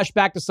kind of flash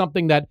back to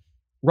something that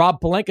Rob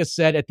Pelinka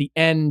said at the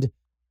end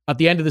of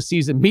the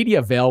season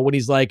media veil, when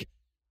he's like,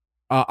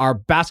 our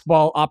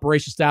basketball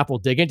operations staff will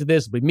dig into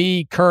this. It'll be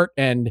me, Kurt,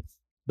 and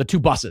the 2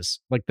 buses,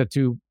 like the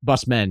 2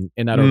 bus men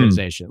in that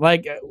organization.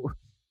 Like,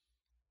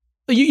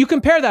 you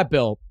compare that,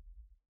 Bill,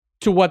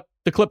 to what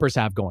the Clippers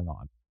have going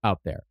on out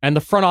there and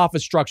the front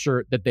office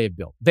structure that they've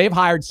built. They've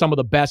hired some of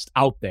the best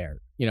out there.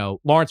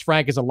 Lawrence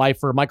Frank is a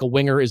lifer. Michael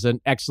Winger is a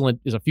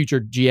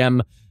future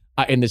GM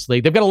in this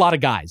league. They've got a lot of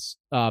guys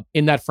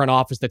in that front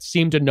office that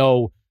seem to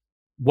know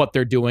what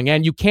they're doing.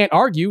 And you can't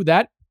argue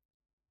that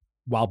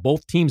while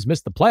both teams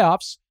missed the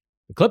playoffs,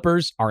 the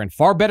Clippers are in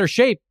far better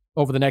shape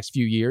over the next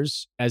few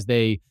years as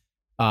they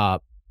kind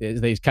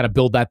of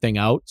build that thing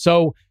out.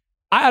 So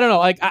I don't know.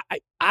 Like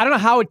I don't know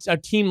how it's a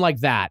team like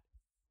that,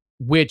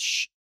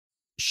 which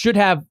should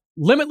have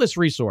limitless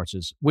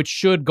resources, which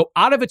should go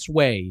out of its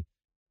way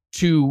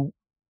to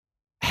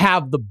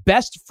have the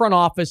best front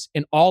office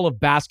in all of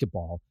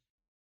basketball,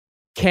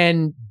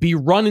 can be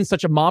run in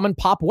such a mom and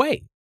pop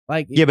way.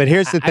 Like, yeah, but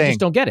here's the thing. I just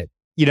don't get it.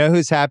 You know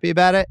who's happy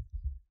about it?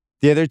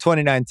 The other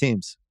 29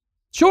 teams.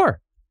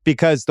 Sure.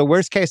 Because the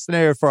worst case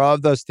scenario for all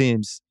of those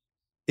teams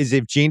is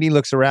if Jeannie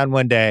looks around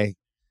one day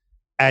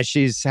as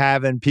she's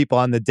having people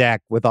on the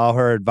deck with all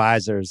her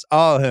advisors,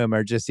 all of whom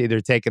are just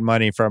either taking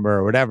money from her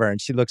or whatever, and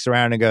she looks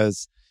around and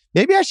goes,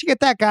 maybe I should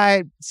get that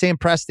guy, Sam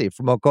Presti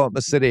from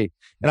Oklahoma City,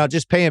 and I'll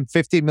just pay him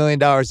 $50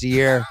 million a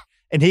year,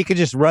 and he could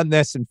just run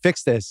this and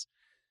fix this.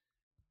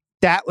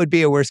 That would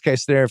be a worst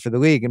case scenario for the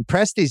league. And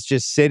Presti's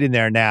just sitting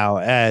there now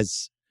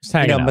as,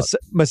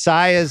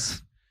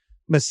 Messiah's,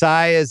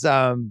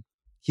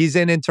 he's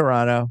in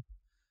Toronto.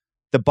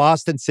 The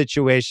Boston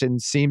situation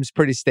seems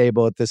pretty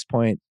stable at this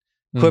point.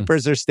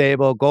 Clippers are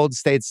stable. Golden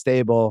State's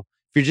stable.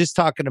 If you're just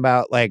talking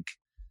about like,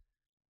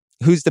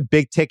 who's the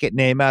big ticket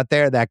name out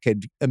there that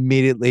could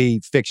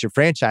immediately fix your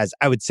franchise,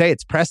 I would say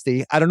it's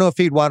Presti. I don't know if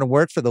he'd want to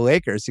work for the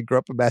Lakers. He grew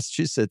up in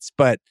Massachusetts,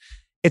 but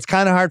it's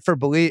kind of hard for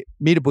me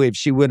to believe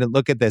she wouldn't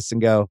look at this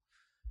and go,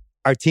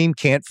 our team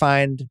can't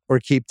find or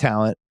keep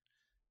talent.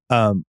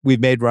 We've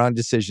made wrong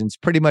decisions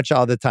pretty much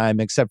all the time,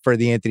 except for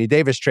the Anthony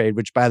Davis trade,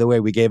 which, by the way,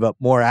 we gave up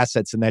more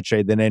assets in that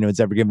trade than anyone's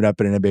ever given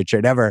up in an NBA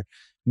trade ever.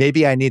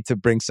 Maybe I need to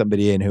bring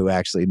somebody in who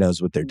actually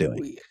knows what they're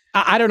doing.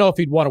 I don't know if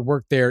he'd want to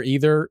work there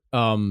either,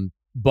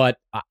 but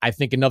I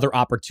think another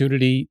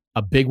opportunity,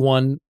 a big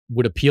one,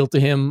 would appeal to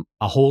him.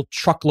 A whole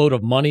truckload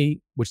of money,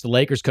 which the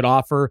Lakers could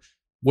offer,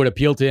 would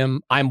appeal to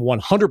him. I'm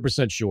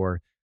 100%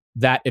 sure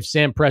that if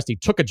Sam Presti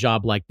took a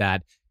job like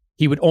that,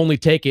 he would only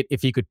take it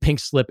if he could pink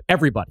slip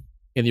everybody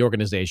in the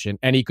organization,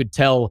 and he could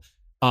tell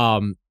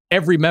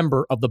every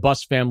member of the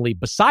Buss family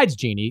besides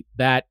Jeannie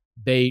that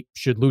they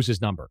should lose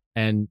his number,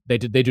 and they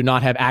do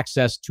not have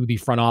access to the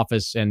front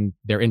office, and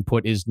their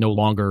input is no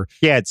longer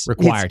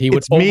required. He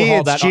would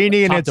overhaul that. It's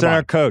Jeannie, and it's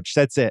our coach.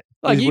 That's it.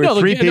 Like, We're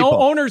three people.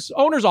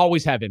 Owners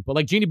always have input.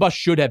 Like Jeannie Buss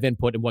should have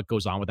input in what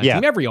goes on with that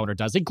team. Every owner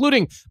does,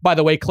 including, by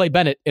the way, Clay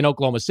Bennett in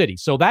Oklahoma City.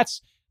 So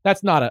that's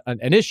not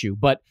an issue.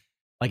 But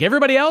like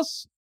everybody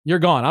else, you're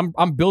gone.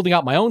 I'm building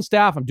out my own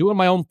staff. I'm doing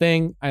my own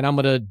thing, and I'm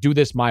going to do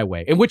this my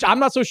way. In which I'm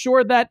not so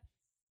sure that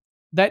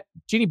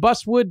Jeannie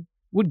Buss would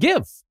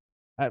give.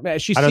 I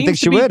don't think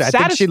she would. I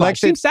think she likes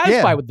it. Seems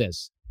satisfied with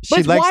this. But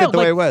she likes it the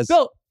way it was.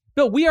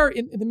 Bill, we are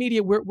in the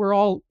media. We're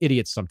all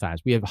idiots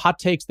sometimes. We have hot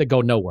takes that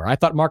go nowhere. I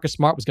thought Marcus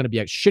Smart was going to be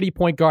a shitty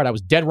point guard. I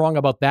was dead wrong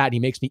about that. And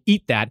he makes me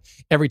eat that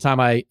every time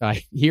I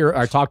hear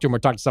or talk to him or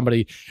talk to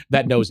somebody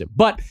that knows him.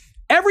 But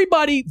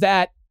everybody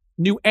that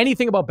knew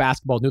anything about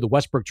basketball knew the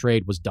Westbrook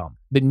trade was dumb.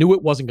 They knew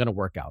it wasn't going to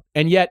work out.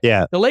 And yet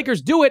the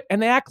Lakers do it,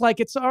 and they act like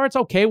it's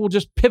okay. We'll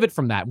just pivot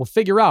from that. We'll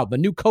figure out the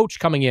new coach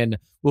coming in.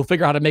 We'll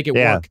figure out how to make it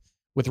work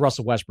with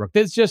Russell Westbrook.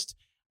 It's just,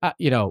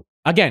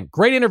 again,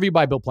 great interview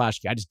by Bill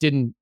Plaschke. I just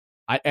didn't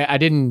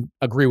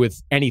agree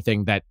with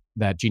anything that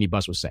Jeannie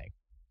Buss was saying.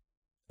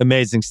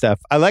 Amazing stuff.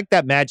 I like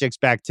that Magic's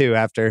back too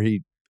after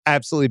he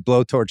absolutely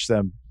blowtorched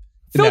them.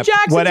 Phil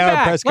Jackson's 1 hour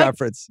back. press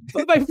conference.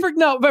 But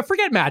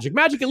forget Magic.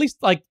 Magic, at least,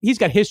 like, he's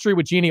got history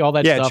with Jeannie, all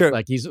that stuff. True.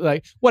 Like, he's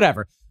like,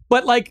 whatever.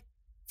 But like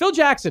Phil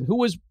Jackson, who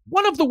was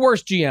one of the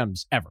worst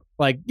GMs ever,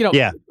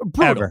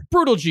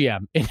 brutal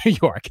GM in New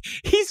York.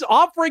 He's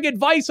offering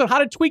advice on how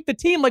to tweak the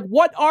team. Like,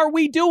 what are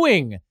we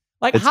doing?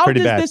 Like, how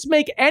does this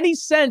make any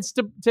sense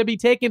to be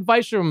taking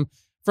advice from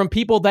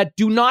people that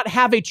do not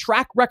have a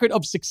track record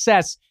of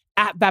success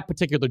at that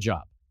particular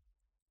job?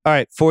 All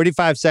right,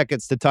 45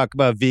 seconds to talk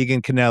about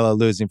vegan Canelo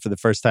losing for the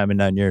first time in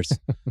 9 years.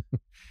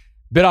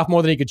 Bit off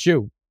more than he could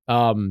chew.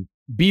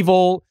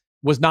 Bivol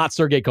was not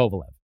Sergey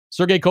Kovalev.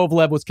 Sergey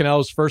Kovalev was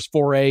Canelo's first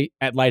foray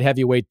at light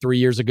heavyweight 3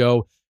 years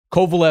ago.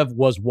 Kovalev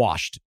was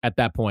washed at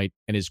that point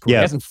in his career.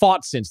 He hasn't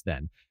fought since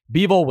then.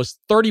 Bivol is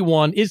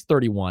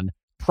 31,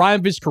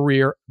 prime of his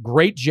career,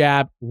 great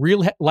jab,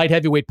 real light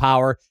heavyweight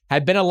power,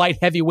 had been a light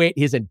heavyweight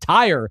his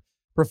entire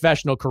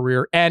professional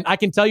career. And I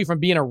can tell you from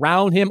being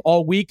around him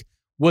all week,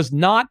 was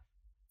not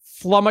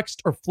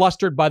flummoxed or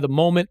flustered by the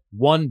moment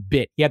one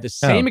bit. He had the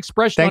same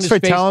expression on his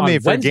face on Wednesday.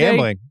 Thanks for telling me for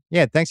gambling.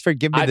 Yeah, thanks for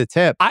giving me the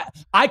tip.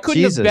 I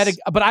couldn't have bet,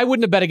 but I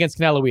wouldn't have bet against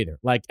Canelo either.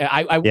 Like,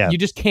 you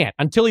just can't.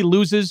 Until he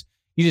loses,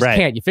 you just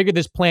can't. You figure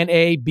this plan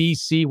A, B,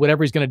 C,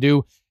 whatever he's going to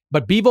do.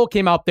 But Bivol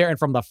came out there and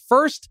from the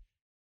first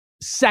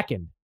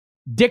second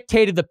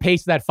dictated the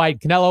pace of that fight.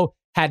 Canelo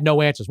had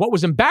no answers. What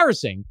was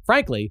embarrassing,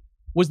 frankly,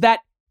 was that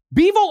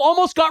Bivol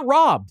almost got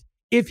robbed.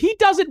 If he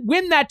doesn't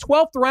win that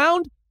 12th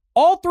round,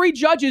 all three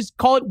judges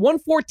call it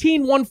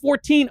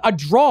 114-114, a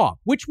draw,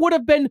 which would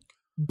have been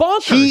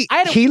bonkers.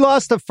 He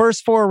lost the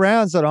first 4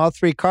 rounds on all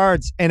 3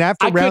 cards. And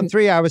after round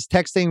 3, I was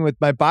texting with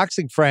my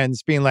boxing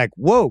friends being like,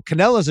 whoa,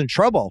 Canelo's in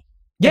trouble.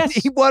 Yes.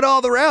 And he won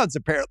all the rounds,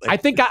 apparently. I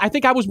think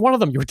I was one of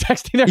them. You were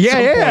texting there.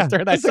 Yeah.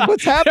 I was like,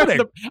 what's happening?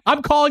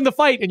 I'm calling the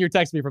fight, and you're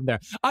texting me from there.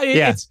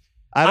 I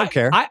don't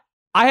care.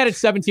 I had it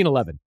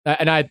 17-11,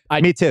 and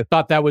I Me too.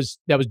 thought that was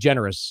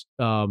generous,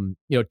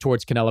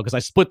 towards Canelo, because I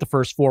split the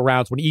first 4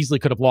 rounds when he easily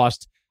could have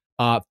lost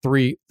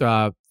 3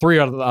 out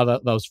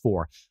of those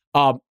 4.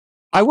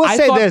 I will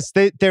say this: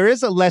 there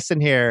is a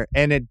lesson here,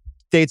 and it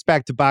dates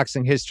back to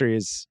boxing history.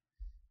 Is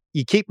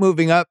you keep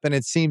moving up, and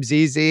it seems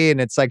easy, and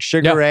it's like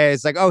Sugar Ray.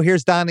 It's like, oh,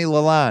 here's Donnie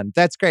Lalonde.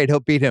 That's great.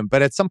 He'll beat him.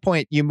 But at some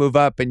point, you move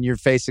up, and you're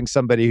facing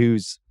somebody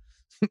who's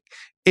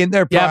in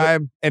their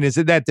prime and is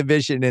in that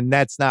division, and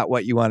that's not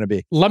what you want to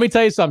be. Let me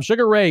tell you something.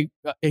 Sugar Ray,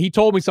 he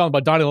told me something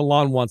about Donnie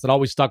Lalonde once that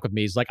always stuck with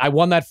me. He's like, I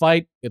won that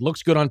fight. It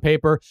looks good on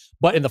paper.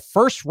 But in the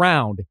first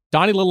round,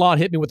 Donnie Lalonde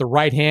hit me with the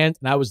right hand,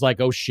 and I was like,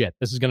 oh, shit,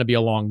 this is going to be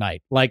a long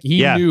night. Like,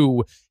 he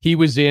knew he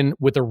was in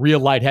with a real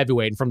light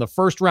heavyweight. And from the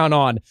first round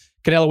on,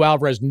 Canelo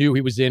Alvarez knew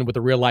he was in with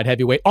a real light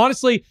heavyweight.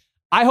 Honestly,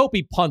 I hope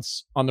he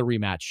punts on the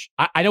rematch.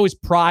 I know his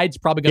pride's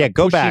probably going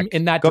to push him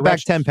in that direction. Go back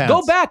 10 pounds.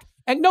 Go back.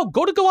 And no,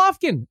 go to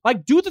Golovkin.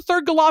 Like, do the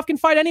third Golovkin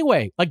fight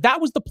anyway. Like,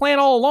 that was the plan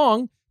all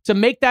along, to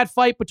make that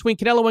fight between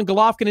Canelo and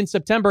Golovkin in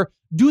September.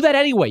 Do that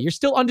anyway. You're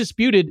still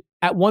undisputed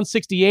at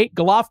 168.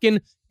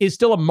 Golovkin is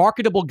still a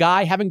marketable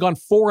guy, having gone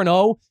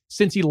 4-0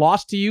 since he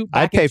lost to you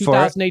back in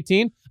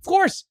 2018. Of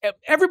course,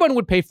 everyone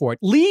would pay for it.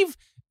 Leave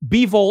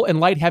Bivol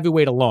and light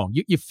heavyweight alone.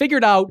 You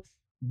figured out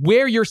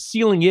where your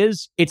ceiling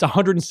is, it's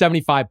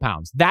 175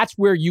 pounds. That's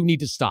where you need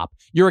to stop.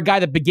 You're a guy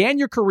that began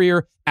your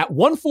career at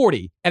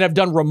 140 and have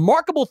done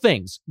remarkable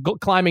things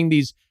climbing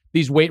these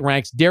weight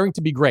ranks, daring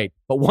to be great.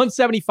 But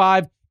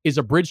 175 is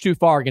a bridge too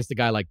far against a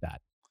guy like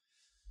that.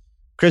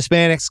 Chris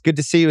Mannix, good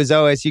to see you as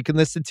always. You can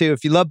listen to,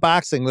 if you love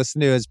boxing,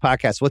 listen to his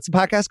podcast. What's the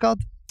podcast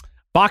called?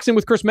 Boxing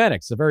with Chris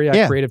Mannix. A very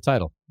creative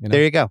title. You know?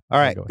 There you go. All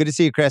right. Good to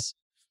see you, Chris.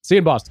 See you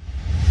in Boston.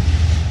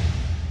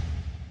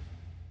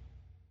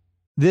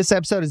 This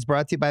episode is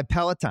brought to you by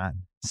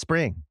Peloton.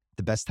 Spring,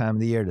 the best time of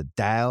the year to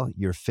dial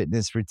your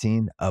fitness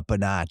routine up a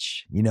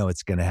notch. You know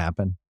what's going to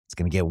happen. It's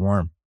going to get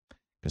warm.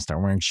 You're going to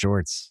start wearing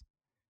shorts.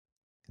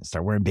 You're going to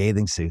start wearing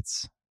bathing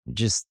suits.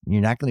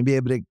 You're not going to be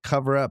able to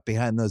cover up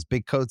behind those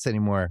big coats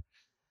anymore.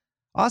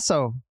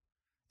 Also,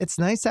 it's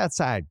nice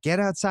outside. Get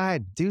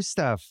outside. Do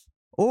stuff.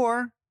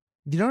 Or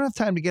if you don't have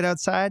time to get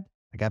outside,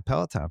 I got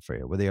Peloton for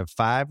you. Whether you have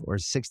 5 or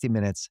 60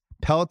 minutes,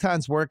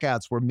 Peloton's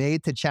workouts were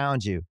made to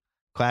challenge you.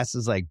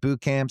 Classes like boot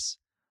camps,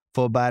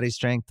 full body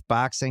strength,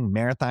 boxing,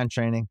 marathon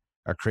training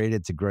are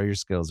created to grow your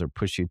skills or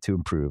push you to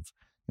improve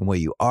in what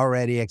you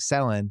already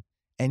excel in,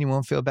 and you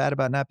won't feel bad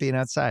about not being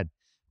outside.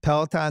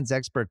 Peloton's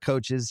expert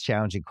coaches,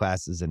 challenging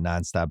classes, and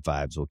nonstop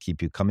vibes will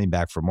keep you coming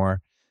back for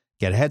more.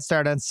 Get a head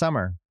start on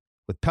summer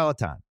with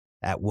Peloton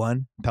at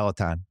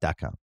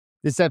onepeloton.com.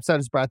 This episode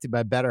is brought to you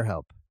by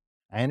BetterHelp.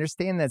 I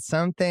understand that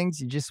some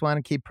things you just want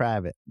to keep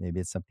private.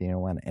 Maybe it's something you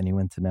don't want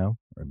anyone to know,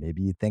 or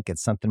maybe you think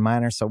it's something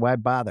minor, so why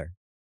bother?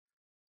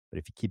 But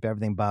if you keep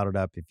everything bottled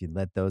up, if you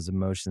let those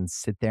emotions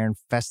sit there and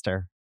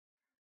fester,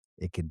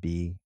 it could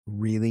be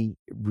really,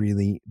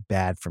 really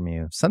bad from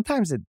you.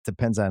 Sometimes it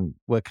depends on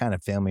what kind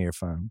of family you're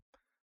from.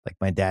 Like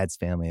my dad's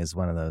family is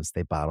one of those.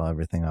 They bottle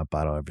everything up,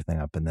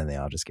 and then they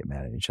all just get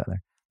mad at each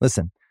other.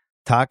 Listen,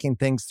 talking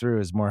things through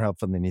is more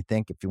helpful than you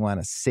think. If you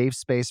want a safe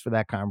space for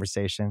that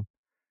conversation,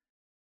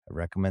 I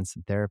recommend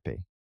some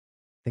therapy.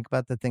 Think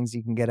about the things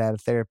you can get out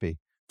of therapy.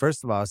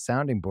 First of all, a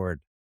sounding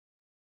board.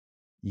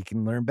 You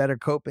can learn better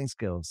coping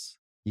skills.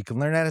 You can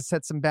learn how to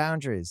set some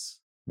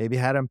boundaries. Maybe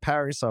how to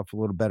empower yourself a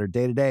little better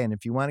day to day. And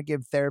if you want to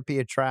give therapy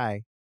a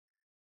try,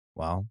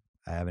 well,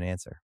 I have an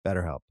answer.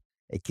 BetterHelp.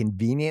 A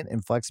convenient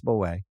and flexible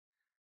way,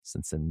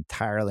 since it's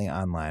entirely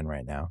online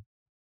right now.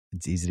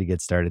 It's easy to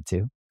get started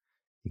too.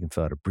 You can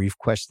fill out a brief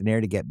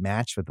questionnaire to get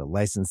matched with a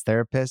licensed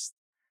therapist,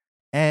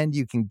 and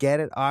you can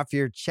get it off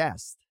your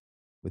chest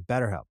with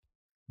BetterHelp.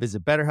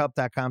 Visit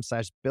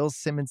BetterHelp.com/Bill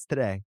Simmons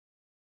today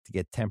to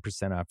get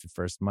 10% off your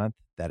first month.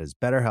 That is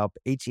BetterHelp,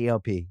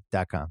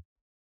 HELP.com/Bill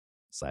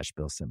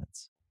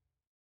Simmons.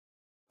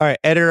 All right,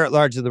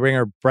 editor-at-large of The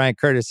Ringer, Bryan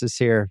Curtis is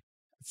here.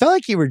 I felt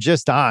like you were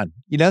just on.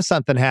 You know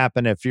something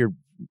happened if you're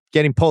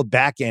getting pulled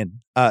back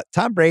in.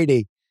 Tom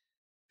Brady,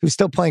 who's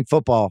still playing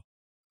football,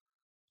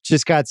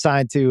 just got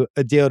signed to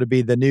a deal to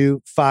be the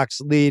new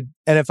Fox lead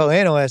NFL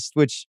analyst,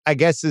 which I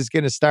guess is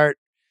going to start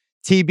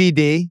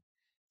TBD.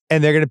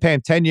 And they're going to pay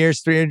him 10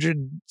 years,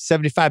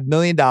 $375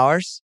 million,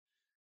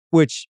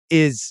 which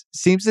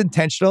seems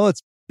intentional.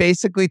 It's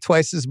basically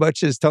twice as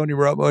much as Tony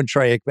Romo and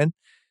Troy Aikman.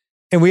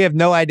 And we have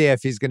no idea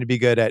if he's going to be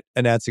good at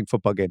announcing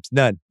football games.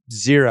 None.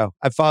 Zero.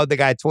 I've followed the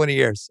guy 20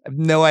 years. I have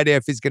no idea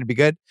if he's going to be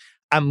good.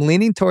 I'm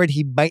leaning toward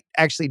he might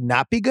actually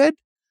not be good.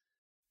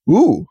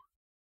 Ooh.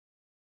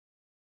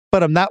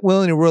 But I'm not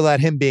willing to rule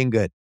out him being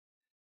good.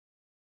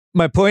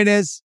 My point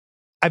is,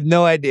 I have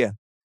no idea.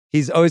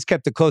 He's always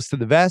kept it close to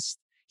the vest.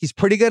 He's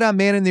pretty good on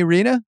man in the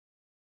arena.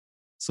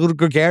 It's a little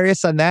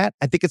gregarious on that.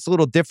 I think it's a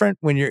little different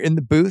when you're in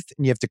the booth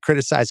and you have to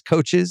criticize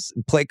coaches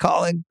and play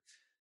calling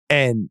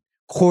and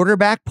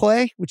quarterback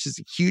play, which is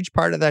a huge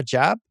part of that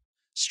job.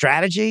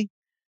 Strategy.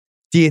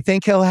 Do you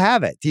think he'll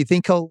have it? Do you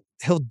think he'll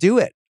do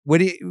it?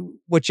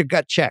 What's your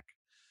gut check?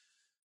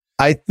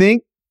 I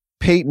think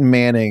Peyton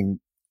Manning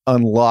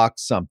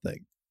unlocks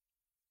something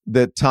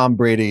that Tom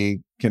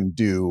Brady can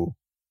do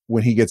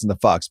when he gets in the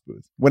Fox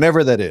booth,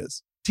 whenever that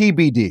is.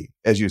 TBD,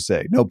 as you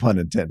say, no pun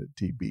intended,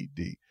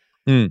 TBD,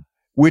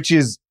 which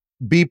is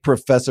be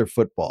Professor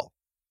Football.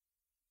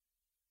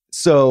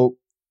 So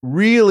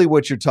really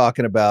what you're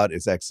talking about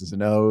is X's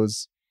and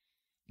O's.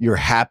 You're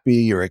happy,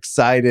 you're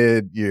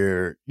excited,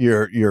 you're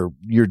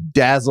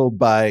dazzled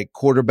by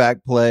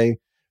quarterback play,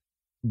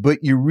 but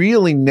you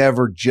really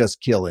never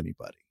just kill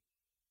anybody.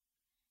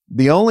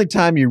 The only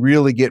time you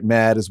really get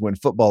mad is when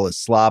football is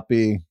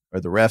sloppy or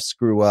the refs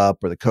screw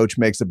up or the coach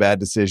makes a bad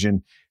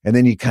decision. And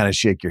then you kind of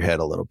shake your head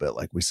a little bit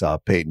like we saw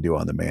Peyton do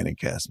on the Manning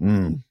cast.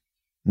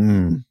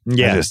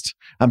 Yeah.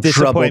 I'm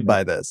troubled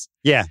by this.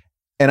 Yeah.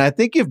 And I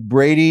think if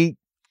Brady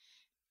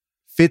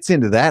fits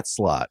into that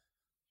slot,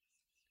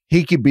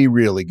 he could be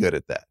really good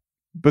at that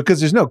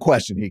because there's no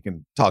question he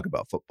can talk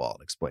about football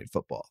and explain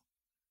football.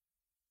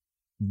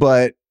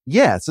 But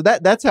yeah, so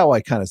that's how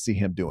I kind of see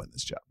him doing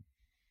this job.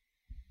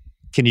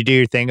 Can you do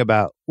your thing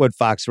about what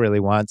Fox really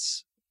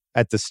wants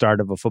at the start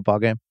of a football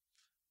game?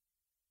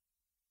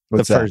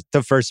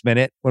 The first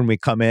minute when we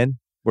come in,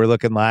 we're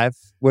looking live.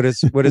 What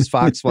does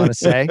Fox want to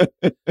say?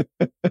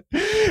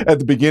 At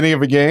the beginning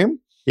of a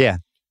game? Yeah.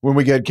 When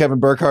we get Kevin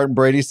Burkhardt and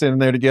Brady sitting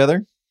there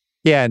together?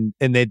 Yeah,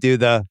 and they do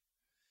the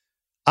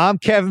I'm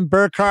Kevin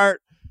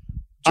Burkhardt.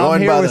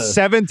 I'm here with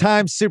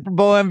 7-time Super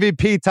Bowl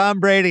MVP Tom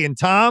Brady. And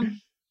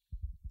Tom,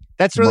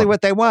 that's really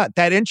what they want.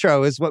 That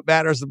intro is what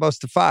matters the most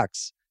to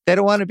Fox. They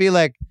don't want to be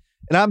like,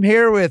 and I'm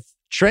here with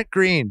Trent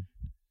Green.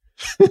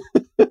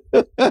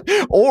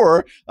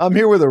 Or I'm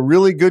here with a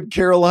really good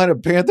Carolina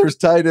Panthers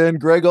tight end,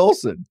 Greg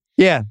Olsen.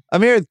 Yeah,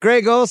 I'm here with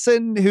Greg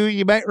Olsen, who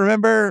you might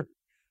remember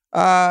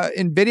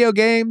in video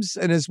games,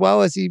 and as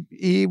well as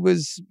he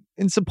was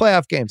in some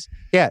playoff games.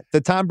 Yeah,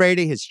 the Tom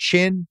Brady, his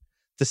chin,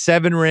 the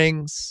 7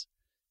 rings,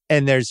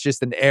 and there's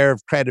just an air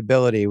of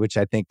credibility, which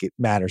I think it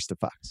matters to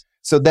Fox.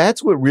 So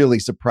that's what really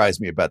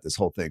surprised me about this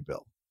whole thing,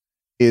 Bill,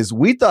 is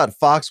we thought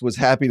Fox was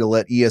happy to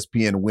let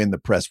ESPN win the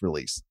press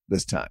release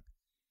this time.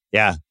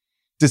 Yeah.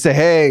 To say,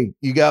 hey,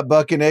 you got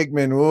Buck and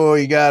Aikman. Oh,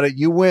 you got it.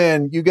 You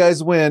win. You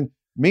guys win.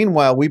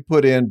 Meanwhile, we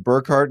put in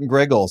Burkhardt and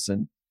Greg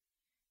Olsen,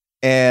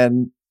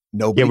 and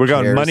nobody we're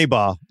cares. going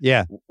Moneyball.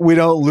 Yeah. We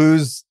don't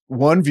lose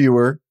one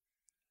viewer.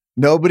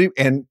 Nobody.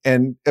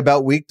 And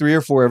about week 3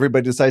 or 4,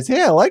 everybody decides,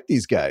 hey, I like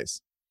these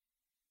guys.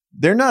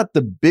 They're not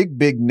the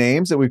big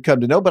names that we've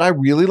come to know, but I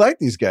really like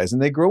these guys.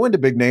 And they grow into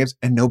big names,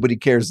 and nobody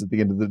cares at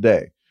the end of the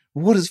day.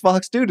 What does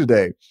Fox do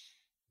today?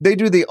 They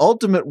do the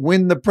ultimate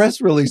win the press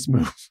release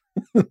move.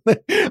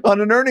 On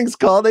an earnings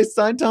call, they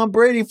signed Tom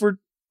Brady for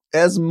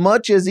as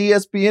much as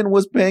ESPN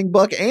was paying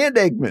Buck and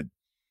Aikman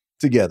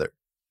together.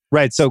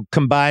 Right. So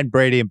combined,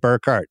 Brady and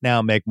Burkhardt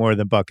now make more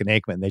than Buck and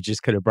Aikman. They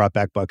just could have brought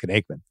back Buck and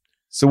Aikman.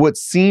 So what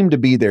seemed to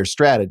be their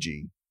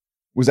strategy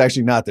was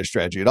actually not their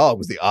strategy at all. It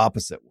was the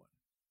opposite one.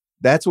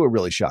 That's what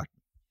really shocked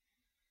me.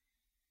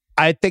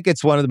 I think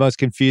it's one of the most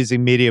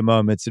confusing media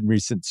moments in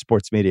recent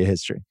sports media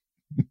history.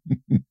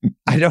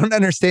 I don't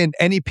understand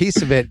any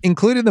piece of it,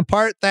 including the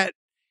part that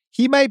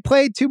he might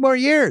play 2 more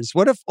years.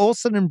 What if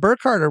Olsen and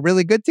Burkhardt are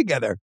really good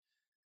together?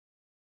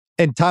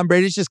 And Tom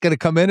Brady's just going to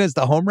come in as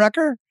the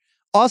homewrecker?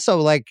 Also,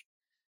 like,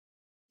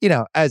 you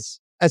know, as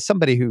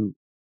somebody who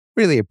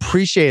really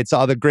appreciates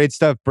all the great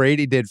stuff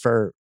Brady did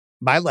for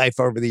my life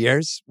over the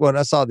years, when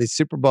I saw these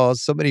Super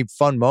Bowls, so many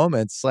fun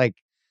moments, like,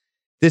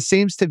 this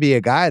seems to be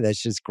a guy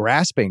that's just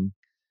grasping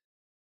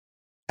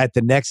at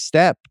the next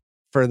step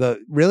for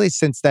really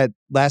since that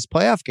last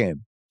playoff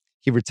game.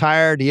 He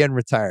retired, he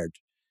unretired.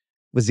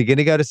 Was he going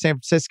to go to San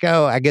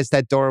Francisco? I guess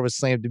that door was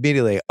slammed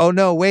immediately. Oh,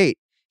 no, wait.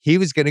 He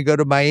was going to go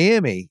to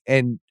Miami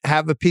and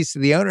have a piece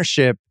of the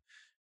ownership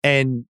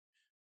and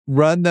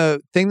run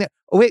the thing that,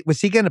 oh, wait,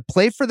 was he going to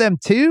play for them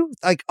too?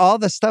 Like all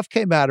the stuff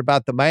came out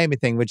about the Miami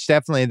thing, which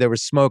definitely there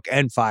was smoke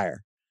and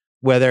fire.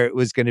 Whether it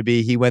was going to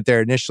be he went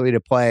there initially to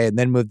play and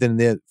then moved into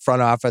the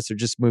front office or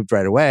just moved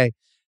right away.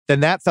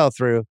 Then that fell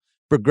through.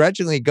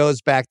 Begrudgingly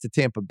goes back to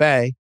Tampa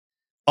Bay.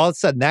 All of a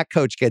sudden, that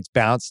coach gets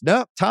bounced.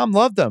 No, Tom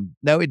loved him.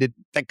 No, he didn't.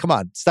 Come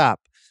on,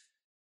 stop.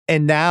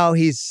 And now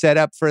he's set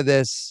up for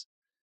this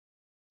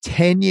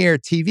 10-year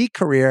TV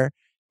career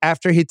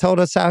after he told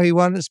us how he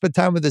wanted to spend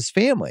time with his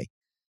family.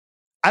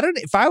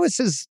 If I was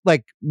his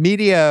like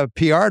media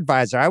PR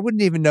advisor, I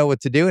wouldn't even know what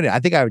to do in it. I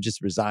think I would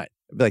just resign.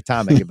 I'd be like,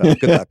 Tom,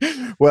 good luck.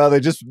 Well,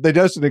 they just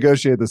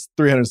negotiated this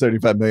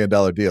 $375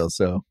 million deal.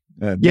 So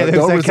don't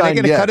resign. Can I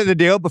get a cut of the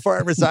deal before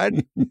I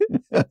resign?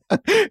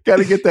 Got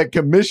to get that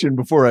commission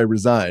before I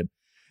resign.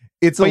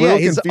 He's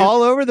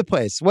all over the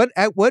place.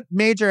 What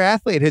major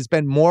athlete has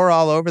been more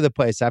all over the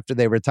place after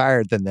they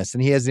retired than this?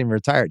 And he hasn't even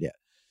retired yet.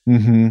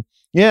 Mm-hmm.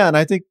 Yeah, and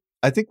I think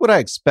what I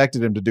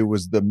expected him to do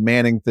was the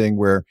Manning thing,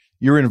 where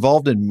you're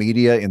involved in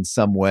media in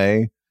some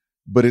way,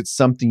 but it's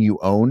something you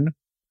own.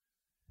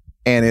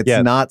 And it's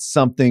not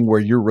something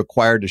where you're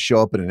required to show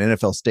up at an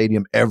NFL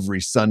stadium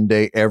every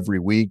Sunday, every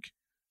week,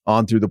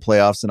 on through the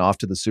playoffs and off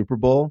to the Super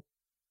Bowl.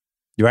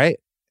 Right.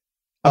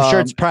 I'm sure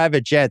it's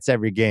private jets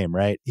every game,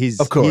 right? He's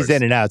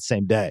in and out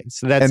same day.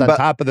 So that's on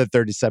top of the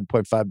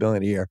 $37.5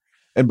 billion a year.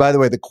 And by the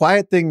way, the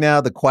quiet thing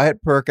now, the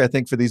quiet perk, I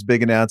think, for these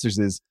big announcers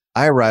is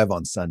I arrive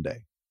on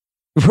Sunday.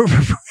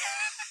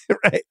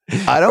 Right.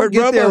 I don't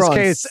get there on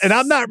case, and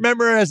I'm not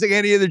memorizing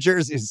any of the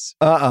jerseys.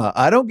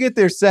 I don't get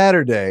there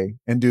Saturday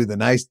and do the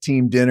nice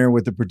team dinner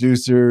with the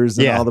producers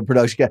and all the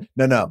production guys.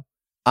 No.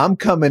 I'm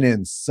coming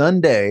in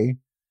Sunday.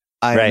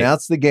 I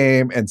announce the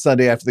game, and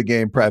Sunday after the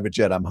game, private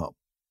jet, I'm home.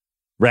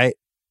 Right.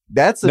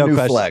 That's a new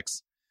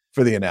flex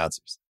for the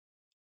announcers.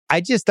 I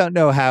just don't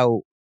know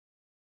how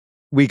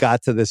we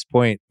got to this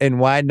point and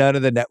why none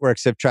of the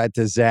networks have tried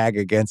to zag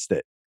against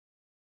it.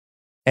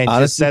 And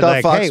honestly, just said,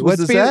 like, Fox hey, was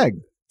the zag.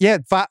 Yeah,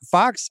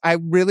 Fox, I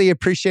really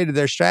appreciated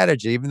their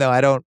strategy, even though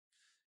I don't,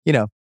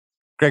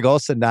 Greg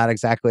Olsen, not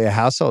exactly a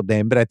household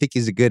name, but I think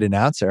he's a good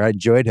announcer. I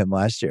enjoyed him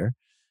last year.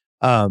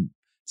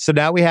 So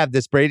now we have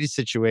this Brady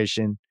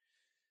situation.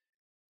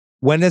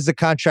 When does the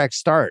contract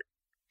start?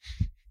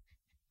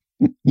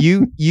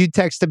 You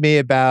texted me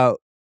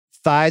about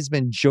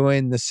Theismann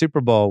joined the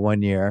Super Bowl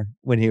one year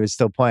when he was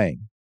still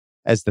playing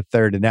as the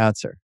third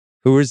announcer.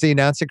 Who was the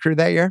announcing crew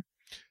that year?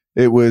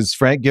 It was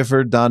Frank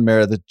Gifford, Don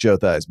Meredith, Joe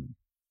Theismann.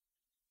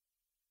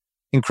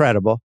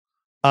 Incredible.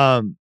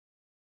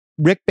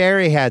 Rick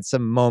Barry had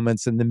some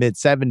moments in the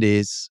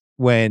mid-70s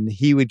when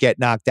he would get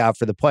knocked out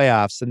for the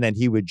playoffs, and then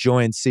he would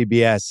join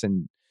CBS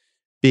and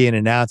be an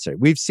announcer.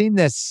 We've seen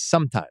this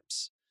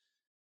sometimes.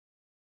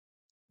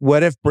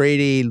 What if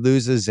Brady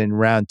loses in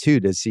round 2?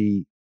 Does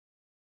he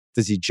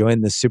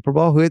join the Super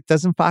Bowl?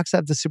 Doesn't Fox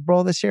have the Super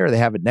Bowl this year, or they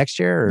have it next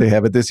year? Or? They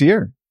have it this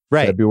year,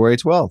 right? February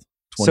 12th.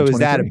 So is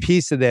that a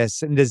piece of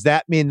this? And does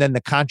that mean then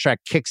the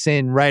contract kicks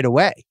in right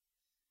away?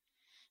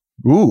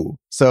 Ooh,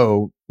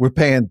 so we're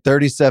paying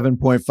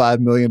 $37.5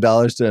 million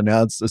to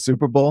announce a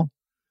Super Bowl?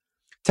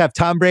 To have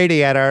Tom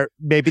Brady at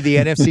maybe the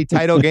NFC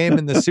title game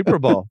in the Super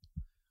Bowl.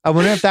 I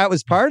wonder if that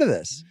was part of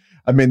this.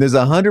 I mean, there's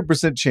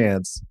 100%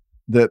 chance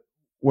that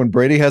when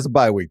Brady has a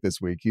bye week this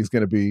week, he's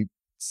going to be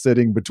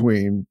sitting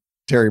between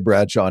Terry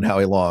Bradshaw and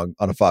Howie Long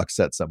on a Fox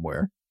set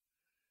somewhere.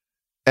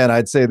 And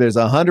I'd say there's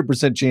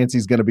 100% chance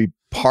he's going to be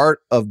part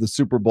of the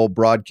Super Bowl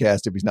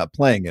broadcast if he's not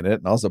playing in it,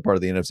 and also part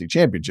of the NFC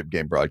Championship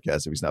game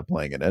broadcast if he's not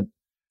playing in it.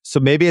 So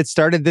maybe it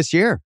started this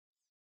year.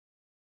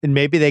 And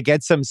maybe they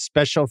get some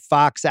special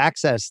Fox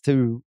access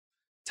to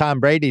Tom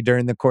Brady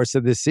during the course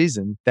of this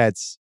season.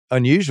 That's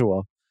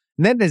unusual.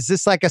 And then is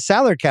this like a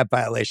salary cap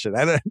violation?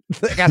 I don't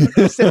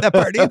understand that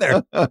part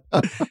either.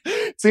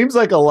 Seems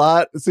like a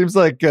lot. It seems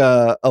like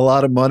a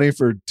lot of money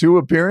for 2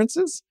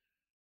 appearances.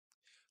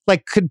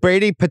 Like, could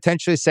Brady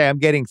potentially say, I'm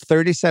getting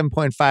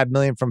 $37.5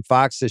 million from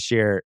Fox this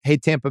year. Hey,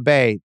 Tampa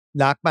Bay,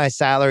 knock my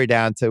salary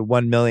down to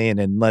 $1 million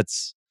and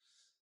let's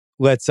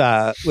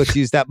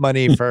use that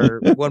money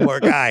for one more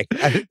guy.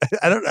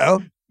 I don't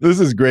know. This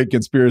is a great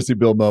conspiracy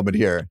bill moment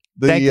here.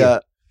 Thank you.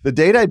 The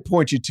date I'd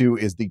point you to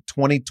is the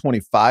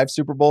 2025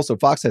 Super Bowl. So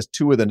Fox has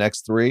 2 of the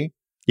next 3.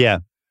 Yeah.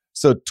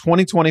 So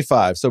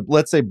 2025. So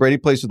let's say Brady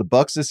plays for the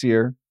Bucks this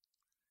year.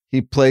 He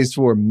plays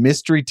for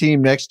mystery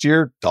team next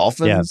year,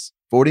 Dolphins,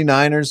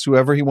 49ers,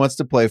 whoever he wants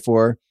to play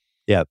for.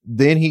 Yeah.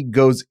 Then he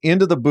goes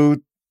into the booth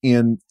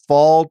in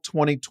fall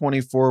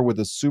 2024 with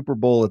a Super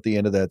Bowl at the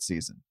end of that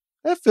season.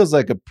 That feels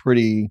like a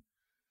pretty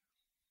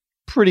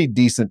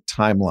decent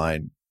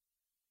timeline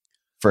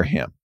for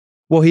him.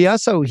 Well, he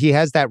has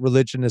that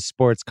religion of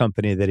sports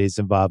company that he's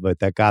involved with,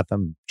 that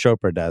Gotham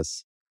Chopra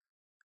does.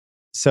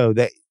 So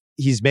that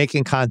he's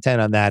making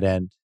content on that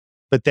end,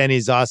 but then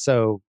he's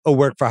also a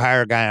work for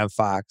hire guy on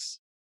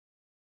Fox.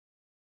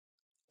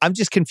 I'm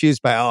just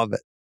confused by all of it.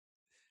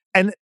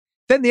 And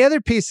then the other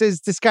piece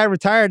is this guy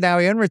retired, now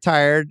he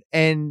unretired,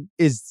 and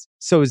is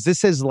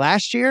this his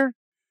last year?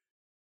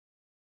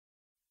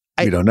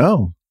 We don't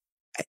know.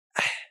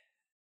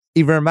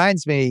 He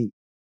reminds me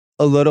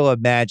a little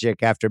of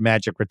Magic after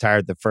Magic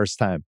retired the first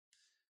time.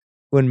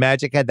 When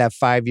Magic had that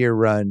 5-year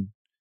run,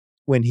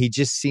 when he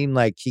just seemed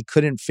like he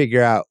couldn't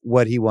figure out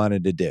what he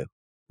wanted to do,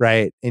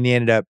 right? And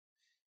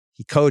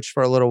he coached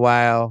for a little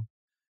while.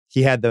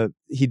 He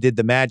did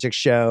the Magic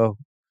show.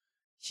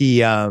 He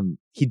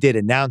did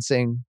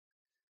announcing.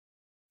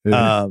 He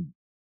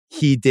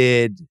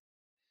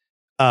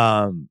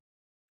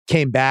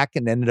came back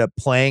and ended up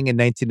playing in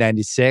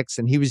 1996.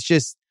 And it was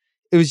just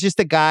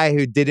a guy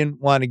who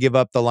didn't want to give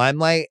up the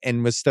limelight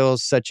and was still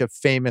such a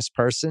famous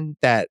person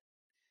that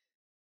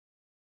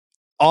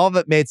all of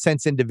it made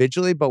sense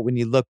individually. But when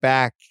you look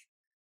back,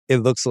 it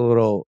looks a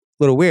little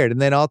weird.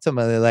 And then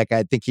ultimately, like,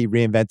 I think he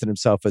reinvented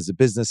himself as a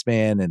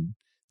businessman, and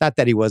not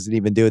that he wasn't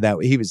even doing that.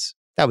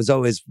 That was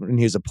always when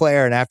he was a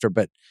player and after,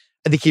 but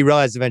I think he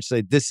realized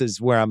eventually this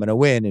is where I'm going to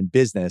win in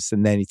business.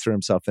 And then he threw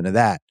himself into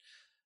that.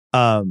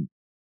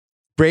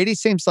 Brady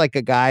seems like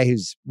a guy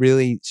who's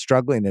really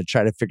struggling to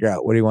try to figure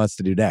out what he wants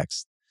to do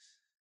next.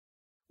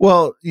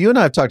 Well, you and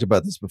I have talked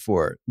about this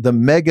before. The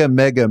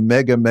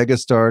mega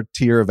star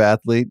tier of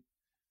athlete,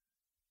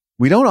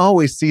 we don't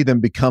always see them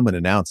become an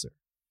announcer.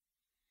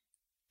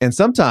 And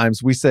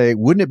sometimes we say,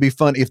 wouldn't it be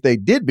fun if they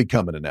did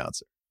become an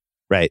announcer?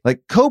 Right.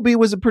 Like Kobe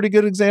was a pretty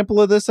good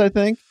example of this, I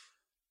think.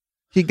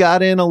 He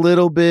got in a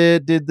little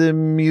bit, did the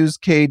Muse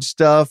Cage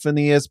stuff and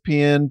the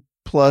ESPN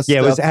Plus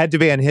stuff. It had to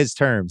be on his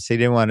terms. He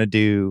didn't want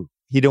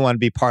to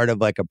be part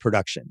of like a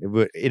production.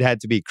 It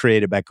had to be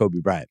created by Kobe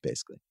Bryant,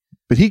 basically.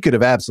 But he could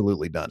have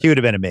absolutely done it. He would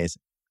have been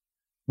amazing.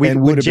 When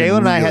Jalen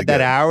and I had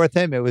that hour with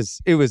him, it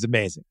was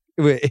amazing.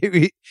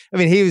 He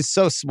was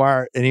so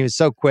smart and he was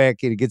so quick.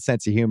 He had a good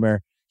sense of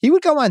humor. He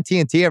would go on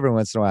TNT every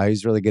once in a while.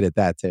 He's really good at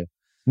that too.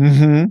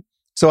 Mm-hmm.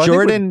 So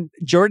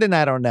Jordan,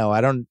 I don't know.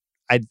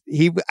 I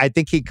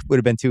think he would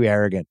have been too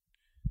arrogant.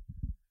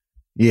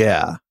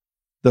 Yeah.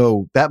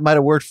 Though that might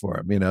have worked for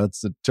him. You know,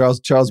 it's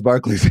Charles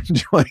Barkley's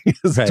enjoying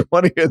his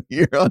 20th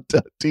year on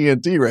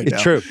TNT right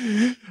now. True.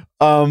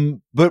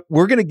 But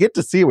we're going to get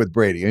to see it with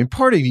Brady. I mean,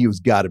 part of you's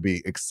got to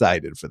be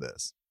excited for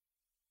this.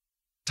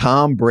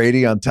 Tom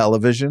Brady on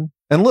television.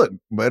 And look,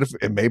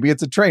 maybe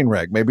it's a train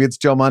wreck. Maybe it's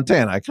Joe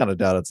Montana. I kind of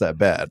doubt it's that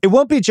bad. It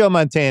won't be Joe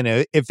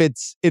Montana.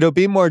 It'll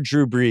be more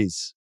Drew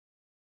Brees.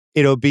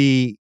 It'll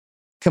be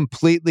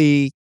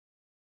completely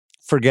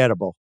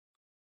forgettable.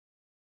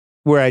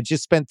 Where I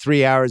just spent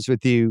 3 hours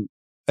with you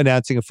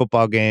announcing a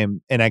football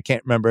game and I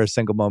can't remember a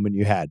single moment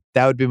you had.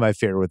 That would be my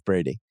fear with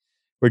Brady.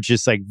 We're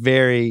just like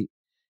very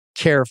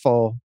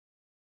careful,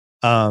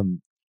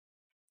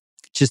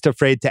 just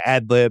afraid to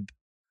ad lib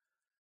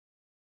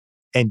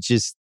and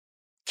just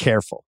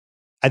careful.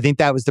 I think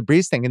that was the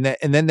Breeze thing.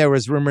 And then there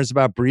was rumors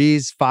about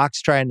Breeze,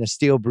 Fox trying to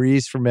steal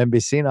Breeze from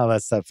NBC and all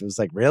that stuff. It was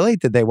like, really?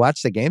 Did they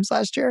watch the games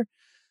last year?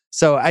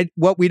 So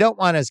what we don't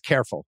want is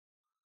careful.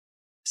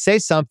 Say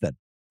something.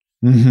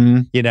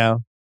 You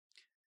know?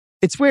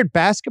 It's weird.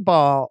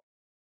 Basketball,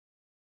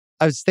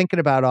 I was thinking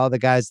about all the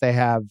guys they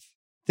have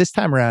this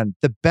time around.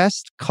 The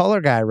best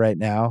color guy right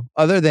now,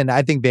 other than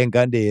I think Van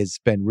Gundy has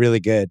been really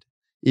good,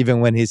 even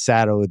when he's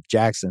saddled with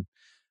Jackson.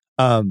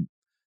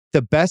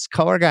 The best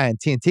color guy in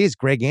TNT is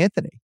Greg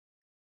Anthony,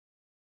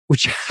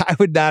 which I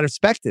would not have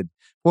expected.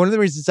 One of the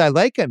reasons I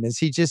like him is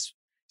he's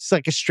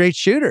like a straight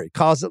shooter. He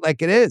calls it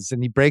like it is,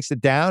 and he breaks it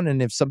down.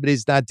 And if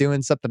somebody's not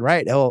doing something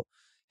right, he'll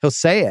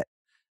say it.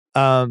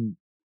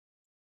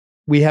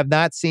 We have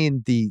not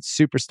seen the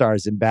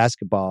superstars in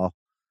basketball,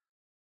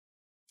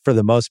 for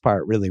the most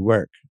part, really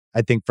work.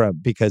 I think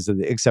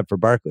except for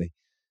Barkley.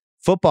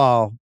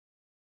 Football,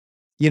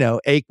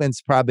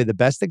 Aikman's probably the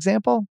best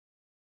example,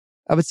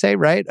 I would say,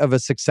 right? Of a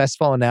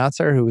successful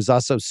announcer who was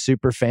also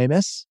super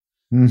famous.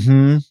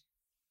 There's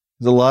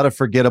a lot of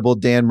forgettable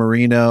Dan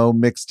Marino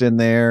mixed in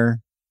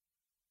there.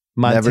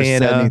 Montana. Never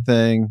said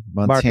anything.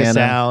 Marcus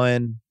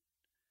Allen.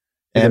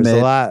 Emmett. There's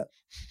a lot.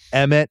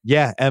 Emmett.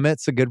 Yeah,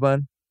 Emmett's a good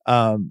one.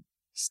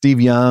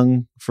 Steve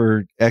Young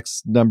for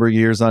X number of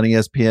years on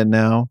ESPN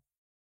now.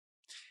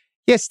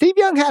 Yeah, Steve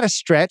Young had a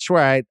stretch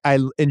where I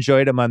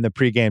enjoyed him on the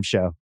pregame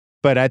show.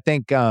 But I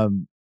think,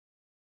 one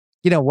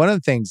of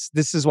the things,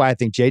 this is why I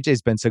think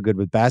JJ's been so good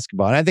with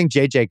basketball. And I think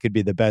JJ could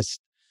be the best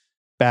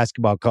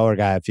basketball color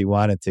guy if he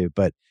wanted to,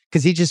 but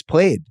because he just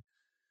played.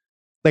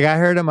 Like I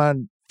heard him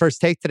on First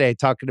Take today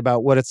talking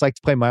about what it's like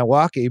to play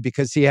Milwaukee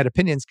because he had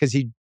opinions because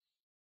he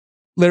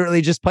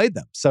literally just played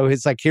them. So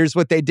it's like, here's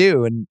what they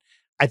do. And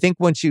I think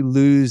once you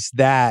lose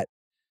that,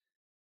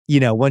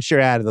 once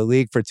you're out of the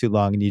league for too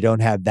long and you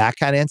don't have that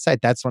kind of insight,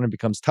 that's when it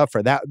becomes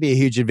tougher. That would be a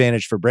huge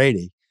advantage for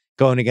Brady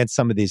going against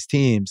some of these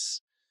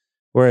teams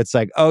where it's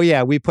like, oh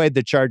yeah, we played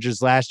the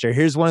Chargers last year.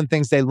 Here's one of the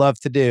things they love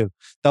to do.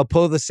 They'll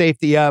pull the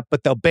safety up,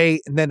 but they'll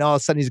bait. And then all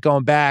of a sudden he's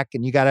going back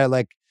and you got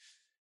to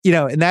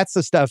and that's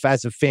the stuff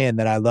as a fan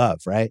that I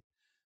love, right?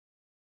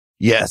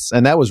 Yes.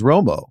 And that was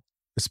Romo,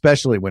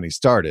 especially when he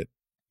started,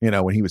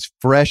 when he was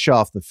fresh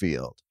off the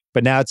field.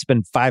 But now it's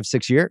been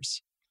 5-6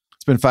 years.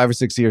 It's been 5 or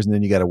 6 years and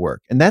then you got to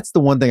work. And that's the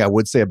one thing I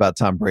would say about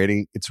Tom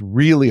Brady. It's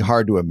really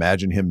hard to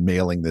imagine him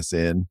mailing this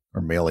in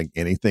or mailing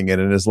anything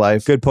in his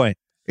life. Good point.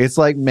 It's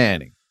like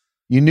Manning.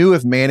 You knew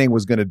if Manning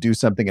was going to do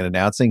something in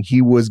announcing,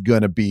 he was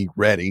going to be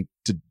ready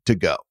to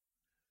go.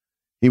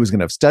 He was going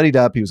to have studied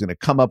up. He was going to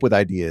come up with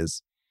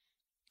ideas.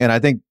 And I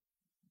think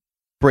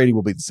Brady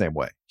will be the same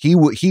way. He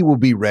will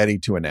be ready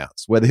to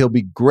announce. Whether he'll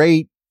be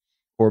great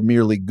or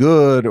merely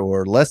good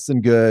or less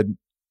than good,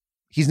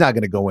 he's not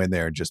going to go in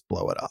there and just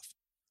blow it off.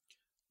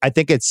 I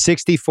think it's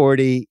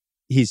 60-40.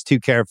 He's too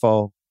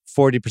careful.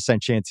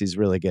 40% chance he's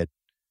really good.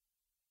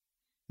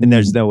 And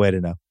there's no way to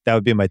know. That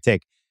would be my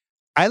take.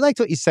 I liked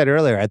what you said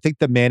earlier. I think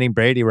the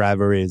Manning-Brady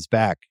rivalry is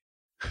back.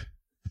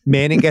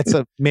 Manning gets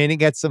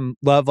some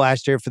love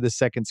last year for the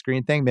second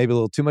screen thing, maybe a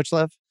little too much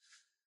love.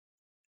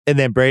 And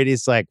then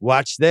Brady's like,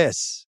 watch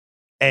this.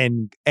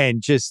 And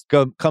just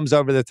comes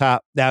over the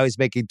top. Now he's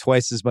making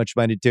twice as much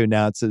money to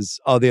announce as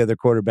all the other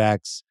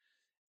quarterbacks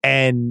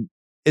and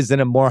is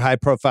in a more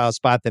high-profile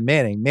spot than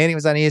Manning. Manning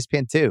was on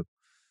ESPN too.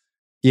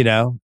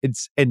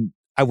 And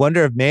I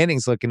wonder if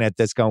Manning's looking at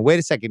this going, wait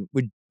a second,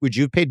 would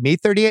you have paid me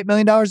 $38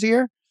 million a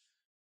year?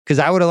 Because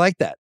I would have liked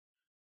that.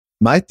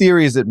 My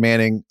theory is that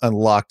Manning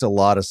unlocked a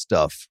lot of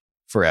stuff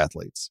for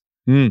athletes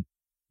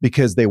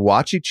because they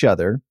watch each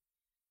other.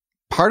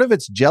 Part of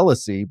it's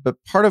jealousy, but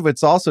part of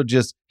it's also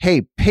just,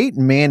 hey,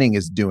 Peyton Manning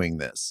is doing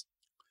this.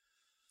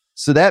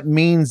 So that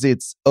means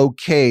it's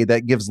okay.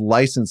 That gives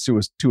license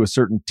to a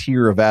certain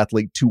tier of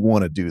athlete to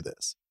want to do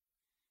this,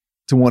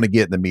 to want to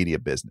get in the media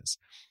business.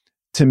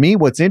 To me,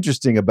 what's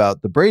interesting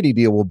about the Brady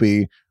deal will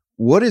be,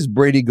 what is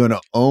Brady going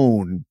to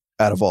own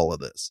out of all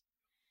of this?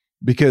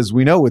 Because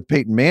we know with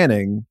Peyton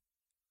Manning,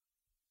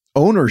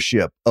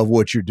 ownership of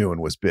what you're doing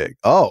was big.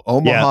 Oh,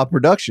 Omaha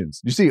Productions.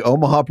 You see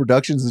Omaha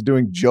Productions is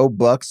doing Joe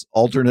Buck's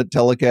alternate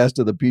telecast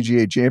of the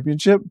PGA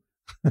Championship?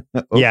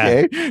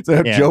 Okay. Yeah.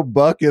 So Joe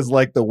Buck is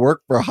like the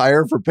work for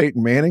hire for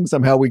Peyton Manning.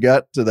 Somehow we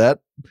got to that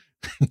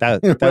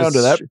down to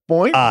that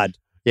point. Odd.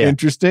 Yeah.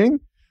 Interesting.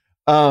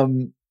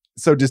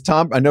 So does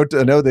Tom, I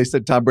know they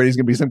said Tom Brady's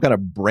going to be some kind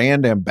of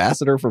brand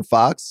ambassador for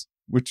Fox,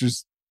 which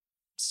is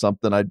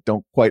something I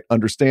don't quite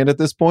understand at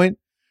this point.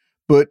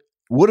 But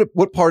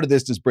what part of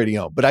this does Brady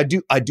own? But I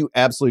do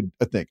absolutely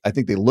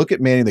think they look at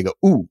Manning, they go,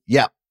 ooh,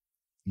 yeah,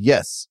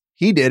 yes,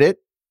 he did it.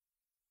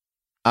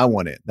 I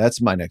want it.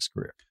 That's my next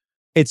career.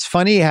 It's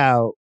funny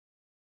how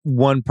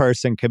one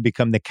person can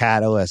become the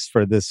catalyst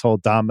for this whole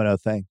domino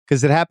thing.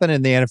 Because it happened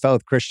in the NFL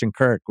with Christian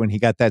Kirk when he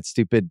got that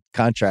stupid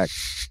contract.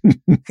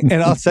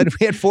 And all of a sudden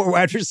we had 4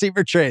 wide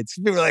receiver trades.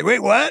 People were like,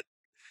 wait, what?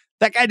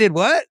 That guy did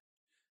what?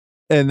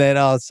 And then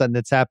all of a sudden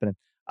it's happening.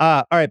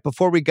 All right,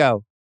 before we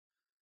go,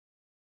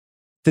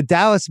 The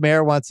Dallas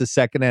mayor wants a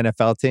second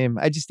NFL team.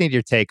 I just need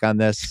your take on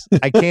this.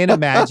 I can't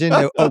imagine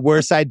a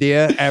worse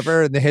idea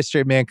ever in the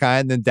history of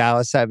mankind than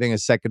Dallas having a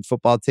second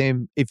football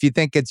team. If you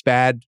think it's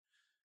bad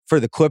for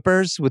the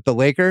Clippers with the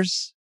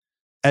Lakers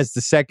as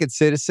the second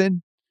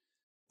citizen,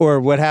 or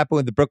what happened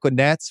with the Brooklyn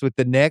Nets with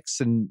the Knicks,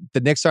 and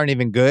the Knicks aren't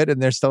even good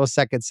and they're still a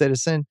second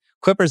citizen.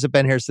 Clippers have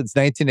been here since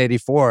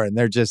 1984 and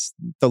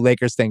the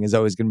Lakers thing is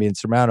always going to be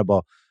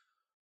insurmountable.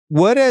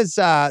 What is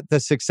the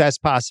success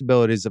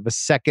possibilities of a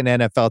second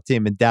NFL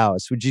team in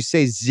Dallas? Would you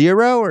say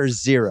 0 or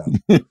 0?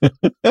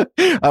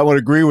 I would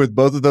agree with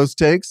both of those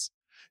takes.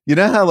 You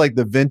know how like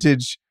the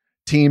vintage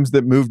teams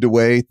that moved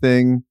away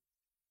thing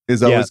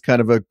is always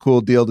kind of a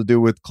cool deal to do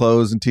with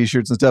clothes and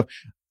t-shirts and stuff.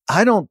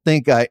 I don't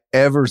think I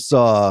ever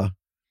saw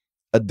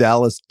a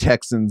Dallas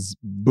Texans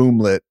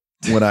boomlet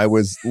when I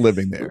was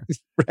living there.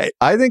 Right.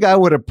 I think I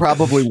would have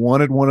probably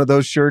wanted one of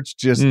those shirts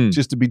just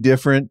to be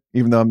different,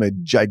 even though I'm a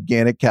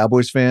gigantic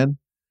Cowboys fan.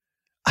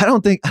 I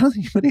don't think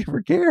anybody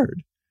ever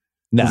cared.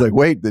 No. It's like,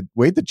 wait,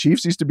 the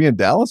Chiefs used to be in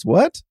Dallas?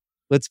 What?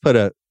 Let's put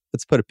a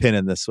pin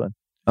in this one.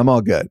 I'm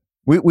all good.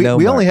 We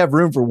only have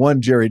room for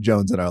one Jerry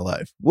Jones in our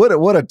life. What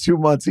a 2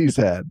 months he's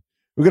had.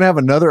 We're gonna have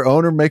another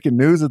owner making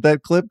news at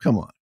that clip? Come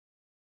on.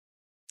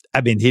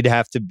 I mean, he'd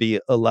have to be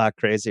a lot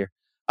crazier.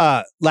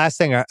 Last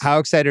thing, how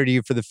excited are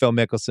you for the Phil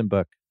Mickelson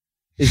book?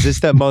 Is this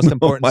the most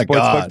important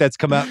sports book that's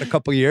come out in a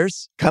couple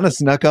years? Kind of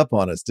snuck up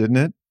on us, didn't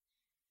it?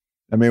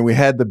 I mean, we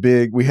had the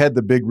big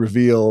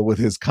reveal with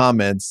his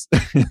comments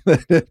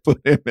that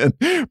put him in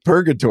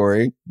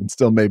purgatory and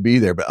still may be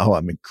there. But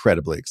I'm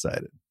incredibly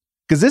excited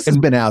because this has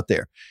been out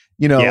there.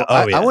 You know,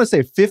 I want to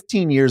say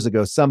 15 years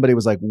ago, somebody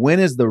was like, when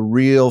is the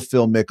real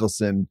Phil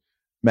Mickelson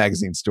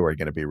magazine story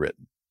going to be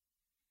written?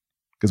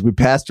 Because we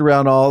passed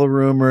around all the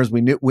rumors.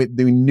 We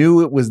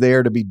knew it was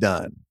there to be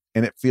done.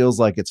 And it feels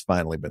like it's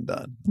finally been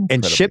done.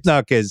 And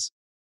Shipnuck is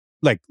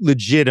like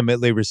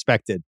legitimately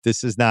respected.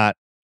 This is not,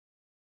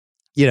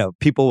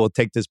 people will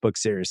take this book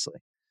seriously.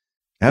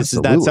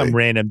 Absolutely. This is not some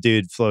random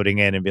dude floating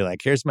in and be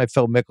like, here's my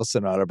Phil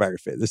Mickelson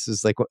autobiography. This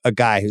is like a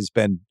guy who's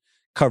been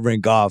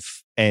covering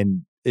golf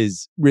and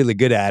is really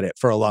good at it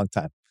for a long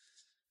time.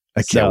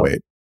 I can't wait.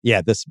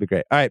 Yeah, this would be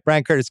great. All right,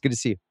 Bryan Curtis, good to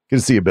see you. Good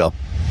to see you, Bill.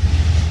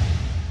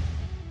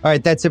 All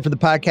right, that's it for the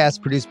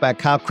podcast produced by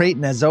Kyle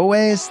Crichton. As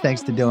always,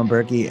 thanks to Dylan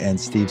Berkey and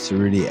Steve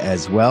Ceruti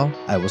as well.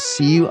 I will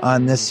see you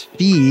on this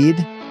feed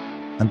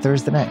on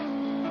Thursday night.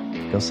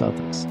 Go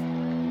Celtics.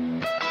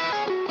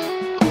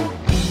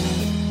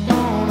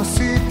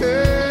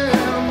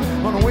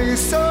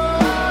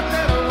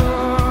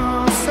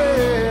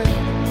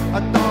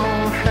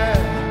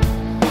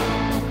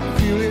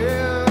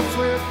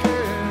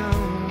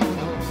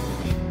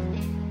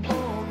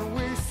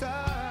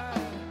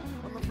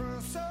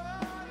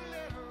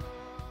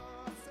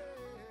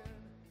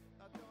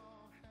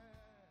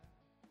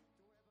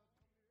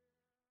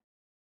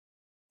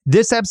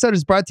 This episode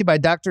is brought to you by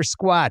Dr.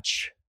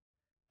 Squatch.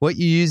 What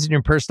you use in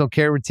your personal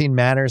care routine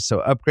matters, so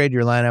upgrade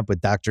your lineup with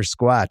Dr.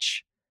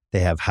 Squatch. They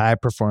have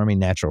high-performing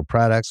natural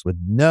products with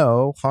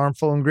no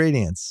harmful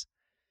ingredients.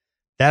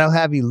 That'll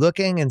have you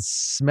looking and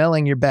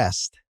smelling your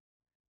best,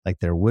 like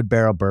their Wood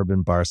Barrel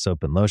Bourbon Bar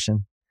Soap and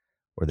Lotion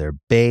or their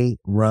Bay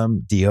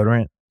Rum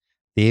Deodorant.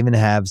 They even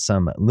have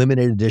some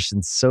limited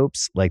edition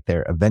soaps like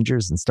their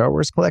Avengers and Star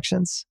Wars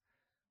collections.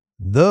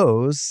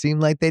 Those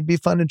seem like they'd be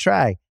fun to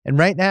try. And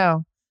right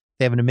now,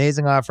 they have an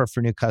amazing offer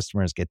for new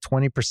customers. Get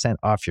 20%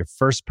 off your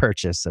first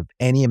purchase of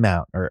any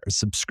amount or a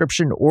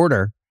subscription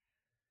order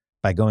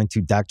by going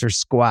to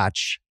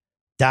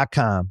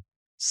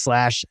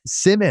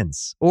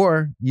drsquatch.com/Simmons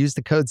or use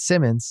the code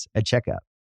Simmons at checkout.